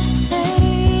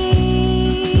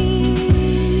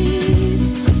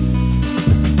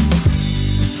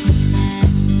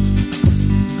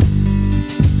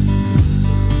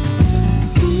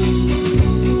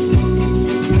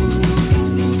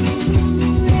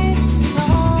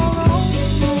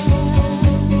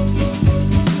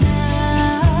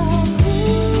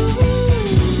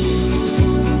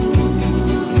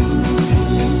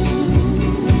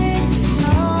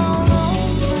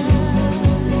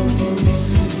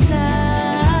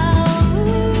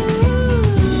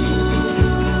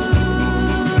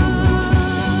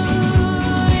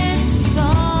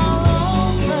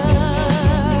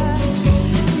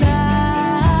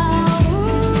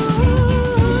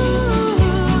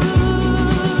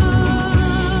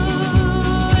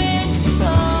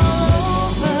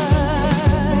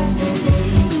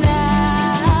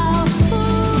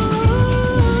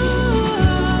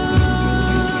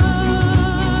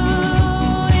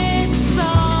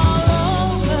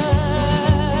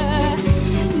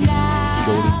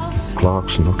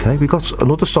Clarkson. Okay, we got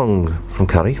another song from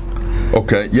Cary.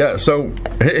 Okay, yeah. So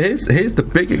here's the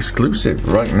big exclusive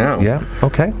right now. Yeah.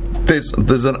 Okay.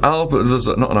 There's an album. There's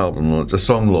not an album launch, a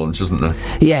song launch, isn't there?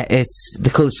 Yeah, it's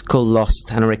called Lost,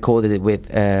 and I recorded it with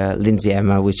Lindsay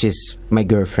Emma, which is my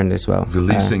girlfriend as well.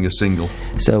 Releasing a single.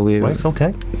 So we. Right.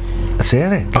 Okay. Let's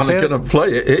hear it. And I'm going to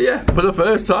play it here for the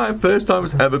first time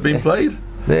it's ever been played.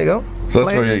 There you go. So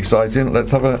that's very exciting.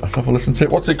 Let's have a listen to it.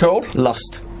 What's it called?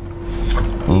 Lost.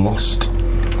 Lost.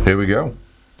 Here we go.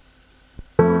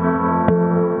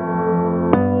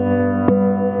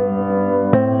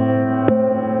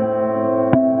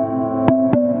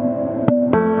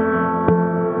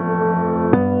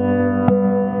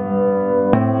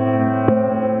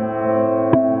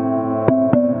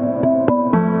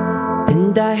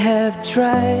 And I have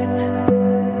tried.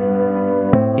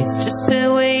 It's just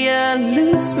the way I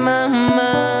lose my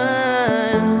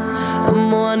mind.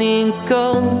 I'm wanting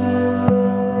go.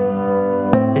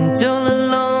 And all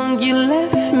along you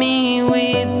left me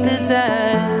with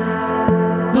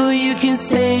desire. But you can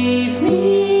save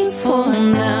me for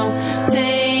now.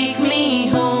 Take me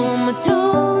home,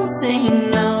 don't say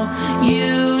no.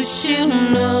 You should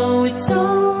know it's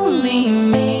only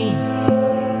me.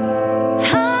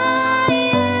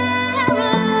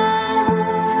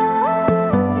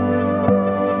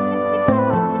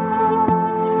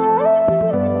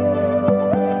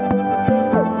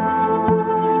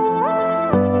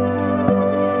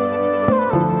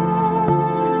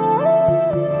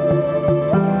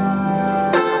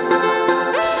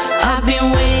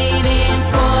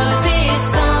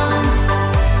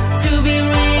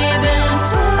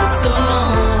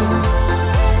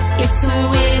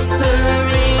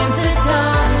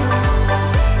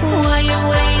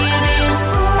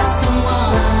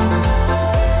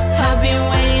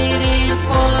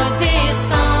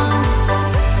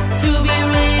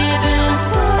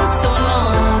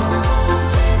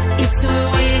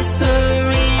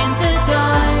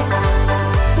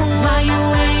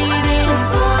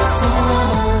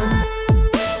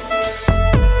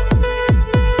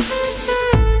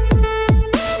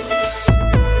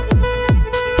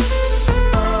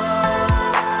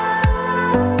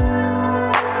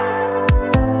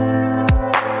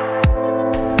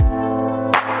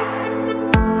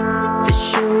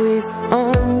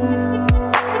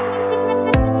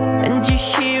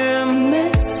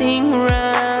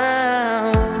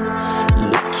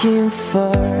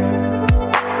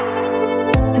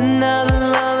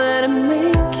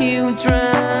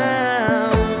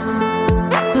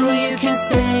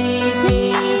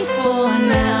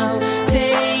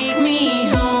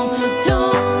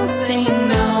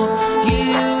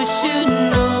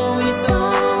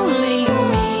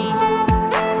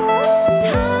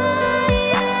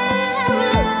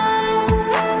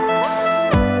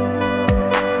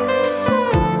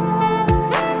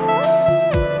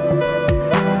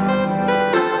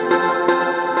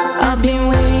 I've been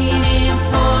waiting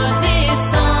for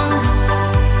this song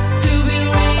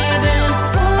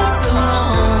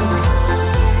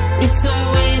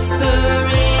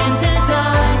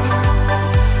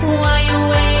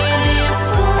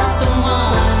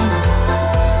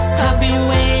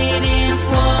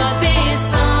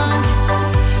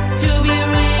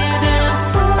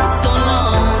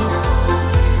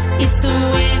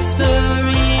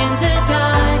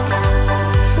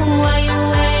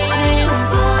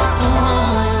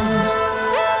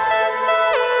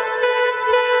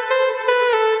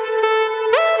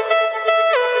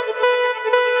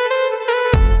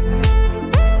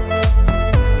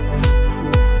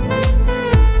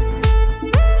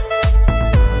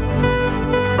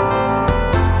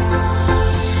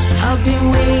I've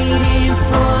been waiting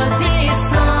for this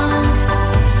song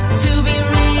to be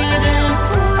written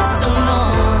for so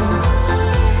long.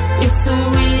 It's a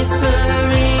whisper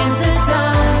in the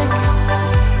dark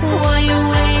while you're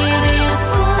waiting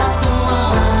for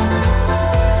someone.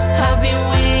 I've been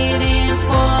waiting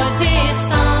for this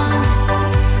song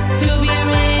to be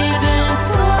written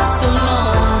for so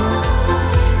long.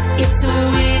 It's a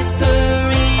whisper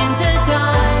in the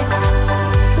dark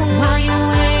while you're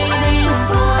waiting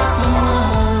for someone.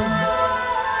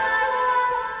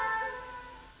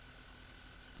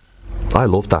 I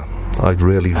love that. I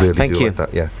really thank do you. like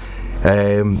that. Yeah.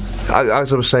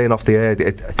 As I was saying off the air,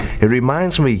 it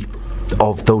reminds me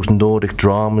of those Nordic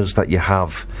dramas that you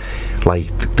have, like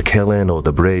The Killing or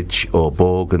The Bridge or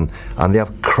Borgen, and they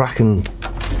have cracking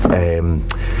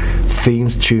theme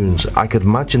tunes. I could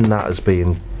imagine that as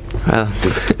being,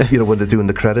 you know, when they're doing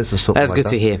the credits and stuff. That's like good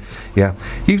that. to hear. Yeah,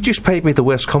 you've just paid me the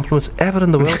worst compliment ever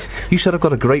in the world. You said I've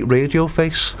got a great radio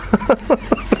face.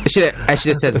 I should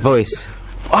have said voice.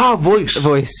 Ah, voice.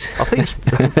 Voice. I think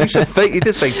you said face. You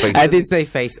did say face. I did say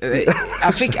face.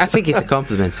 I think it's a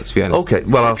compliment, to be honest. Okay,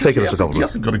 well, I'll take it as a He compliment.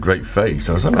 hasn't got a great face.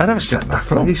 I never said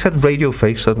that. He said radio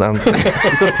face, and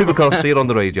because people can't see it on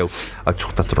the radio, I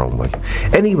took that the wrong way.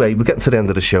 Anyway, we're getting to the end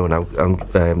of the show now,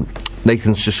 and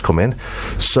Nathan's just come in,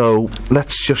 so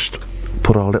let's just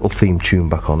put our little theme tune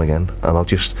back on again, and I'll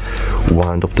just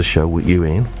wind up the show with you,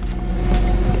 Ian.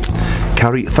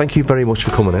 Cary, thank you very much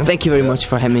for coming in. Thank you very much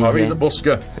for having me Cary here. the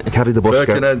busker. Cary the busker.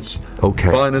 Birkenhead's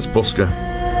finest busker.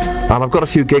 And I've got a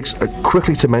few gigs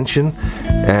quickly to mention.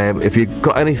 If you've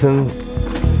got anything,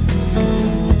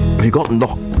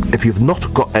 if you've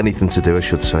not got anything to do, I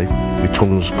should say, your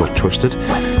tongue's got twisted.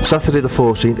 Saturday the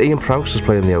 14th, Ian Prowse is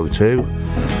playing the O2.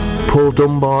 Paul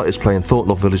Dunbar is playing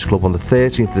Thornton Village Club on the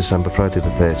 13th of December, Friday the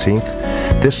 13th.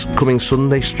 This coming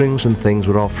Sunday, Strings and Things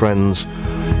with our friends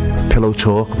Pillow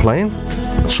Talk playing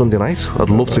Sunday night. I'd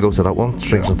love to go to that one,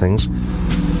 Strings and Things.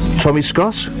 Tommy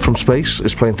Scott from Space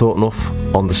is playing Thornton Off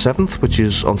on the 7th, which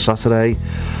is on Saturday.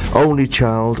 Only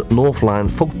Child, Northline,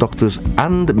 Folk Doctors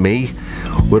and me,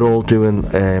 we're all doing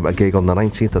a gig on the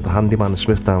 19th at the Handyman in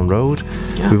Smithdown Road.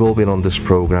 We've all been on this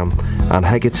programme. And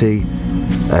Hegarty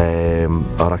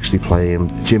are actually playing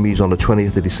Jimmy's on the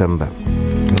 20th of December.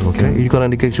 Okay, you got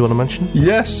any gigs you want to mention?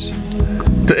 Yes.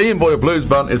 The Ian Boyle Blues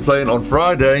Band is playing on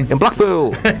Friday in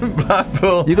Blackpool. In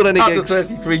Blackpool. You got any at gigs? the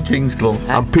 33 Kings Club.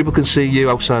 And people can see you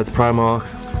outside the Primark.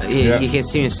 Yeah, you can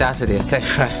see me on Saturday outside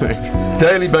Primark.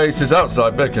 Daily basis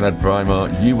outside Birkenhead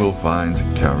Primark, you will find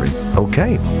Cary.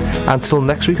 Okay. Until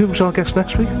next week, who's our guest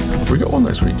next week? Have we got one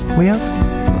next week? We have?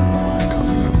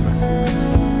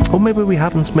 Or maybe we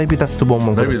haven't. Maybe that's the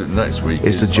one. Maybe the next week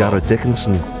is the Jared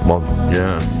Dickinson one.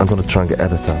 Yeah. I'm going to try and get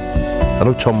editor. I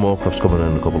know Thom Morecroft's coming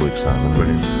in a couple of weeks' time.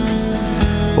 Brilliant.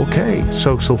 Okay,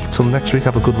 so till next week,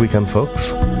 have a good weekend, folks.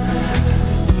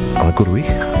 And a good week.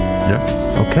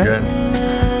 Yeah. Okay.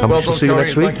 Yeah. And we'll see you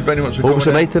next week. Thank you very much for Over coming to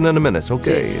in. Nathan in a minute.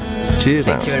 Okay. Cheers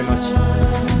now. Thank you very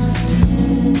much.